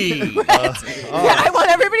 Yee. I want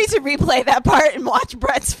everybody to replay that part and watch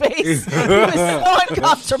Brett's face. He was so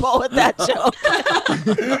uncomfortable with that joke.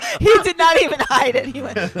 He did not even hide it. He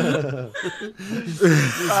went,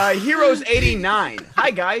 Heroes 89.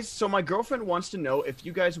 Hi guys. So my girlfriend wants to know if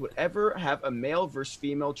you guys would ever have a male versus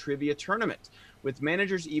female trivia tournament with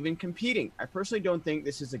managers even competing. I personally don't think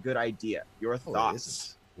this is a good idea. Your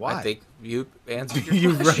thoughts? Why? I think you answered your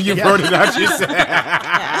You question. wrote it out. You said.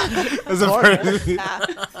 That's a pretty-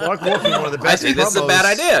 Clark Wolf in one of the I best think this is a promos. bad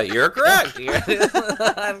idea. You're correct.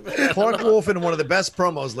 Clark Wolf in one of the best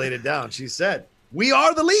promos laid it down. She said, "We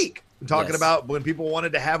are the league." I'm talking Yes. about when people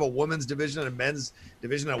wanted to have a women's division and a men's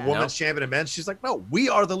division, a women's champion and men's. She's like, "No, we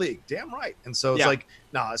are the league." Damn right. And so it's like,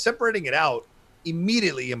 nah, separating it out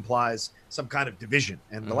immediately implies some kind of division.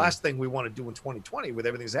 And the last thing we want to do in 2020 with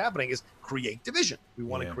everything that's happening is create division. We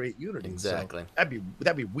want to create unity. Exactly. So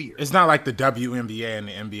that'd be weird. It's not like the WNBA and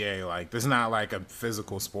the NBA. Like, it's not like a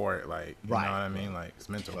physical sport. Like, you know what I mean? Like, it's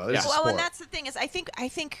mental. Well, it's a well, sport. and that's the thing is, I think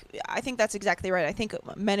that's exactly right. I think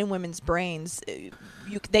men and women's brains,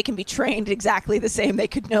 they can be trained exactly the same. They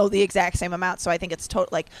could know the exact same amount. So I think it's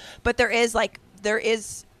but there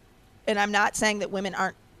is, and I'm not saying that women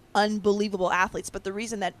aren't unbelievable athletes, but the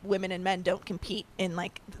reason that women and men don't compete in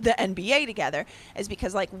like the NBA together is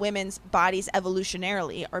because like women's bodies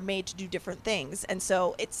evolutionarily are made to do different things, and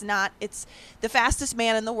so it's the fastest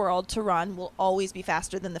man in the world to run will always be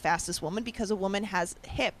faster than the fastest woman because a woman has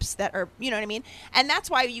hips that are, you know what I mean, and that's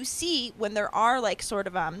why you see when there are like sort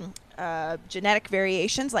of genetic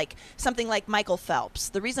variations, like something like Michael Phelps.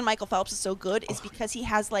 The reason Michael Phelps is so good is because he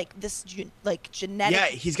has like this genetic. Yeah,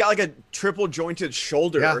 he's got like a triple jointed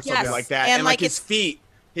shoulder or something like that, and like his feet,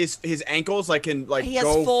 his ankles like can like he has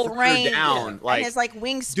go full range down. Like and his like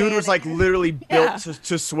wingspan. dude was like literally built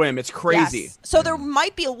to swim. It's crazy. Yes. So there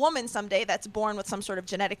might be a woman someday that's born with some sort of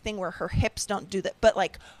genetic thing where her hips don't do that, but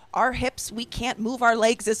like our hips, we can't move our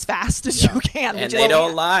legs as fast as you can. And they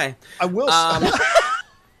don't lie. I will.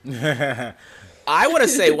 I want to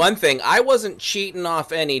say one thing. I wasn't cheating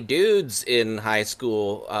off any dudes in high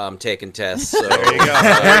school taking tests. So. There you go.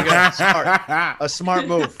 There you go. Smart. A smart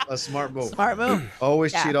move. A smart move. Smart move.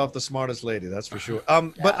 Always cheat off the smartest lady. That's for sure.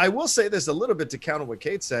 But I will say this a little bit to counter what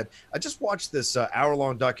Kate said. I just watched this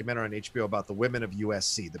hour-long documentary on HBO about the women of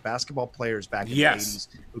USC, the basketball players back in the 80s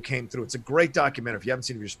who came through. It's a great documentary. If you haven't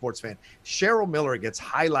seen it, if you're a sports fan. Cheryl Miller gets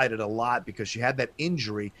highlighted a lot because she had that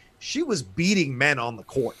injury. She was beating men on the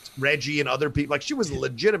court, Reggie and other people. Like, she was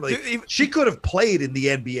legitimately, she could have played in the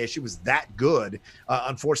NBA. She was that good.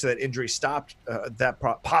 Unfortunately, that injury stopped that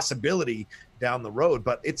possibility down the road.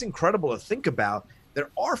 But it's incredible to think about. There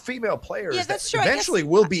are female players that eventually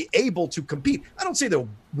will be able to compete. I don't say they'll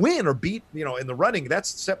win or beat, in the running. That's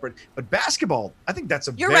separate. But basketball, I think that's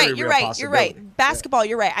a very real possibility. You're right. Basketball,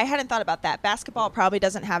 you're right. I hadn't thought about that. Basketball probably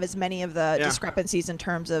doesn't have as many of the discrepancies in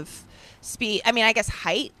terms of speed. I mean, I guess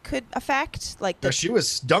height could affect. She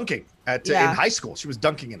was dunking in high school. She was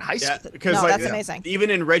dunking in high school. Because that's amazing. Even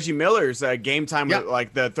in Reggie Miller's game time,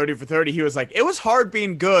 with the 30 for 30, he was like, it was hard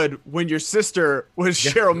being good when your sister was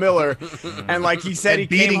Cheryl Miller, and he said he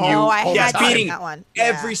beating came home, beating that one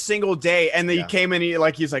every single day, and then he came in,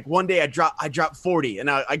 he's like, one day I dropped 40,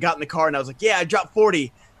 and I got in the car and I was like, I dropped 40,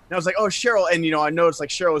 and I was like, oh, Cheryl, and I noticed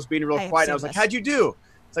Cheryl was being real quiet, and I was like, how'd you do?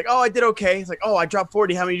 It's like, oh, I did okay. It's like, oh, I dropped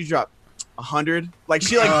 40. How many did you drop? 100.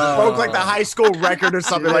 She broke the high school record or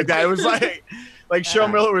something like that. It was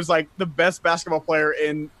Cheryl Miller was the best basketball player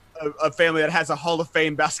in a family that has a Hall of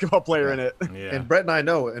Fame basketball player in it. Yeah. And Brett and I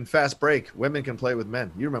know in Fast Break, women can play with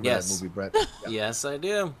men. You remember that movie, Brett? Yeah. Yes, I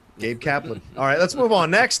do. Gabe Kaplan. All right, let's move on.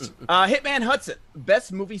 Next. Hitman Hudson,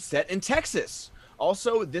 best movie set in Texas.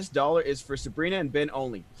 Also, this $1 is for Sabrina and Ben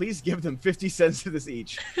only. Please give them 50 cents to this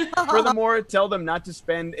each. Furthermore, tell them not to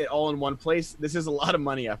spend it all in one place. This is a lot of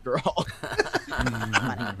money after all.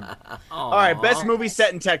 All right, best movie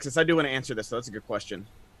set in Texas. I do want to answer this, so that's a good question.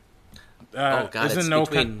 God, isn't No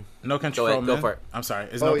Country for Old Men? Go for it. I'm sorry.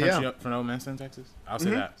 Is No Country for Old Men in Texas? I'll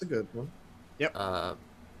say that. That's a good one. Yep.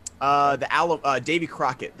 Davy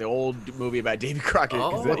Crockett, the old movie about Davy Crockett.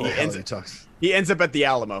 He ends up at the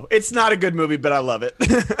Alamo. It's not a good movie, but I love it.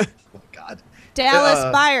 Oh, God.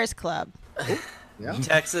 Dallas Buyers Club. Yeah.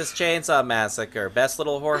 Texas Chainsaw Massacre, best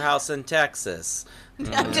little whorehouse in Texas.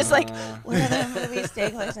 I'm just what are the movies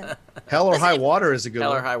take place in? Hell or High Water is a good one.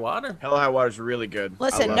 Hell or High Water? Hell or High Water is really good.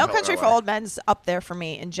 Listen, No Country for Old Men's up there for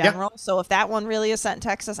me in general. So if that one really is set in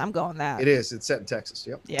Texas, I'm going that. It is. It's set in Texas.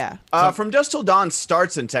 Yep. Yeah. From Dusk Till Dawn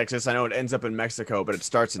starts in Texas. I know it ends up in Mexico, but it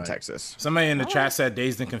starts in Texas. Somebody in the chat said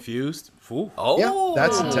Dazed and Confused. Ooh. Oh, yeah,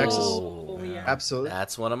 that's in Texas. Yeah. Absolutely.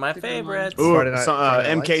 That's one of my favorites.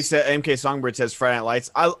 MK Songbird says Friday Night Lights.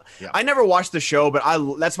 I never watched the show, but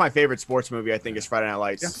that's my favorite sports movie. I think is Friday Night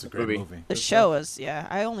Lights. It's a great movie. The show is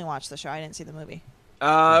I only watched the show. I didn't see the movie.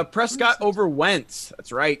 Prescott over Wentz.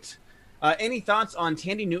 That's right. Any thoughts on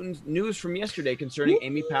Tandy Newton's news from yesterday concerning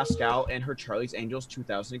Amy Pascal and her Charlie's Angels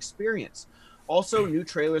 2000 experience? Also, new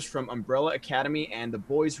trailers from Umbrella Academy and The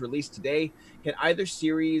Boys released today. Can either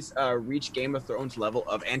series reach Game of Thrones level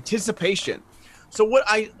of anticipation? So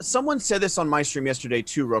someone said this on my stream yesterday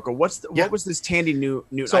too, Rocco. What was this Tandy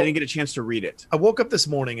Newton? So, I didn't get a chance to read it. I woke up this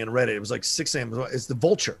morning and read it. It was 6 a.m. It's the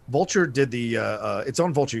Vulture. Vulture did the it's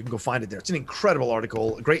on Vulture. You can go find it there. It's an incredible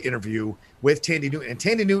article, a great interview with Tandy Newton. And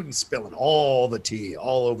Tandy Newton spilling all the tea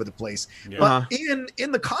all over the place. Yeah. But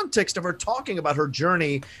in the context of her talking about her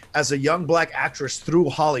journey as a young black actress through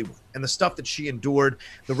Hollywood and the stuff that she endured,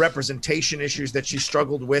 the representation issues that she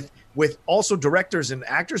struggled with also directors and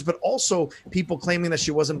actors, but also people claiming that she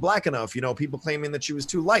wasn't black enough, people claiming that she was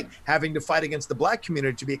too light, having to fight against the black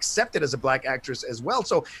community to be accepted as a black actress as well.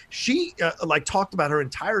 So she talked about her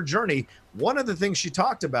entire journey. One of the things she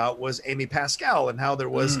talked about was Amy Pascal and how there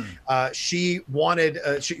was Amy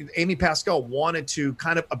Pascal wanted to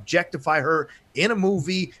kind of objectify her in a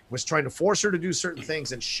movie, was trying to force her to do certain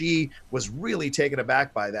things, and she was really taken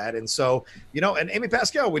aback by that. And so, and Amy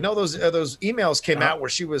Pascal, we know those emails came out where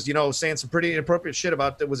she was, saying some pretty inappropriate shit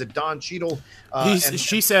about, was it Don Cheadle?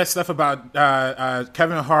 She said stuff about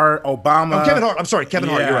Kevin Hart, Obama. Oh, Kevin Hart. I'm sorry, Kevin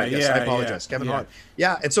Hart. You're right. Yes, I apologize. Kevin Hart.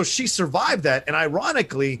 Yeah, and so she survived that, and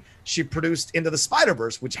ironically, she produced Into the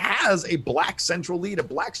Spider-Verse, which has a black central lead, a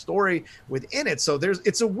black story within it. So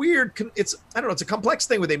it's a complex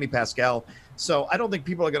thing with Amy Pascal. So I don't think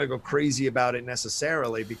people are going to go crazy about it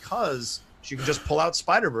necessarily because she can just pull out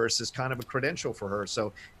Spider-Verse as kind of a credential for her.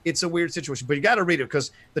 So it's a weird situation, but you got to read it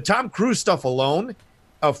because the Tom Cruise stuff alone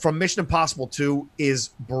from Mission Impossible 2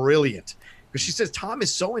 is brilliant because she says Tom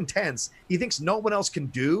is so intense. He thinks no one else can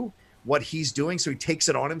do what he's doing, so he takes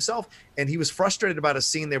it on himself. And he was frustrated about a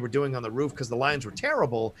scene they were doing on the roof because the lines were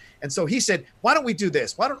terrible. And so he said, why don't we do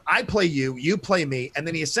this? Why don't I play you, you play me? And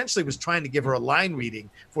then he essentially was trying to give her a line reading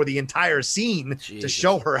for the entire scene to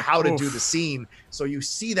show her how to do the scene. So you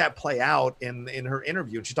see that play out in her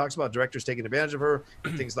interview. And she talks about directors taking advantage of her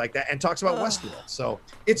and things like that, and talks about Westworld. So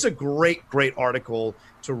it's a great article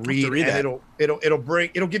to read, and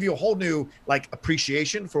it'll give you a whole new like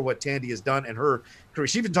appreciation for what Tandy has done and her career.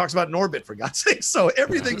 She even talks about Norbit, for God's sake. So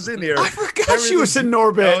everything's in here. I forgot she was in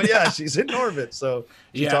Norbit. Oh yeah, she's in Norbit. So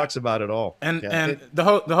she talks about it all. And the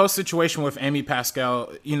whole situation with Amy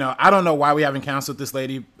Pascal, you know, I don't know why we haven't canceled this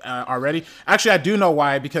lady already. Actually, I do know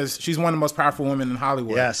why, because she's one of the most powerful women in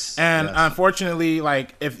Hollywood. Yes. And unfortunately,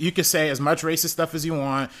 like, if you could say as much racist stuff as you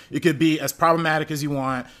want, you could be as problematic as you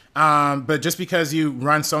want. But just because you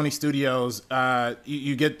run Sony Studios,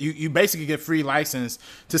 you basically get free license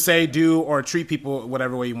to say, do, or treat people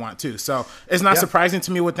whatever way you want to. So it's not surprising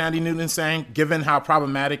to me what Thandie Newton's saying, given how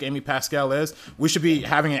problematic Amy Pascal is. We should be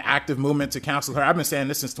having an active movement to cancel her. I've been saying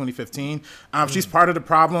this since 2015. She's part of the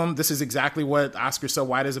problem. This is exactly what Oscar So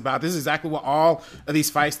White is about. This is exactly what all of these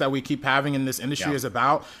fights that we keep having in this industry is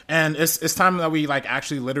about. And it's time that we like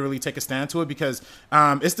actually literally take a stand to it, because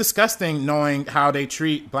it's disgusting knowing how they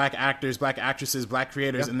treat Black actors, Black actresses, Black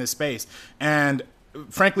creators in this space. And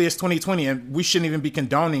frankly, it's 2020, and we shouldn't even be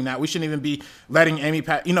condoning that. We shouldn't even be letting Amy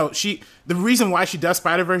the reason why she does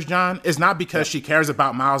Spider-Verse, John, is not because she cares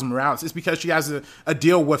about Miles Morales. It's because she has a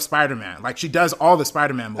deal with Spider-Man. Like, she does all the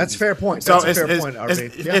Spider-Man movies. That's a fair point. That's a fair point,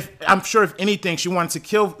 RB. I'm sure if anything, she wanted to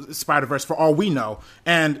kill Spider-Verse for all we know.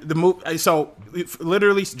 And the movie, so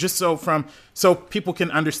literally, just so people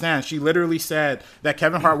can understand, she literally said that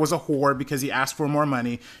Kevin Hart was a whore because he asked for more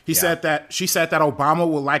money. She said that Obama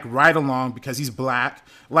will like Ride Along because he's Black.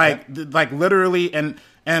 Like literally, and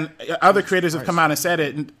other creators have come out and said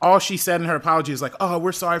it, and all she said in her apology is like, "Oh,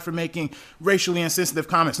 we're sorry for making racially insensitive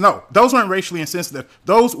comments." No, those weren't racially insensitive.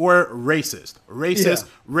 Those were racist.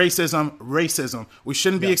 Racism. We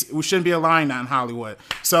shouldn't be allowing that in Hollywood.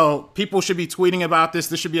 So people should be tweeting about this.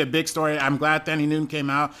 This should be a big story. I'm glad Thandie Newton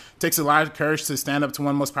came out. It takes a lot of courage to stand up to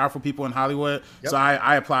one of the most powerful people in Hollywood. So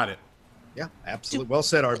I applaud it. Yeah, absolutely. Well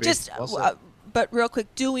said, RB. Well said. But real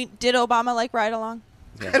quick, did Obama like Ride Along?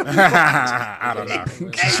 I don't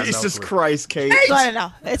know. Jesus Christ, Kate. I don't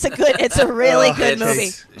know. It's a really good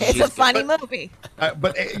movie. It's a funny movie.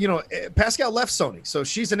 But Pascal left Sony, so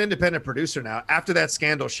she's an independent producer now. After that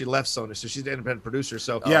scandal, she left Sony, so she's an independent producer.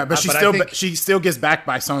 So but she still gets backed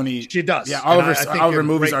by Sony. She does. Yeah, all of her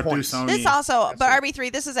movies are through Sony. This also, but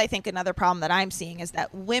RB3, this is, I think, another problem that I'm seeing is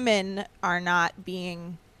that women are not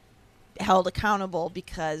being held accountable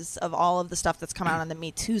because of all of the stuff that's come out on the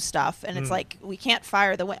Me Too stuff, and it's like, we can't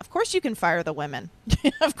fire the women. Of course you can fire the women.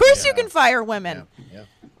 Of course you can fire women.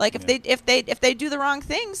 Like if they do the wrong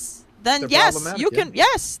things, then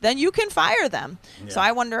then you can fire them. So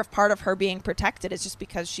I wonder if part of her being protected is just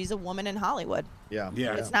because she's a woman in Hollywood.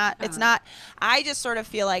 It's not. I just sort of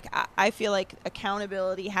feel like I feel like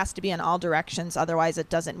accountability has to be in all directions, otherwise it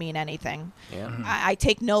doesn't mean anything. I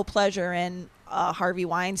take no pleasure in Harvey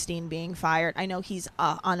Weinstein being fired. I know he's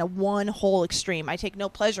on a one whole extreme. I take no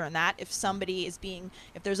pleasure in that. If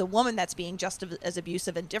there's a woman that's being just as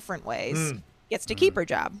abusive in different ways, gets to keep her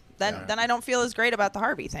job, then I don't feel as great about the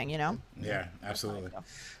Harvey thing, you know? Yeah, absolutely.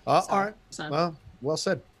 All right. Well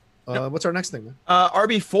said. What's our next thing, man?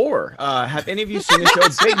 RB4. Have any of you seen the show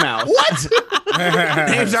Big Mouth? What?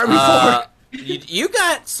 Name's RB4. You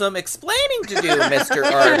got some explaining to do, Mr.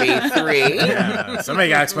 RB3. Yeah, somebody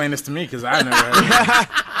got to explain this to me, because I never heard it.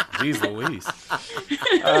 Jeez Louise.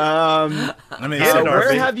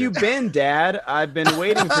 Where have you been, Dad? I've been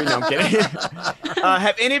waiting for you. No, I'm kidding.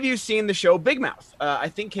 Have any of you seen the show Big Mouth? I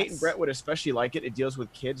think Kate and Brett would especially like it. It deals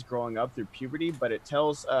with kids growing up through puberty, but it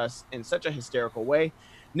tells us in such a hysterical way.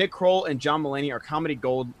 Nick Kroll and John Mulaney are comedy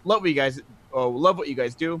gold. Love what you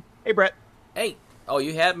guys do. Hey, Brett. Hey. Oh,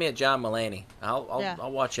 you had me at John Mulaney. I'll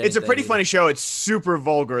watch it. It's a pretty funny show. It's super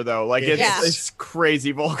vulgar though. Like it's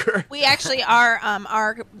crazy vulgar. We actually are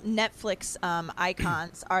our Netflix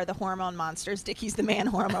icons are the hormone monsters. Dickie's the man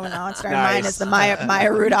hormone monster, and mine is the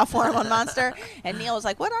Maya Rudolph hormone monster. And Neil was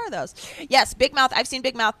like, "What are those?" Yes, Big Mouth. I've seen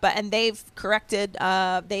Big Mouth, and they've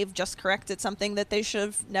just corrected something that they should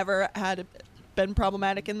have never had been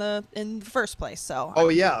problematic in the first place. So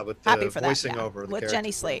with happy for voicing that, over the with character.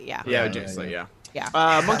 Jenny Slate. Jenny Slate. Yeah.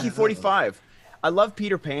 Monkey 45. I love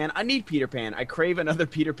Peter Pan. I need Peter Pan. I crave another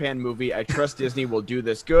Peter Pan movie. I trust Disney will do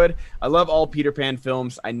this good. I love all Peter Pan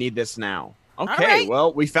films. I need this now. Okay,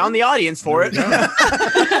 well, we found the audience for it.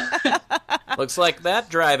 Looks like that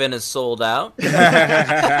drive-in is sold out.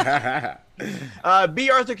 B.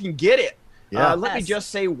 Arthur can get it. Yeah. Let me just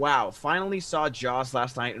say, wow, finally saw Jaws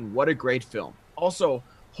last night, and what a great film. Also,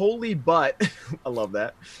 holy butt, I love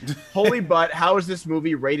that. Holy butt, how is this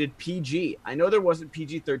movie rated PG? I know there wasn't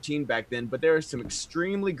PG-13 back then, but there are some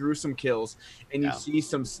extremely gruesome kills, and you see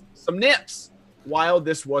some nips while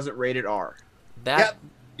this wasn't rated R.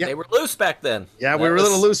 They were loose back then. Yeah, we were a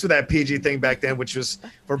little loose with that PG thing back then, which was,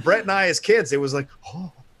 for Brett and I as kids, it was like,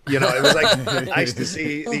 oh. You know, it was like nice to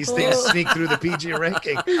see these things sneak through the PG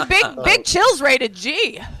ranking. Big Chill's rated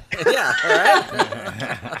G. Yeah, all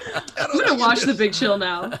right. I'm gonna watch The Big Chill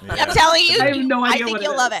now. I'm telling you, I have no idea I think what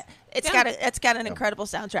you'll it love is. it. It's got an incredible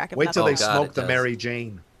soundtrack. Wait till they God, smoke it the does. Mary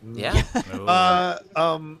Jane. Yeah.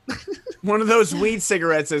 One of those weed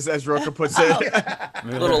cigarettes, as Roka puts it.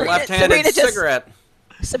 Little left-handed cigarette.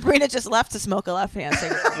 Sabrina just left to smoke a left-hand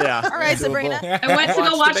cigarette. Yeah. All right, Sabrina. I went to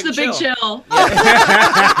go watch The Big Chill.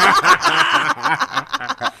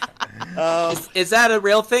 Is that a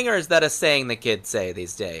real thing, or is that a saying the kids say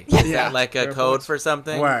these days? Is that like a code for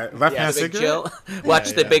something? What? Left-hand The Big cigarette? Chill?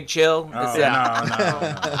 Watch The Big Chill? Oh, Is that-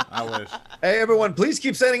 no. I wish. Hey, everyone, please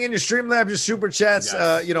keep sending in your Streamlabs, your super chats,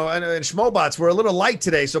 and Schmobots. We're a little light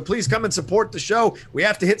today, so please come and support the show. We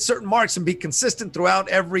have to hit certain marks and be consistent throughout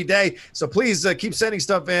every day. So please keep sending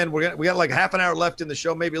stuff in. We got like half an hour left in the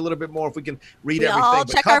show, maybe a little bit more if we can read everything. All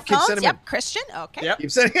But check Cup, our keep phones. sending Yep, in. Christian. Okay. Yep.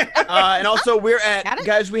 Keep sending. And also, we're Got at, it?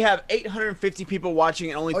 guys, we have 850 people watching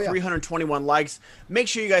and only Oh, yeah. 321 likes. Make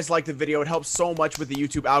sure you guys like the video. It helps so much with the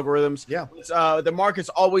YouTube algorithms. Yeah. The mark is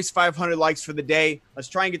always 500 likes for the day. Let's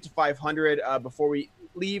try and get to 500 before we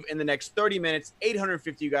leave in the next 30 minutes.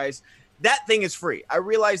 850, you guys. That thing is free. I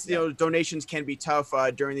realize, donations can be tough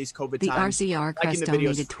during these COVID The times. RCR Liking Crest the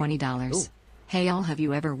videos donated free. $20. Hey all, have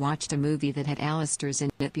you ever watched a movie that had Alistairs in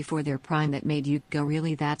it before their prime that made you go,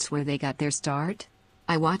 really, that's where they got their start?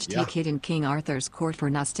 I watched Yeah. A Kid in King Arthur's Court for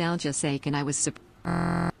nostalgia's sake, and I was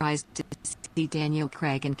surprised to see Daniel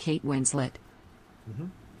Craig and Kate Winslet.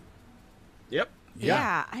 Yep.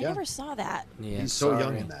 Yeah, I never saw that. Yeah, He's so sorry.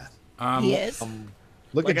 young in that. He is.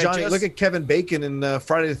 Look Like at I Johnny. just- Look at Kevin Bacon in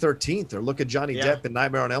Friday the 13th, or look at Johnny Yeah. Depp in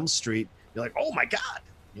Nightmare on Elm Street. You're like, oh my god.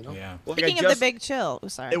 You know. Yeah. Like Speaking of The Big Chill,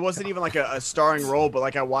 sorry. It wasn't even like a starring role, but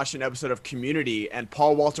like I watched an episode of Community, and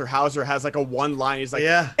Paul Walter Hauser has like a one line. He's like,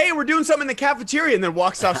 Yeah. "Hey, we're doing something in the cafeteria," and then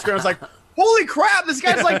walks off screen. I was like, "Holy crap! This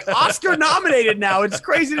guy's like Oscar nominated now. It's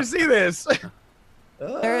crazy to see this."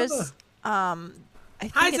 There's I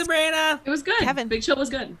think Hi, it's- Sabrina. It was good. Kevin. Big Chill was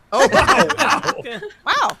good. Oh wow! Wow.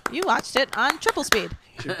 Wow, you watched it on triple speed.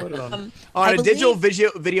 Should put it on. On I a digital believe-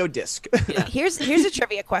 video disc. Here's a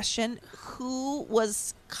trivia question: who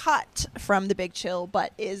was cut from The Big Chill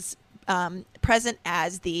but is present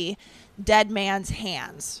as the dead man's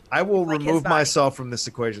hands? I will Like his remove body. myself from this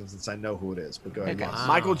equation since I know who it is. But go ahead. Okay. guys.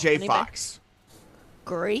 Michael J. Anybody? Fox.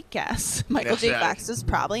 Great guess. Michael J. right. Fox was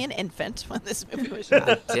probably an infant when this movie was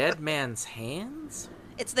shot. Dead man's hands?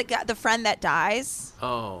 It's the guy, the friend that dies.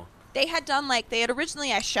 Oh. They had done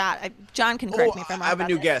originally John can correct me if I'm wrong. I have a about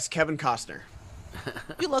new this. guess. Kevin Costner.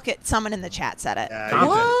 You look at someone in the chat said it.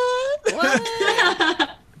 Compton.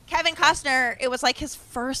 Kevin Costner, it was like his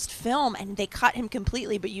first film, and they cut him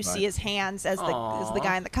completely, but you see his hands as the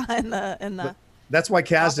guy in the. That's why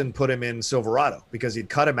Kaz didn't put him in Silverado, because he'd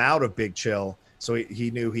cut him out of Big Chill, so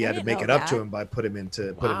he knew he I had to didn't make know it up to that. him by put him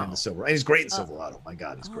into Wow. Silverado. And he's great in Silverado. My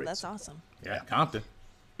God, he's Oh, great. that's awesome. Yeah, Compton.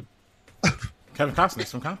 Kevin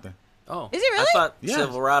Costner's from Compton. Oh. Is he really? I thought Yeah.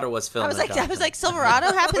 Silverado was filmed. I was like Silverado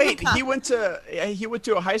happened. Wait, in he went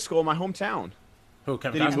to a high school in my hometown. Who?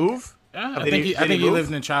 Kevin Did he Costner? move? Yeah, I Did think he- he did he he move?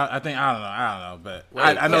 lived in child. I don't know, but Wait,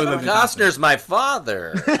 I know he Kevin lived in Compton. Costner's my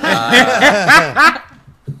father.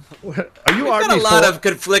 Are you We've got a Army lot for- of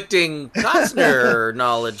conflicting Costner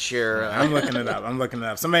knowledge here. I'm looking it up.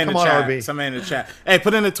 Somebody in Come the on, chat. RB. He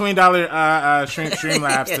put in the $20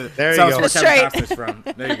 Streamlabs to There you tell go. us where Kevin Costner's from.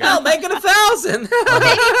 There you go. I'll make it 1,000.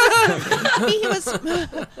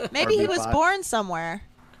 maybe he was RB5. born somewhere.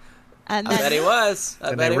 And I bet he then was. I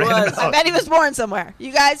And bet they he ran him was. out. I bet he was born somewhere.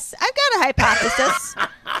 You guys, I've got a hypothesis.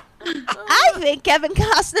 I think Kevin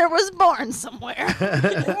Costner was born somewhere.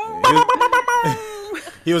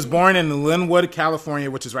 He was born in Linwood,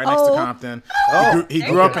 California, which is right next to Compton. He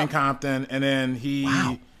grew up in Compton, and then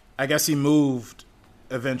I guess he moved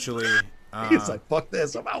eventually. He's like, fuck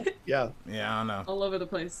this, I'm out. Yeah. Yeah, I don't know. All over the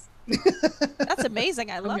place. That's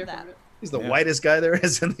amazing. I I'm love here that. for it. He's the whitest guy there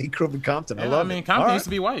is, and he grew up in Compton. I Yeah, love I mean, it. Compton All used to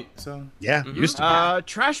right. be white, so Yeah, used to be.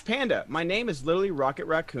 Trash Panda. My name is literally Rocket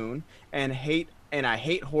Raccoon, and I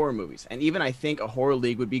hate horror movies. And even I think a horror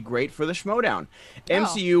league would be great for the Schmodown.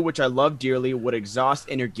 MCU, which I love dearly, would exhaust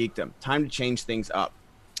inner geekdom. Time to change things up.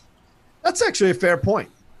 That's actually a fair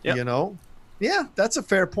point. Yep. You know, Yeah, that's a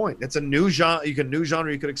fair point. It's a new genre. New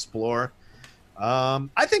genre you could explore.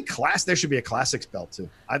 I think there should be a classics belt too.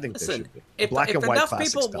 I think there should be. If enough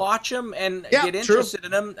people watch them and get interested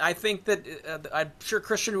in them, I think that I'm sure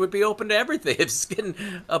Christian would be open to everything. If it's getting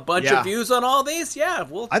a bunch of views on all these,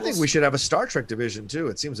 I think we should have a Star Trek division too.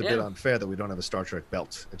 It seems a bit unfair that we don't have a Star Trek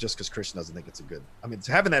belt, just because Christian doesn't think it's a good. I mean,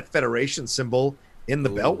 having that Federation symbol in the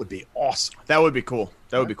belt would be awesome. That would be cool.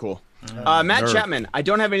 Matt Chapman, I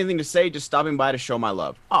don't have anything to say, just stopping by to show my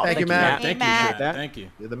love. Oh, thank you, Matt. Thank you.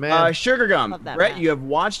 You're the man. Sugar Gum, Brett, you have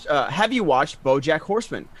watched. Have you watched BoJack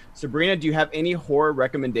Horseman? Sabrina, do you have any horror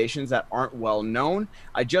recommendations that aren't well known?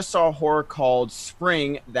 I just saw a horror called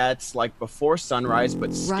Spring that's like Before Sunrise,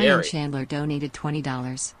 but scary. Ryan Chandler donated $20.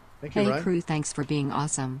 Thank you, hey, Ryan. crew, thanks for being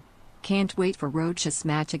awesome. Can't wait for Rocha's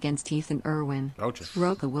match against Ethan Irwin.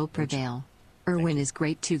 Rocha will prevail. Irwin is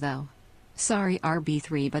great too, though. Sorry,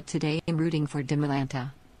 RB3, but today I'm rooting for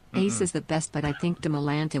Demolanta. Ace is the best, but I think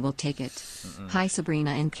Demolanta will take it. Hi,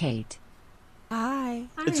 Sabrina and Kate. Hi.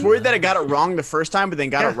 It's weird that I got it wrong the first time, but then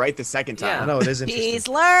got it right the second time. Yeah. No, it is interesting. He's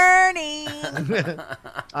learning.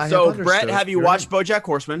 So, Brett, have you watched BoJack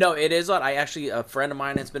Horseman? No, it is on. I actually, a friend of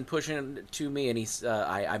mine has been pushing it to me, and he's.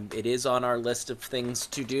 It is on our list of things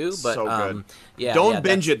to do. But so good. Don't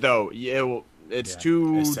binge it though. It's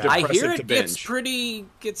too depressive I hear it to binge.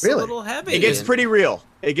 gets a little heavy. It gets pretty real.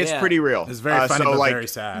 It's very funny, but very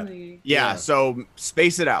sad. Yeah, so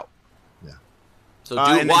space it out. Yeah. So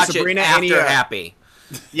watch Sabrina, it after Happy.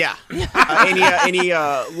 Yeah. Any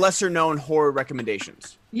lesser known horror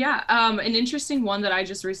recommendations? Yeah. An interesting one that I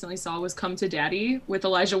just recently saw was Come to Daddy with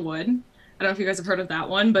Elijah Wood. I don't know if you guys have heard of that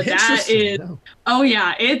one, but that is,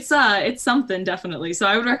 it's something definitely. So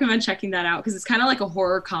I would recommend checking that out because it's kind of like a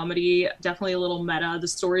horror comedy, definitely a little meta. The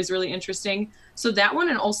story is really interesting. So that one,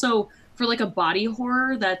 and also for like a body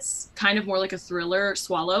horror, that's kind of more like a thriller,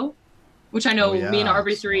 Swallow, which I know me and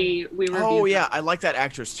RB3, we reviewed. Oh yeah, I like that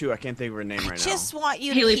actress too. I can't think of her name right now. Just want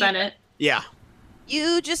you Haley to Bennett. Yeah.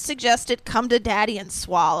 You just suggested Come to Daddy and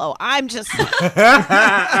Swallow. I'm just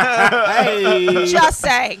just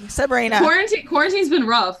saying, Sabrina. Quarantine's been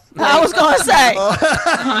rough. I was gonna say.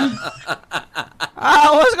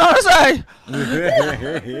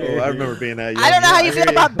 I remember being that young. I don't know how you feel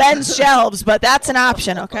about Ben's shelves, but that's an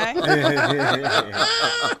option, okay?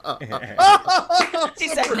 She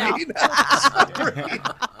said no.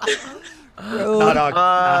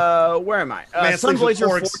 Where am I? Man Sunblazer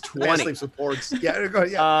 420. Sleeps with porgs. Yeah, go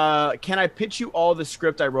ahead. Yeah. Can I pitch you all the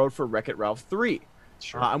script I wrote for Wreck-It Ralph 3?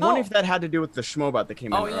 Sure. I'm wondering if that had to do with the schmobot that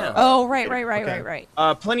came in. Yeah. Oh, right.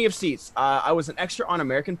 Plenty of seats. I was an extra on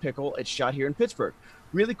American Pickle. It's shot here in Pittsburgh.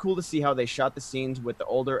 Really cool to see how they shot the scenes with the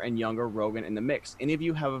older and younger Rogan in the mix. Any of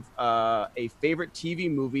you have a favorite TV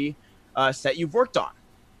movie set you've worked on?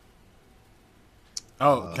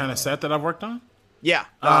 Oh, kind of set that I've worked on? Yeah.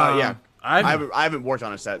 Yeah. I haven't worked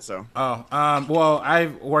on a set, so. Well,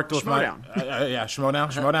 I've worked with Schmodown.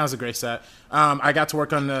 Schmodown. Schmodown is a great set. I got to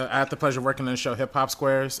work on I had the pleasure of working on the show Hip Hop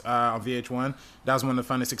Squares on VH1. That was one of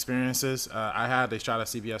the funnest experiences I had. They shot at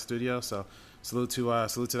CBS Studio, so salute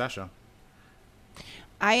to that show.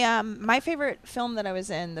 My favorite film that I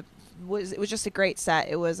was in was just a great set.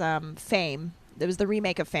 It was Fame. It was the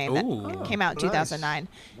remake of Fame that came out in 2009,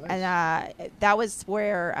 and that was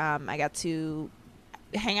where I got to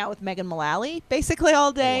hang out with Megan Mullally basically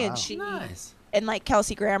all day, and she and like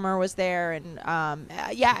Kelsey Grammer was there, and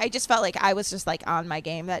I just felt like I was just like on my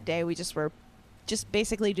game that day. We just were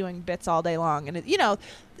basically doing bits all day long, and the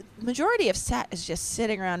majority of set is just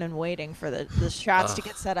sitting around and waiting for the shots to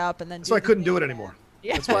get set up, and then so I couldn't do it anymore.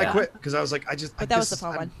 Yeah. That's why I quit, because I was like, But that was the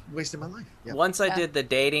fun one. I'm wasting my life. Yeah. Once I did the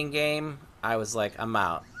dating game, I was like, I'm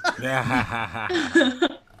out.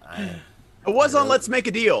 It was on Let's Make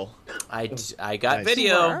a Deal. I got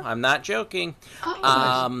video. I'm not joking.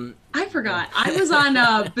 I forgot. I was on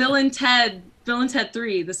Bill and Ted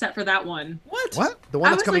 3, the set for that one. What? The one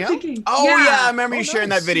that's coming out? Oh yeah, I remember you sharing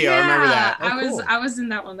that video. Yeah, I remember that. I was in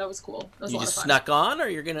that one. That was cool. That was you just snuck on, or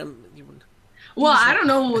you're gonna? Well, I don't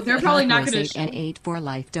know. They're probably not gonna. And 8 for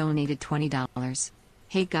Life donated $20.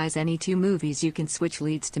 Hey guys, any two movies you can switch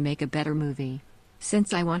leads to make a better movie.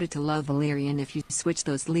 Since I wanted to love Valerian, if you switch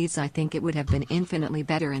those leads, I think it would have been infinitely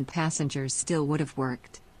better, and Passengers still would have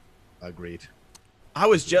worked. Agreed. I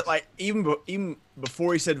was just like, even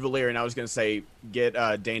before he said Valerian, I was gonna say get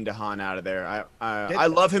Dane DeHaan out of there. I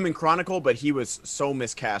love him in Chronicle, but he was so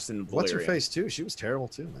miscast in Valerian. What's her face too? She was terrible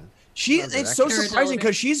too, man. It's so surprising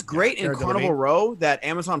because she's great in Carnival Row, that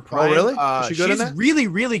Amazon Prime. Oh really? Is she good in that? She's really,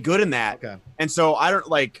 really good in that. Okay. And so I don't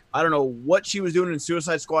know what she was doing in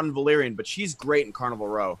Suicide Squad and Valerian, but she's great in Carnival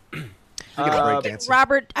Row. I would get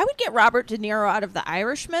Robert De Niro out of The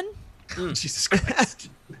Irishman. Jesus Christ.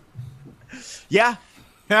 Yeah.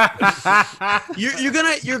 You're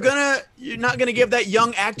not gonna give that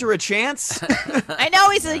young actor a chance? I know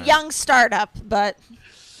he's a young startup, but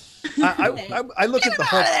I look at the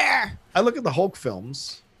Hulk. I look at the Hulk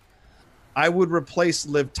films. I would replace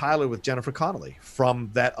Liv Tyler with Jennifer Connelly from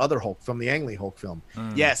that other Hulk, from the Ang Lee Hulk film.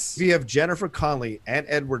 Yes. If you have Jennifer Connelly and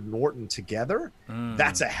Edward Norton together,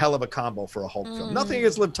 that's a hell of a combo for a Hulk film. Nothing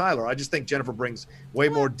against Liv Tyler. I just think Jennifer brings way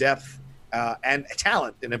more depth and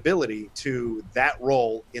talent and ability to that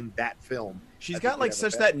role in that film. She's got like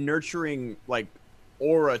such that nurturing like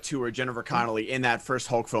aura to her, Jennifer Connelly, in that first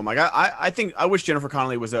Hulk film. Like I think I wish Jennifer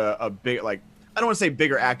Connelly was a big, like, I don't want to say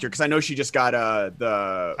bigger actor because I know she just got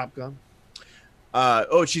the Top Gun.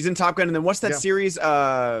 She's in Top Gun, and then what's that series?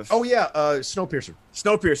 Snowpiercer.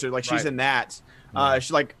 Snowpiercer, like she's in that.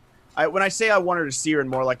 She's like, when I say I want her to see her in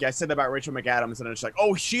more, like I said that about Rachel McAdams, and it's like,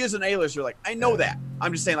 oh, she is an A-lister. Like, I know that.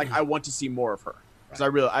 I'm just saying, like, I want to see more of her because I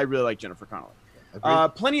really like Jennifer Connelly.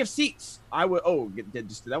 Plenty of seats. I would. Oh, did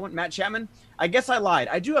that one? Matt Chapman. I guess I lied.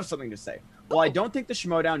 I do have something to say. While I don't think the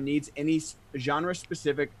Schmodown needs any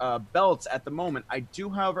genre-specific belts at the moment, I do,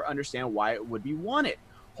 however, understand why it would be wanted.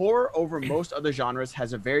 Horror over most other genres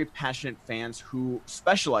has a very passionate fans who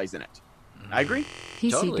specialize in it. I agree.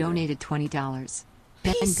 PC Totally. donated $20.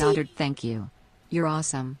 Ben Goddard, thank you. You're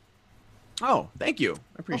awesome. Oh, thank you.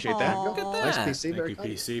 I appreciate that. Look at Nice that. PC. Very kind.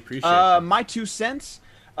 PC. Appreciate it. My 2 cents.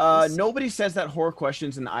 Nobody says that horror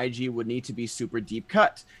questions in the IG would need to be super deep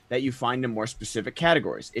cut, that you find in more specific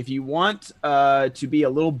categories. If you want to be a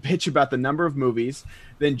little bitch about the number of movies,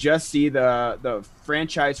 then just see the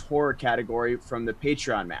franchise horror category from the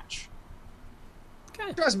Patreon match.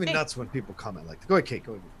 It drives me nuts when people comment like that. Go ahead, Kate.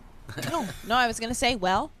 Go ahead. No, I was going to say,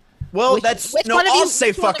 well, I'll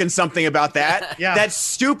say fucking something about that. Yeah. That's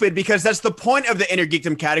stupid because that's the point of the Inner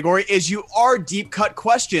Geekdom category is you are deep cut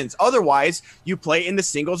questions. Otherwise, you play in the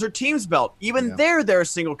singles or teams belt. Even there are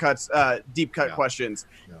single cuts, deep cut questions.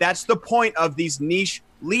 Yeah. That's the point of these niche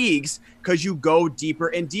leagues because you go deeper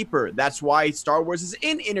and deeper. That's why Star Wars is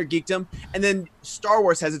in Inner Geekdom, and then Star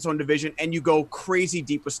Wars has its own division, and you go crazy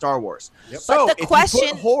deep with Star Wars. Yep. So if you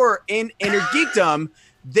put horror in Inner Geekdom,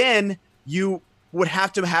 then you would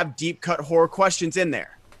have to have deep cut horror questions in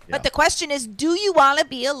there. But the question is, do you want to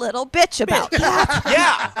be a little bitch about that?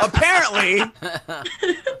 Yeah, apparently.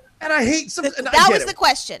 And I hate some. That was the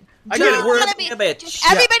question. I get it. We're a bitch.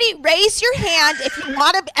 Everybody raise your hand if you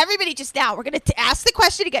want to. Everybody just now. We're going to ask the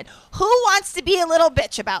question again. Who wants to be a little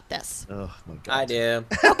bitch about this? Oh, my God. I do.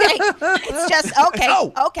 Okay. It's just, okay.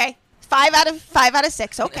 No. Okay. 5 out of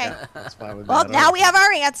 6. Okay. That's fine with Well, that. now we have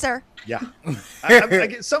our answer. Yeah. I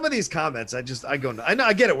get some of these comments. I know,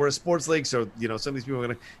 I get it. We're a sports league. So, some of these people are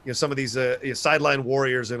going to, some of these sideline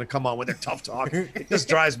warriors are going to come on with their tough talk. It just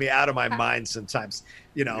drives me out of my mind sometimes.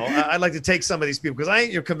 I like to take some of these people because I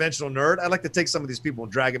ain't your conventional nerd. I like to take some of these people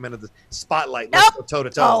and drag them into the spotlight. Nope. Let's go toe to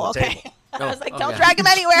toe on the table. I was like, don't drag him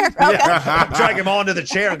anywhere. Okay. Drag him onto the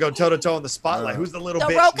chair and go toe to toe in the spotlight. Who's the little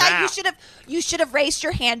bitch Roca, now? you should have raised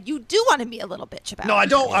your hand. You do want to be a little bitch about it. No, I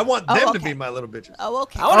don't. I want them to be my little bitches. Oh,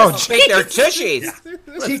 okay. I want to fake their tushies.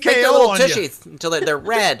 Let's fake their TKO little on you. tushies until they're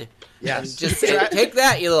red. Yes. Just take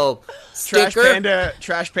that, you little stinker.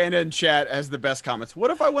 Trash Panda in chat has the best comments. What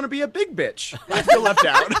if I want to be a big bitch? I feel left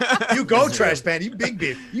out. You go, Trash Panda. You big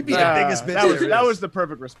bitch. You be the biggest bitch. That was the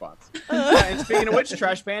perfect response. And speaking of which,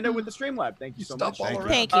 Trash Panda with the Streamlab. Thank you so much.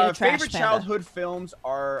 Thank you, Trash Favorite Panda. childhood films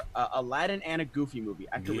are Aladdin and a Goofy movie.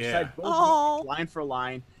 I could recite both movies line for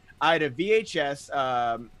line. I had a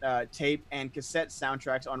VHS tape and cassette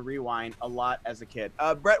soundtracks on rewind a lot as a kid.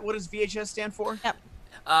 Brett, what does VHS stand for? Yep.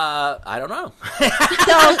 I don't know.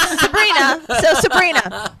 So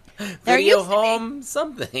Sabrina. Video home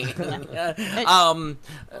something.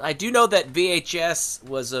 I do know that VHS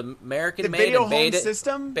was American made. Video and home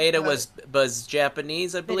system? Beta was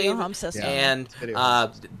Japanese, I believe. Video home system. And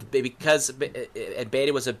because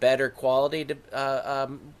Beta was a better quality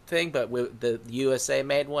thing, but the USA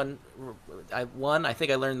made one. I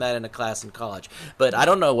think I learned that in a class in college, but I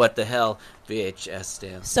don't know what the hell VHS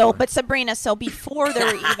stands. So, but Sabrina, before there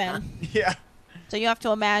were even. Yeah. So you have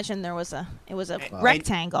to imagine it was a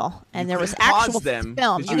rectangle, and there was pause actual them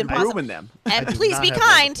film. You you'd could ruin them. And please be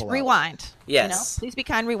kind, rewind. Yes. Please be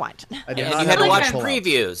kind, rewind. And you had to watch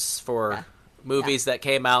previews for movies that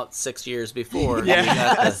came out 6 years before.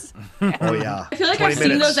 Yes. Oh yeah. I feel like I've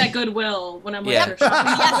seen those at Goodwill when I'm with her.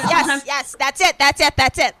 Yes. That's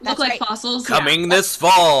it. Look like fossils. Coming this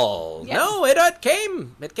fall. Yes. No, it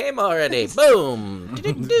came. It came already. Boom.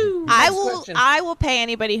 I will pay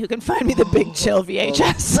anybody who can find me the Big Chill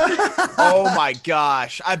VHS. Oh my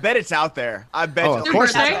gosh! I bet it's out there. I bet. Oh, of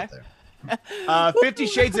course it's out there. 50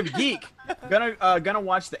 Shades of Geek. Gonna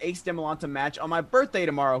watch the Ace Demolanta match on my birthday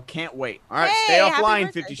tomorrow. Can't wait. All right, stay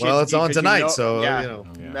offline, 50 Shades of Geek. Well, it's on tonight, you know, so yeah.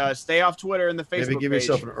 you know. Stay off Twitter and the Facebook Maybe give page.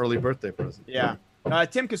 yourself an early birthday present. Yeah.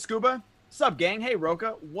 Tim Kaskuba. Sup, gang? Hey,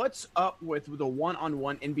 Roka. What's up with the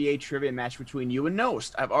one-on-one NBA trivia match between you and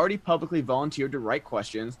Nost? I've already publicly volunteered to write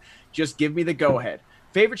questions. Just give me the go-ahead.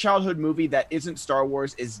 Favorite childhood movie that isn't Star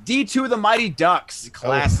Wars is D2 The Mighty Ducks.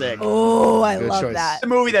 Classic. Oh, I love that. It's a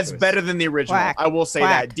movie that's better than the original. Quack, I will say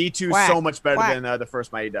quack, that. D2 quack, is so much better quack. than the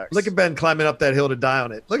first Mighty Ducks. Look at Ben climbing up that hill to die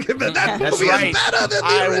on it. Look at Ben. That That's movie right. is better than the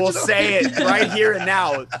I original. will say it right here and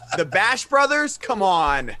now. The Bash Brothers, come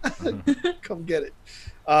on. Come get it.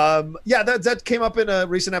 Yeah, that came up in a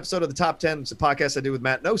recent episode of the Top 10. It's a podcast I do with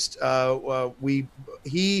Matt Nost.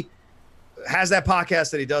 He has that podcast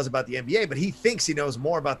that he does about the NBA, but he thinks he knows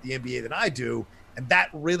more about the NBA than I do, and that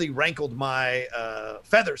really rankled my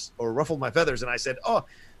feathers, or ruffled my feathers. And I said, "Oh,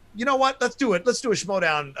 you know what? Let's do it. Let's do a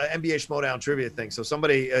Schmodown, NBA Schmodown trivia thing." So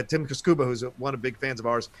somebody, Tim Kaskuba, who's one of the big fans of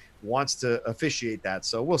ours, wants to officiate that.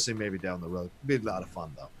 So we'll see maybe down the road. It'll be a lot of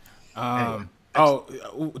fun though. Anyway.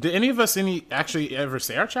 Did any of us actually ever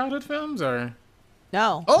say our childhood films, or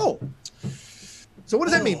No. Oh. So what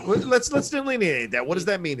does that mean? Let's delineate that. What does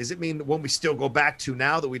that mean? Does it mean when we still go back to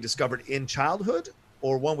now that we discovered in childhood,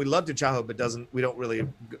 or one we loved in childhood but we don't really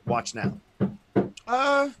watch now?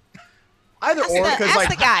 Either Ask or, because ask like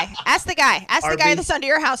the guy. Ask the guy. Ask the guy RB. that's under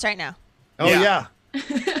your house right now. Oh yeah.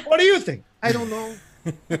 What do you think? I don't know.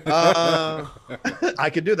 I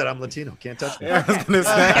could do that. I'm Latino. Can't touch me. I was gonna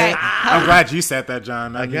say, Okay. I'm glad you said that,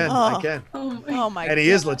 John. I can. I can. Oh my And he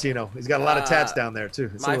is Latino. He's got a lot of tats down there too.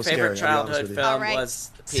 It's a My little favorite scary, I'll be honest childhood with you. film All right. was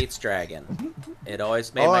Pete's Dragon. It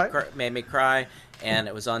always made made me cry, and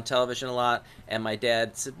it was on television a lot. And my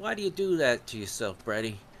dad said, "Why do you do that to yourself,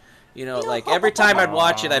 Brady?" You know, like every time I'd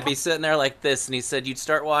watch it, I'd be sitting there like this, and he said you'd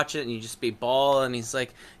start watching it and you'd just be bawling. And he's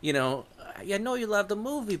like, you know, I know you love the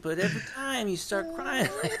movie, but every time you start crying,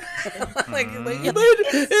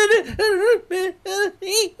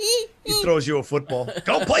 He throws you a football.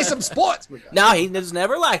 Go play some sports. No, he was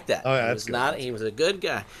never like that. Oh, yeah, he that's was good. not. He was a good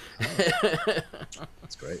guy.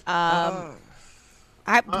 That's great.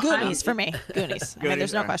 Goonies for me. Goonies. I mean,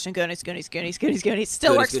 there's no Goonies, question. Goonies.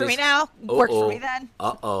 Still works for me now. Worked for me then.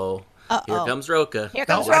 Here comes Roka. Here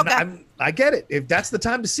comes No, Roka. I get it. If that's the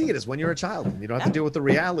time to see it, is when you're a child. And you don't have to deal with the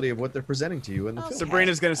reality of what they're presenting to you in the film.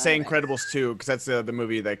 Sabrina's gonna say Incredibles 2 because that's the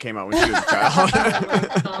movie that came out when she was a child.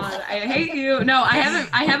 God, I hate you. No, I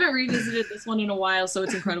haven't revisited this one in a while, so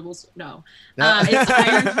it's Incredibles. No, it's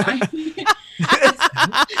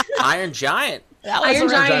Iron Giant. Iron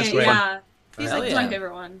Giant. great. Yeah, he's Hell like yeah. my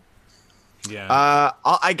favorite one. Yeah.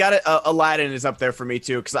 I got it. Aladdin is up there for me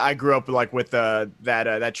too because I grew up like with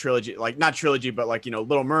that trilogy, like not trilogy, but like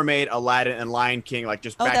Little Mermaid, Aladdin, and Lion King, like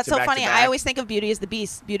just. Oh, back that's to so back funny. To I back. always think of Beauty and the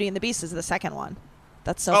Beast. Beauty and the Beast is the second one.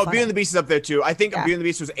 That's so Oh, funny. Beauty and the Beast is up there too. I think Yeah. Beauty and the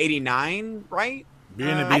Beast was 89, right?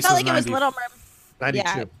 Beauty and the I Beast felt was like it was 90 Little Mermaid.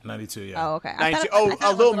 92. Yeah. 92, yeah. Oh, okay. 92. I thought it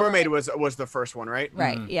was Little Mermaid was the first one, right?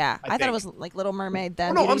 Right. Yeah. I thought think. it was like Little Mermaid.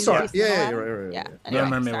 Then. Oh, no, Beauty I'm and the sorry. Beast, Yeah, and yeah, Aladdin. you're right. Yeah. Right. Anyway, Little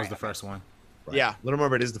Mermaid sorry. was the first one. Right. Yeah. Little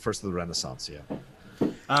Mermaid is the first of the Renaissance. Yeah.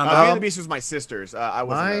 Beauty and the Beast was my sister's. I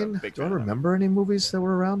wasn't a Mine. big Do I fan of it. remember any movies that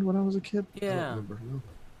were around when I was a kid? I don't Yeah. remember,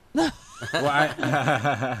 no.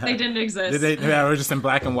 Well, They didn't exist. Did they? Yeah, we're just in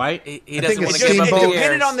black and white. He I doesn't think want it's to give up Steamboat. the It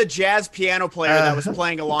depended years. on the jazz piano player that was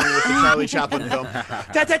playing along with the Charlie Chaplin film.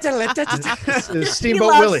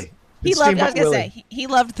 Steamboat Willie. He It's loved. I was Steamboat gonna Willie. say he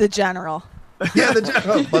loved the general. Yeah,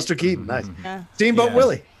 Buster Keaton. Nice. Yeah. Steamboat Yeah.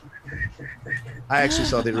 Willie. I actually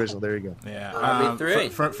saw the original. There you go. Yeah.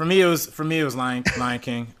 RB3. For me, it was Lion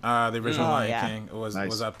King. The original Lion yeah. King was Nice.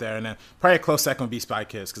 was up there, and then probably a close second would be Spy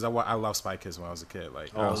Kids because I love Spy Kids when I was a kid. Like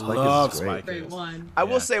I Spy Kids is love great. Spy Great Kids. one. I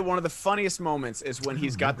will say one of the funniest moments is when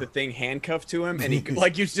he's got the thing handcuffed to him, and he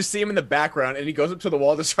like you just see him in the background, and he goes up to the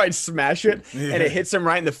wall to try and smash it, and it hits him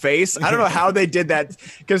right in the face. I don't know how they did that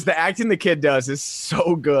because the acting the kid does is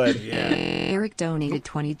so good. Yeah. Eric donated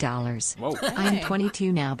 $20. Whoa. I'm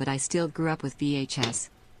 22 now, but I still grew up with VHS.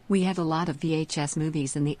 We had a lot of VHS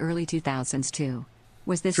movies in the early 2000s too.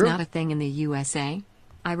 Was this Sure. not a thing in the USA?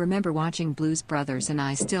 I remember watching Blues Brothers, and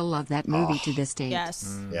I still love that movie to this day.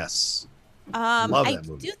 Yes. Yes. Love I that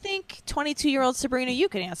movie. do think 22-year-old Sabrina, you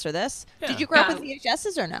can answer this. Did you grow up Yeah. with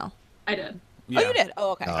VHSs or no? I did. Oh, you did.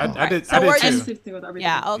 Oh, okay. Oh. I Alright. did. So I we're did And too. just- 60 with everything.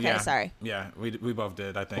 Yeah. Okay. Yeah. Sorry. Yeah, we both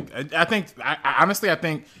did. I think. I honestly, I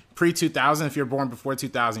think pre-2000, if you're born before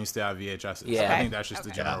 2000, you still have VHS. Yeah. I think that's just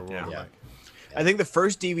the general rule. Yeah. Like, I think the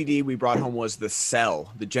first DVD we brought home was The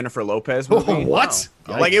Cell, the Jennifer Lopez movie. What?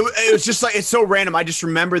 Like it was just like it's so random. I just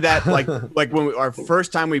remember that like when our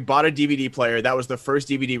first time we bought a DVD player, that was the first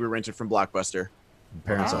DVD we rented from Blockbuster.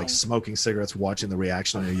 Parents are like smoking cigarettes, watching the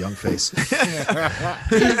reaction on your young face.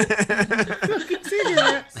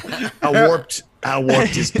 How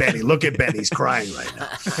warped is Benny? Look at Benny. He's crying right now.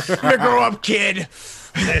 You grow up, kid.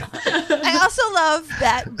 I also love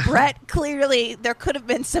that Brett, clearly there could have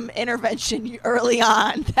been some intervention early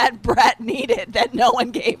on that Brett needed that no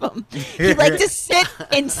one gave him. He liked to sit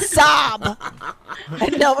and sob,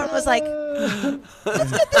 and no one was like,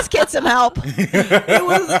 let's get this kid some help.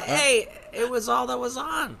 It was all that was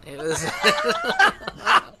on. It was.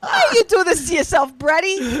 Why are you doing this to yourself,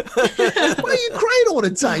 Bretty? Why are you crying all the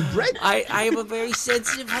time, Brett? I have a very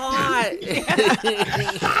sensitive heart.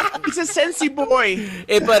 He's a sensey boy.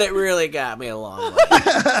 But it really got me a long way.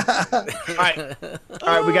 All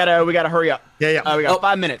right, we gotta hurry up. Yeah. We got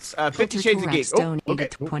 5 minutes. 50 Shades of Geek.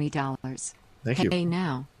 Donated $20. Thank you. Hey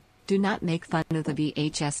now, do not make fun of the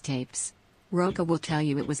VHS tapes. Roka will tell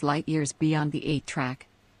you it was light years beyond the 8-track.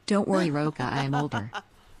 Don't worry, Roka, I am older.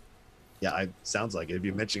 Yeah, sounds like it. If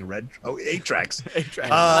you're mentioning 8 tracks. 8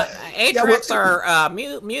 tracks. 8 tracks are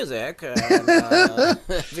music.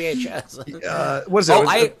 VHS. What is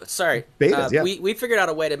it? Sorry. Betas, yeah. We figured out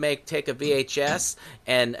a way to take a VHS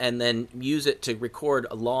and then use it to record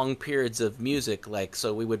long periods of music.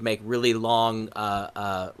 So we would make really long,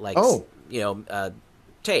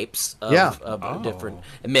 tapes of different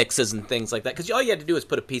mixes and things like that. Because all you had to do is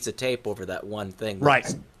put a piece of tape over that one thing.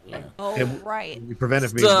 Right. Yeah. Oh, right. We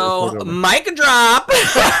prevented me. So, mic drop.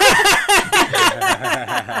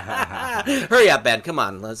 Hurry up, Ben. Come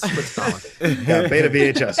on. Let's go. Yeah, beta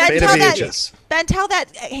VHS. Beta VHS. Ben, tell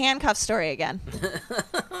that handcuff story again.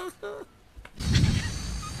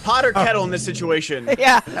 Pot or kettle in this situation?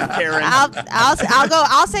 Yeah, Karen. I'll go.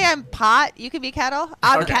 I'll say I'm pot. You can be kettle.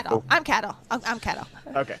 I'm kettle. I'm kettle. I'm kettle.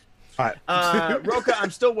 Okay. All right. Roka, I'm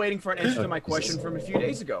still waiting for an answer to my question from a few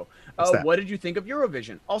days ago. What did you think of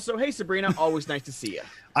Eurovision? Also, hey Sabrina, always nice to see you.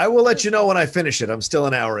 I will let you know when I finish it. I'm still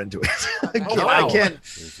an hour into it.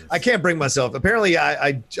 I can't bring myself. Apparently,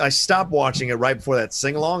 I stopped watching it right before that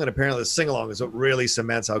sing along, and apparently the sing along is what really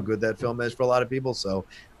cements how good that film is for a lot of people. So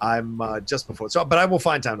I'm just before. So, but I will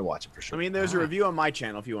find time to watch it for sure. I mean, there's a review on my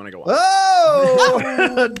channel if you want to go watch.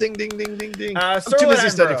 Oh, ding ding ding ding ding. I'm too busy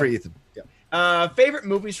studying for Ethan. Yeah. Favorite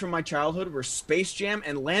movies from my childhood were Space Jam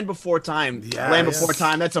and Land Before Time. Land Before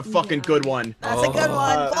Time, that's a fucking good one. That's a good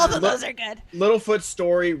one. Both of those are good. Littlefoot's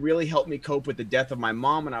story really helped me cope with the death of my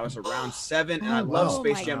mom when I was around 7, and I love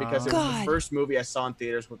Space Jam because it was the first movie I saw in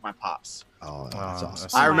theaters with my pops. Oh, that's awesome.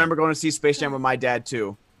 I remember going to see Space Jam with my dad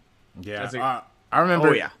too. Yeah, I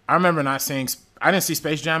remember. I remember not seeing. I didn't see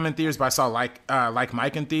Space Jam in theaters, but I saw Like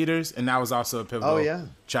Mike in theaters, and that was also a pivotal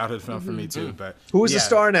childhood film for me too. But who was the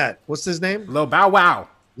star in that? What's his name? Lil Bow Wow.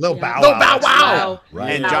 Lil Bow Wow.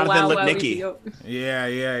 Right. And Jonathan Lipnicki.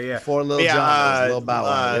 Yeah. For Lil John, Lil Bow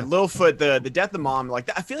Wow. Littlefoot, the death of mom, like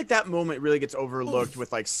that, I feel like that moment really gets overlooked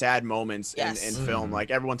with like sad moments in film. Like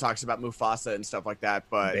everyone talks about Mufasa and stuff like that,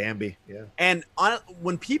 but Bambi, And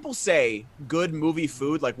when people say good movie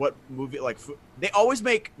food, like what movie, like food, they always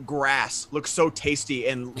make grass look so tasty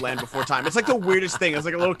in Land Before Time. It's like the weirdest thing. As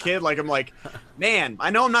like a little kid, like I'm like, man, I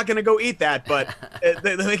know I'm not gonna go eat that, but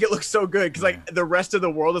they make it look so good because like the rest of the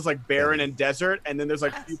world is like barren and desert, and then there's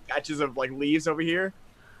like a few patches of like leaves over here.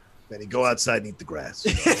 Benny, go outside and eat the grass.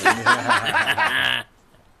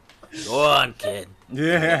 Go on, kid.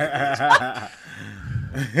 Yeah.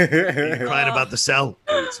 You're crying about the cell.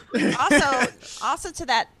 Also to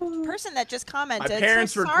that person that just commented. My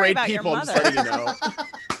parents were great people. I'm sorry, you know.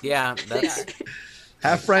 Yeah, that's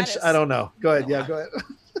half French. I don't know. Go ahead. Yeah, go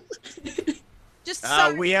ahead. Just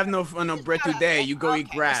we have no bread today. You go eat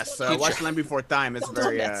grass. Watch Land Before Time. It's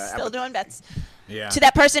very still doing bets. Yeah. To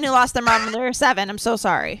that person who lost their mom when they were 7, I'm so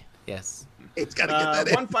sorry. Yes. It's got to get that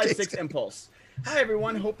in. 156 Impulse. Hi,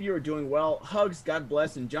 everyone. Hope you are doing well. Hugs. God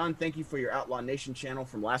bless. And John, thank you for your Outlaw Nation channel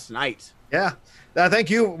from last night. Yeah. Thank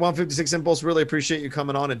you, 156 Impulse. Really appreciate you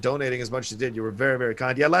coming on and donating as much as you did. You were very, very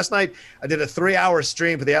kind. Yeah, last night I did a 3-hour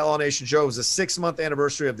stream for the Outlaw Nation show. It was a 6-month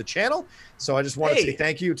anniversary of the channel. So I just wanted to say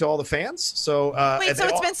thank you to all the fans. So wait, so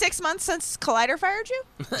it's been 6 months since Collider fired you?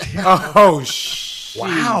 Oh, shit.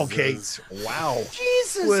 Wow, Kate. Wow.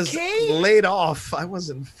 Jesus, Kate. Laid off. I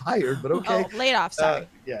wasn't fired, but okay. Oh, laid off, sorry.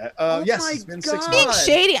 Yes, it's been 6 months.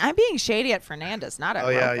 I'm being shady at Fernandez, not at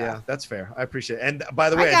Roca. Yeah. That's fair. I appreciate it. And by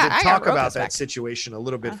the way, I did talk about that situation a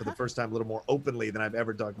little bit for the first time, a little more openly than I've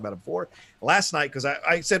ever talked about it before. Last night, because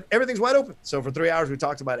I said everything's wide open. So for 3 hours, we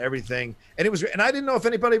talked about everything. And I didn't know if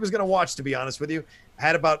anybody was going to watch, to be honest with you. I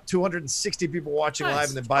had about 260 people watching live,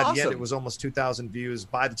 and then by the end, it was almost 2,000 views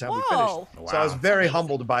by the time we finished. Wow. So I was very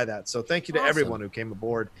humbled by that. So thank you to everyone who came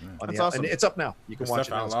aboard. On the awesome. And it's up now. You can watch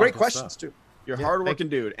it now. It's great questions, too. You're a hardworking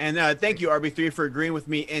dude. And thank you, RB3, for agreeing with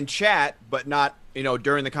me in chat, but not,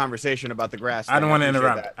 during the conversation about the grass. I don't want to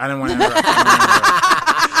interrupt.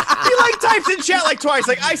 He types in chat twice.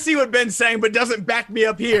 I see what Ben's saying, but doesn't back me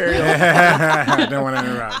up here. Don't want to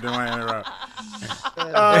interrupt.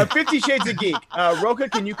 50 Shades of Geek. Roka,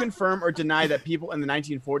 can you confirm or deny that people in the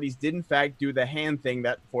 1940s did in fact do the hand thing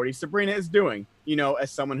that 40 Sabrina is doing?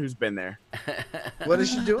 As someone who's been there. What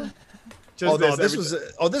is she doing? This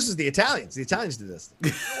is the Italians. The Italians do this.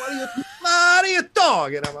 What are you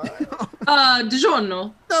talking about?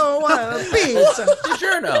 DiGiorno. No, pizza.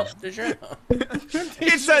 DiGiorno.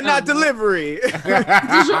 It's not delivery.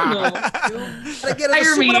 DiGiorno.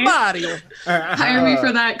 Hire me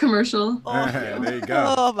for that commercial. There you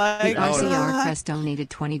go. Oh my RCR God. Crest donated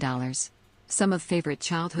 $20. Some of favorite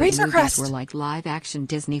childhood Razor movies Crest. were like live-action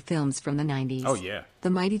Disney films from the 90s. Oh, yeah. The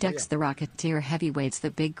Mighty Ducks, The Rocketeer, Heavyweights,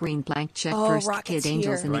 The Big Green Blank Check, First Kid, Rocketeer.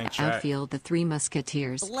 Angels in the Blank Check. Outfield, The Three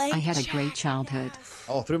Musketeers. Blank I had a Check, great childhood.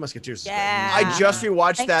 Oh, Three Musketeers. Yeah. I just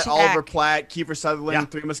rewatched Blank that check. Oliver Platt, Kiefer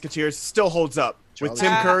Sutherland, Three Musketeers. Still holds up. With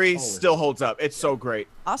Tim Curry, still holds up. It's so great.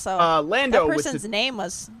 Also, Lando that with person's name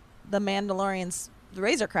was the Mandalorian's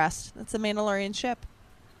Razor Crest. That's the Mandalorian ship.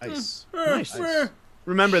 Nice.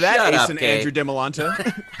 Remember that, Shut Ace up, and Kate. Andrew DeMolanta.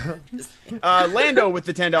 Lando with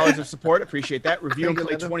the $10 of support. Appreciate that. Review and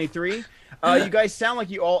Play 23. You guys sound like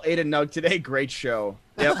you all ate a nug today. Great show.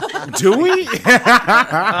 Yep. Do we?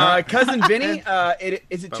 Cousin Vinny,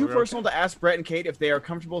 is it too personal to ask Brett and Kate if they are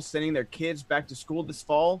comfortable sending their kids back to school this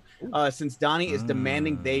fall, since Donnie is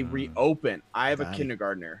demanding they reopen? I have a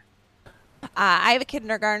kindergartner. I have a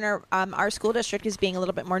kindergartner. Our school district is being a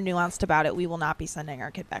little bit more nuanced about it. We will not be sending our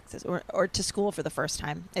kid back or to school for the first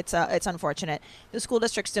time. It's unfortunate. The school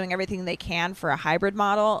district's doing everything they can for a hybrid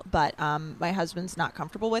model, but my husband's not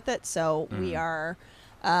comfortable with it, so we are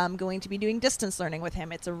going to be doing distance learning with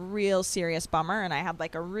him. It's a real serious bummer, and I had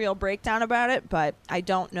a real breakdown about it, but I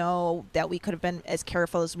don't know that we could have been as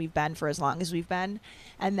careful as we've been for as long as we've been,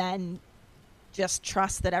 and then just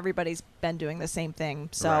trust that everybody's been doing the same thing.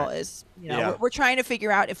 So we're trying to figure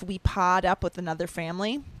out if we pod up with another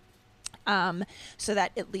family, so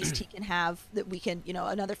that at least he can have that we can,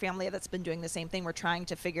 another family that's been doing the same thing. We're trying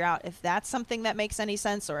to figure out if that's something that makes any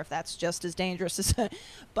sense or if that's just as dangerous as,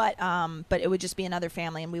 but it would just be another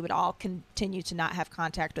family and we would all continue to not have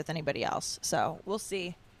contact with anybody else. So we'll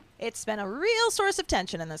see. It's been a real source of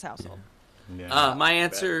tension in this household. Yeah. My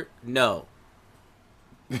answer, no.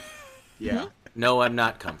 Yeah. No, I'm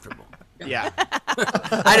not comfortable. Yeah.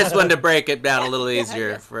 I just wanted to break it down a little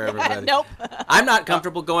easier for everybody. Nope. I'm not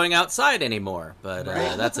comfortable going outside anymore, but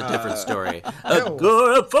that's a different story.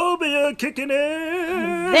 Agoraphobia kicking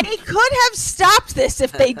in. They could have stopped this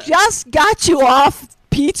if they just got you off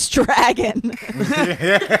Pete's Dragon.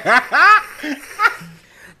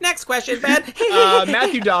 Next question, Ben.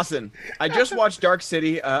 Matthew Dawson. I just watched Dark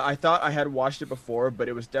City. I thought I had watched it before, but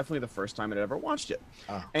it was definitely the first time I'd ever watched it.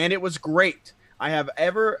 And it was great. Have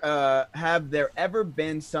there ever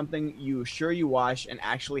been something you sure you watched and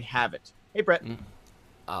actually have it? Hey, Brett.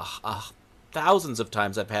 Thousands of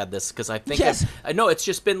times I've had this because I think Yes. I know it's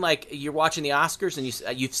just been like you're watching the Oscars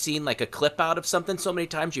and you've seen like a clip out of something so many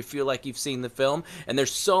times you feel like you've seen the film, and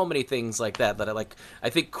there's so many things like that I like. I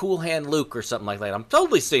think Cool Hand Luke or something like that. I'm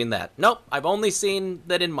totally seeing that. Nope, I've only seen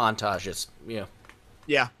that in montages.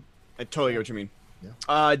 Yeah, I totally get what you mean. Yeah.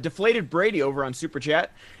 Deflated Brady over on Super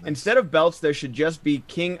Chat. Nice. Instead of belts, there should just be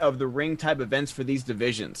King of the Ring type events for these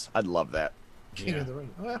divisions. I'd love that. King of the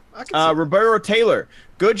Ring. Well, Roberto Taylor,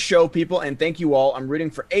 good show, people, and thank you all. I'm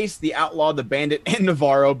rooting for Ace, the Outlaw, the Bandit, and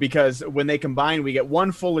Navarro because when they combine, we get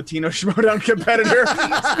one full Latino Schmodown competitor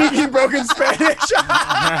speaking broken Spanish.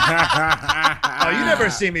 Oh, you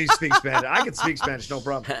never see me speak Spanish. I can speak Spanish, no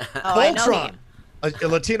problem. Voltron. A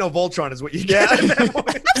Latino Voltron is what you get.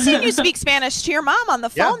 I've seen you speak Spanish to your mom on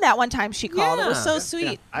the phone that one time she called. It was so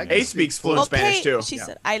sweet. Yeah. Ace speaks fluent Spanish, too. She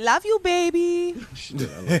said, I love you, baby. She did.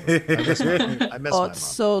 I miss my mom. It's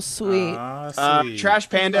so sweet. Trash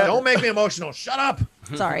Panda. Don't make me emotional. Shut up.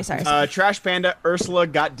 Sorry. Trash Panda. Ursula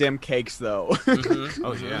got dim cakes, though. Mm-hmm.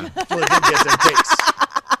 Oh, yeah. Ursula did get them cakes.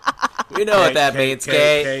 We know what that means,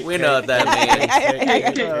 Kate. We know what that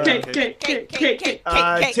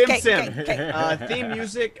means. Tim Sim. Theme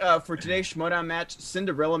music for today's Schmodown match,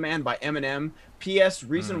 Cinderella Man by Eminem. P.S.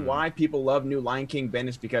 Reason why people love new Lion King Ben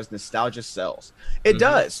is because nostalgia sells. It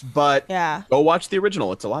does, but go watch the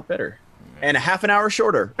original. It's a lot better. And a half an hour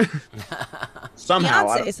shorter.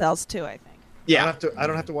 Somehow. Beyonce sells too, I think. Yeah. I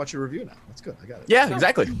don't have to watch your review now. That's good. I got it. Yeah,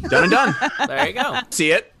 exactly. Done and done. There you go.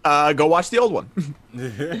 See it. Go watch the old one.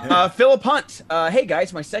 Philip Hunt. Hey,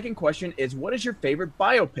 guys. My second question is, what is your favorite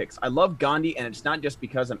biopics? I love Gandhi, and it's not just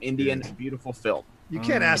because I'm Indian. Beautiful film. You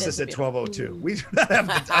can't ask this at 12:02. We do not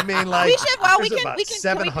have. I mean, like we should. Well, we can. about We can.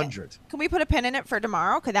 700. Can we put a pin in it for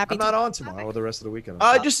tomorrow? Could that be? I'm not on tomorrow or the rest of the weekend.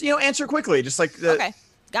 Just answer quickly. Just like the. Okay.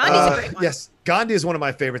 Gandhi's a great one. Yes, Gandhi is one of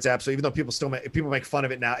my favorites. Absolutely, even though people make fun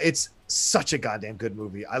of it now, it's such a goddamn good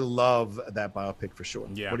movie. I love that biopic for sure.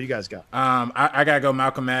 Yeah. What do you guys got? I gotta go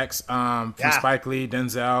Malcolm X from Spike Lee,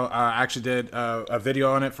 Denzel. I actually did a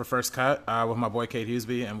video on it for First Cut with my boy Kate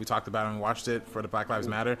Huseby, and we talked about it and watched it for the Black Lives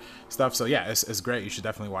Matter stuff. So yeah, it's great. You should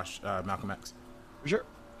definitely watch Malcolm X. For sure.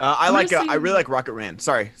 I really like Rocket Man.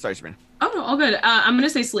 Sorry, Sabrina. Oh no, all good. I'm gonna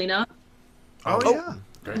say Selena. Oh yeah,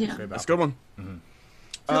 great. Yeah. That's a good one. Mm-hmm.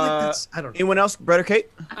 I don't know. Anyone else? Brett or Kate?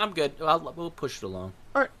 I'm good. We'll push it along.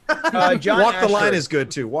 All right. John Walk Asher. the Line is good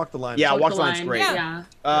too. Walk the Line. Yeah, is Walk the Line's great. Yeah.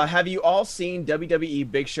 Have you all seen WWE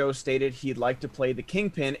Big Show stated he'd like to play the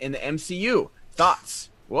Kingpin in the MCU? Thoughts?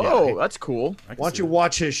 Whoa, that's cool. Why don't you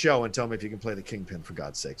watch his show and tell me if you can play the Kingpin, for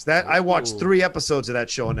God's sakes? I watched 3 episodes of that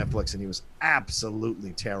show on Netflix, and he was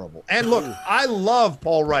absolutely terrible. And look, I love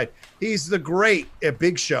Paul Rudd. He's the great at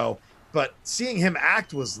Big Show, but seeing him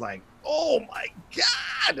act was like, oh my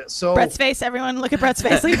God! So Brett's face, everyone, look at Brett's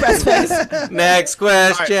face. Look at Brett's face. Next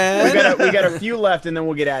question. Right, we got a few left, and then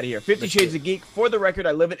we'll get out of here. 50 Shades of Geek. For the record,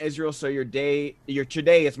 I live in Israel, so your today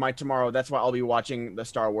is my tomorrow. That's why I'll be watching the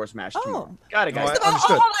Star Wars match tomorrow. Got it, guys.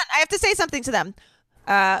 Understood. Hold on, I have to say something to them.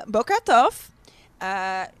 Boker Tov.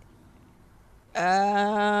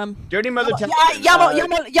 Dirty Mother.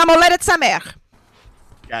 Yamoledet Sameach.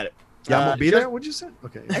 Got it. Yamo be there? What'd you say?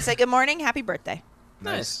 Okay. I say good morning, happy birthday.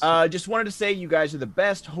 Nice. Just wanted to say you guys are the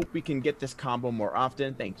best. Hope we can get this combo more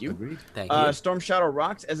often. Thank you. Agreed. Thank you. Storm Shadow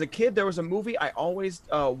rocks. As a kid, there was a movie I always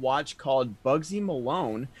watched called Bugsy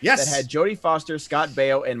Malone. Yes. That had Jodie Foster, Scott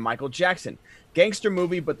Baio, and Michael Jackson. Gangster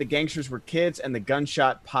movie, but the gangsters were kids and the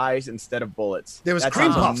gunshot pies instead of bullets. There was that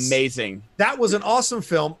cream sounds puffs. Amazing. That was an awesome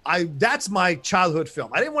film. That's my childhood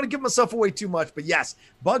film. I didn't want to give myself away too much, but yes,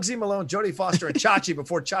 Bugsy Malone, Jodie Foster, and Chachi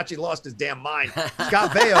before Chachi lost his damn mind.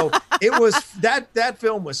 Scott Baio. It was that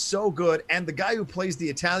film was so good, and the guy who plays the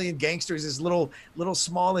Italian gangster is this little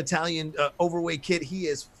small Italian overweight kid. He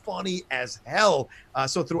is funny as hell.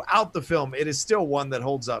 So throughout the film, it is still one that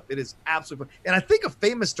holds up. It is absolutely fun. And I think a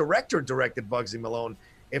famous director directed Bugsy Malone.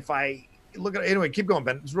 If I look at it, anyway, keep going,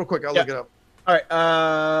 Ben. Just real quick, I'll look it up. All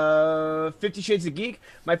right, 50 Shades of Geek.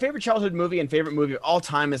 My favorite childhood movie and favorite movie of all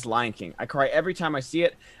time is Lion King. I cry every time I see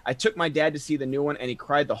it. I took my dad to see the new one, and he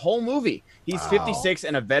cried the whole movie. He's 56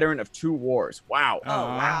 and a veteran of 2 wars. Wow. Oh,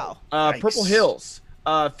 wow. Purple Hills.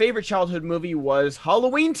 Favorite childhood movie was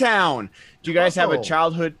Halloween Town. Do you guys have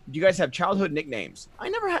childhood nicknames? I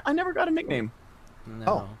never got a nickname.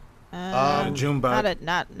 No. Junebug.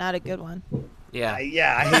 Not a good one. Yeah.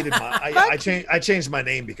 I hated I changed my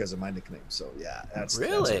name because of my nickname. So yeah, that's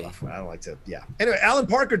really. That's a rough one. I don't like to. Yeah. Anyway, Alan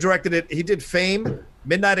Parker directed it. He did Fame,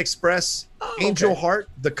 Midnight Express, Angel Heart,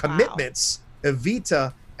 The Commitments,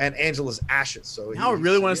 Evita, and Angela's Ashes. So now I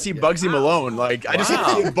really want to see Bugsy Malone. Like I just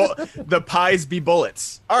want to see the pies be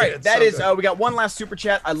bullets. All right, we got one last super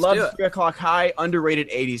chat. I love 3 O'Clock High, underrated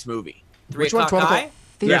 80s movie. 3 O'Clock High?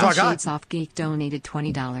 50 Shades Off Geek donated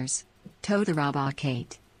 $20. Toda Rabba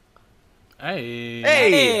Kate.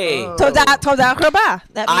 Hey. Toda Rabba.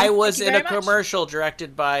 I was in a commercial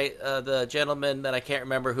directed by the gentleman that I can't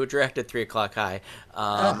remember who directed 3 O'Clock High.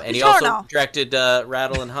 And he also directed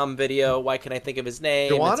Rattle and Hum video. Why can I think of his name?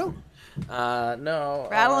 Joanna? No.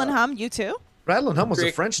 Rattle and Hum, you too? Rattle and Hum was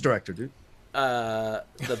a French director, dude. The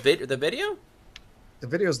video? The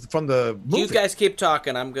video's from the movie. You guys keep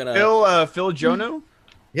talking. I'm going to... Phil Jono?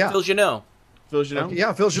 Yeah. Phil Janot. Phil Janot?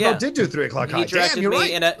 Yeah, Phil Janot did do 3 O'Clock High. He directed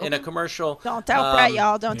me in a commercial. Don't tell Brett,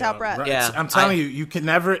 y'all. Don't tell Brett. Yeah, I'm telling you, you can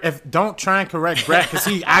never. Don't try and correct Brett because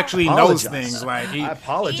he actually knows things. Like I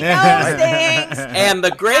apologize. He knows things. And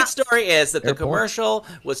the great story is that the commercial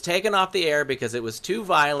was taken off the air because it was too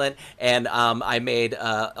violent, and I made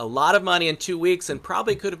a lot of money in 2 weeks, and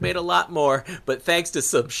probably could have made a lot more, but thanks to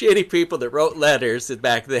some shitty people that wrote letters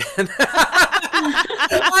back then.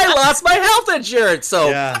 I lost my health insurance,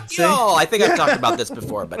 so I think I've talked about this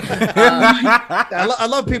before, but I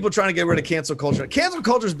love people trying to get rid of cancel culture. Cancel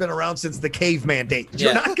culture's been around since the caveman days.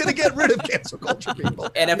 You're not going to get rid of cancel culture, people.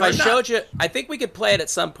 And if I showed you, I think we could play it at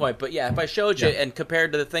some point, but yeah, if I showed you and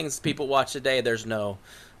compared to the things people watch today, this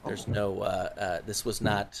was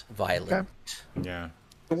not violent. Yeah.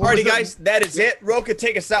 Alrighty, guys, that is it. Roka,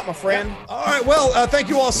 take us out, my friend. Yeah. All right, well, thank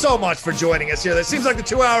you all so much for joining us here. It seems like the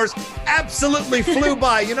 2 hours absolutely flew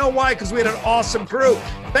by. You know why? Because we had an awesome crew.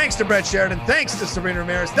 Thanks to Brett Sheridan. Thanks to Serena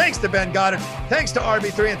Ramirez. Thanks to Ben Goddard. Thanks to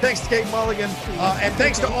RB3. And thanks to Kate Mulligan. And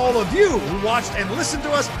thanks to all of you who watched and listened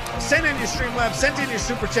to us. Send in your Streamlabs. Send in your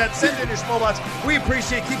Super Chat. Send in your Schmobots. We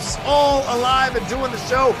appreciate it. Keeps us all alive and doing the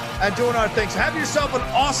show and doing our thing. So have yourself an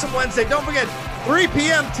awesome Wednesday. Don't forget, 3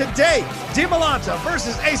 p.m. today, DiMolanta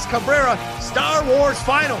versus Ace Cabrera, Star Wars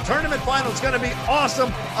Final, Tournament Final. It's going to be awesome,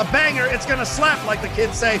 a banger. It's going to slap, like the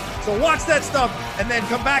kids say. So watch that stuff, and then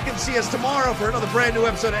come back and see us tomorrow for another brand new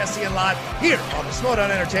episode of SEN Live here on the Schmodown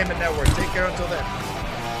Entertainment Network. Take care until then.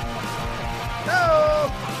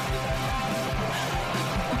 No.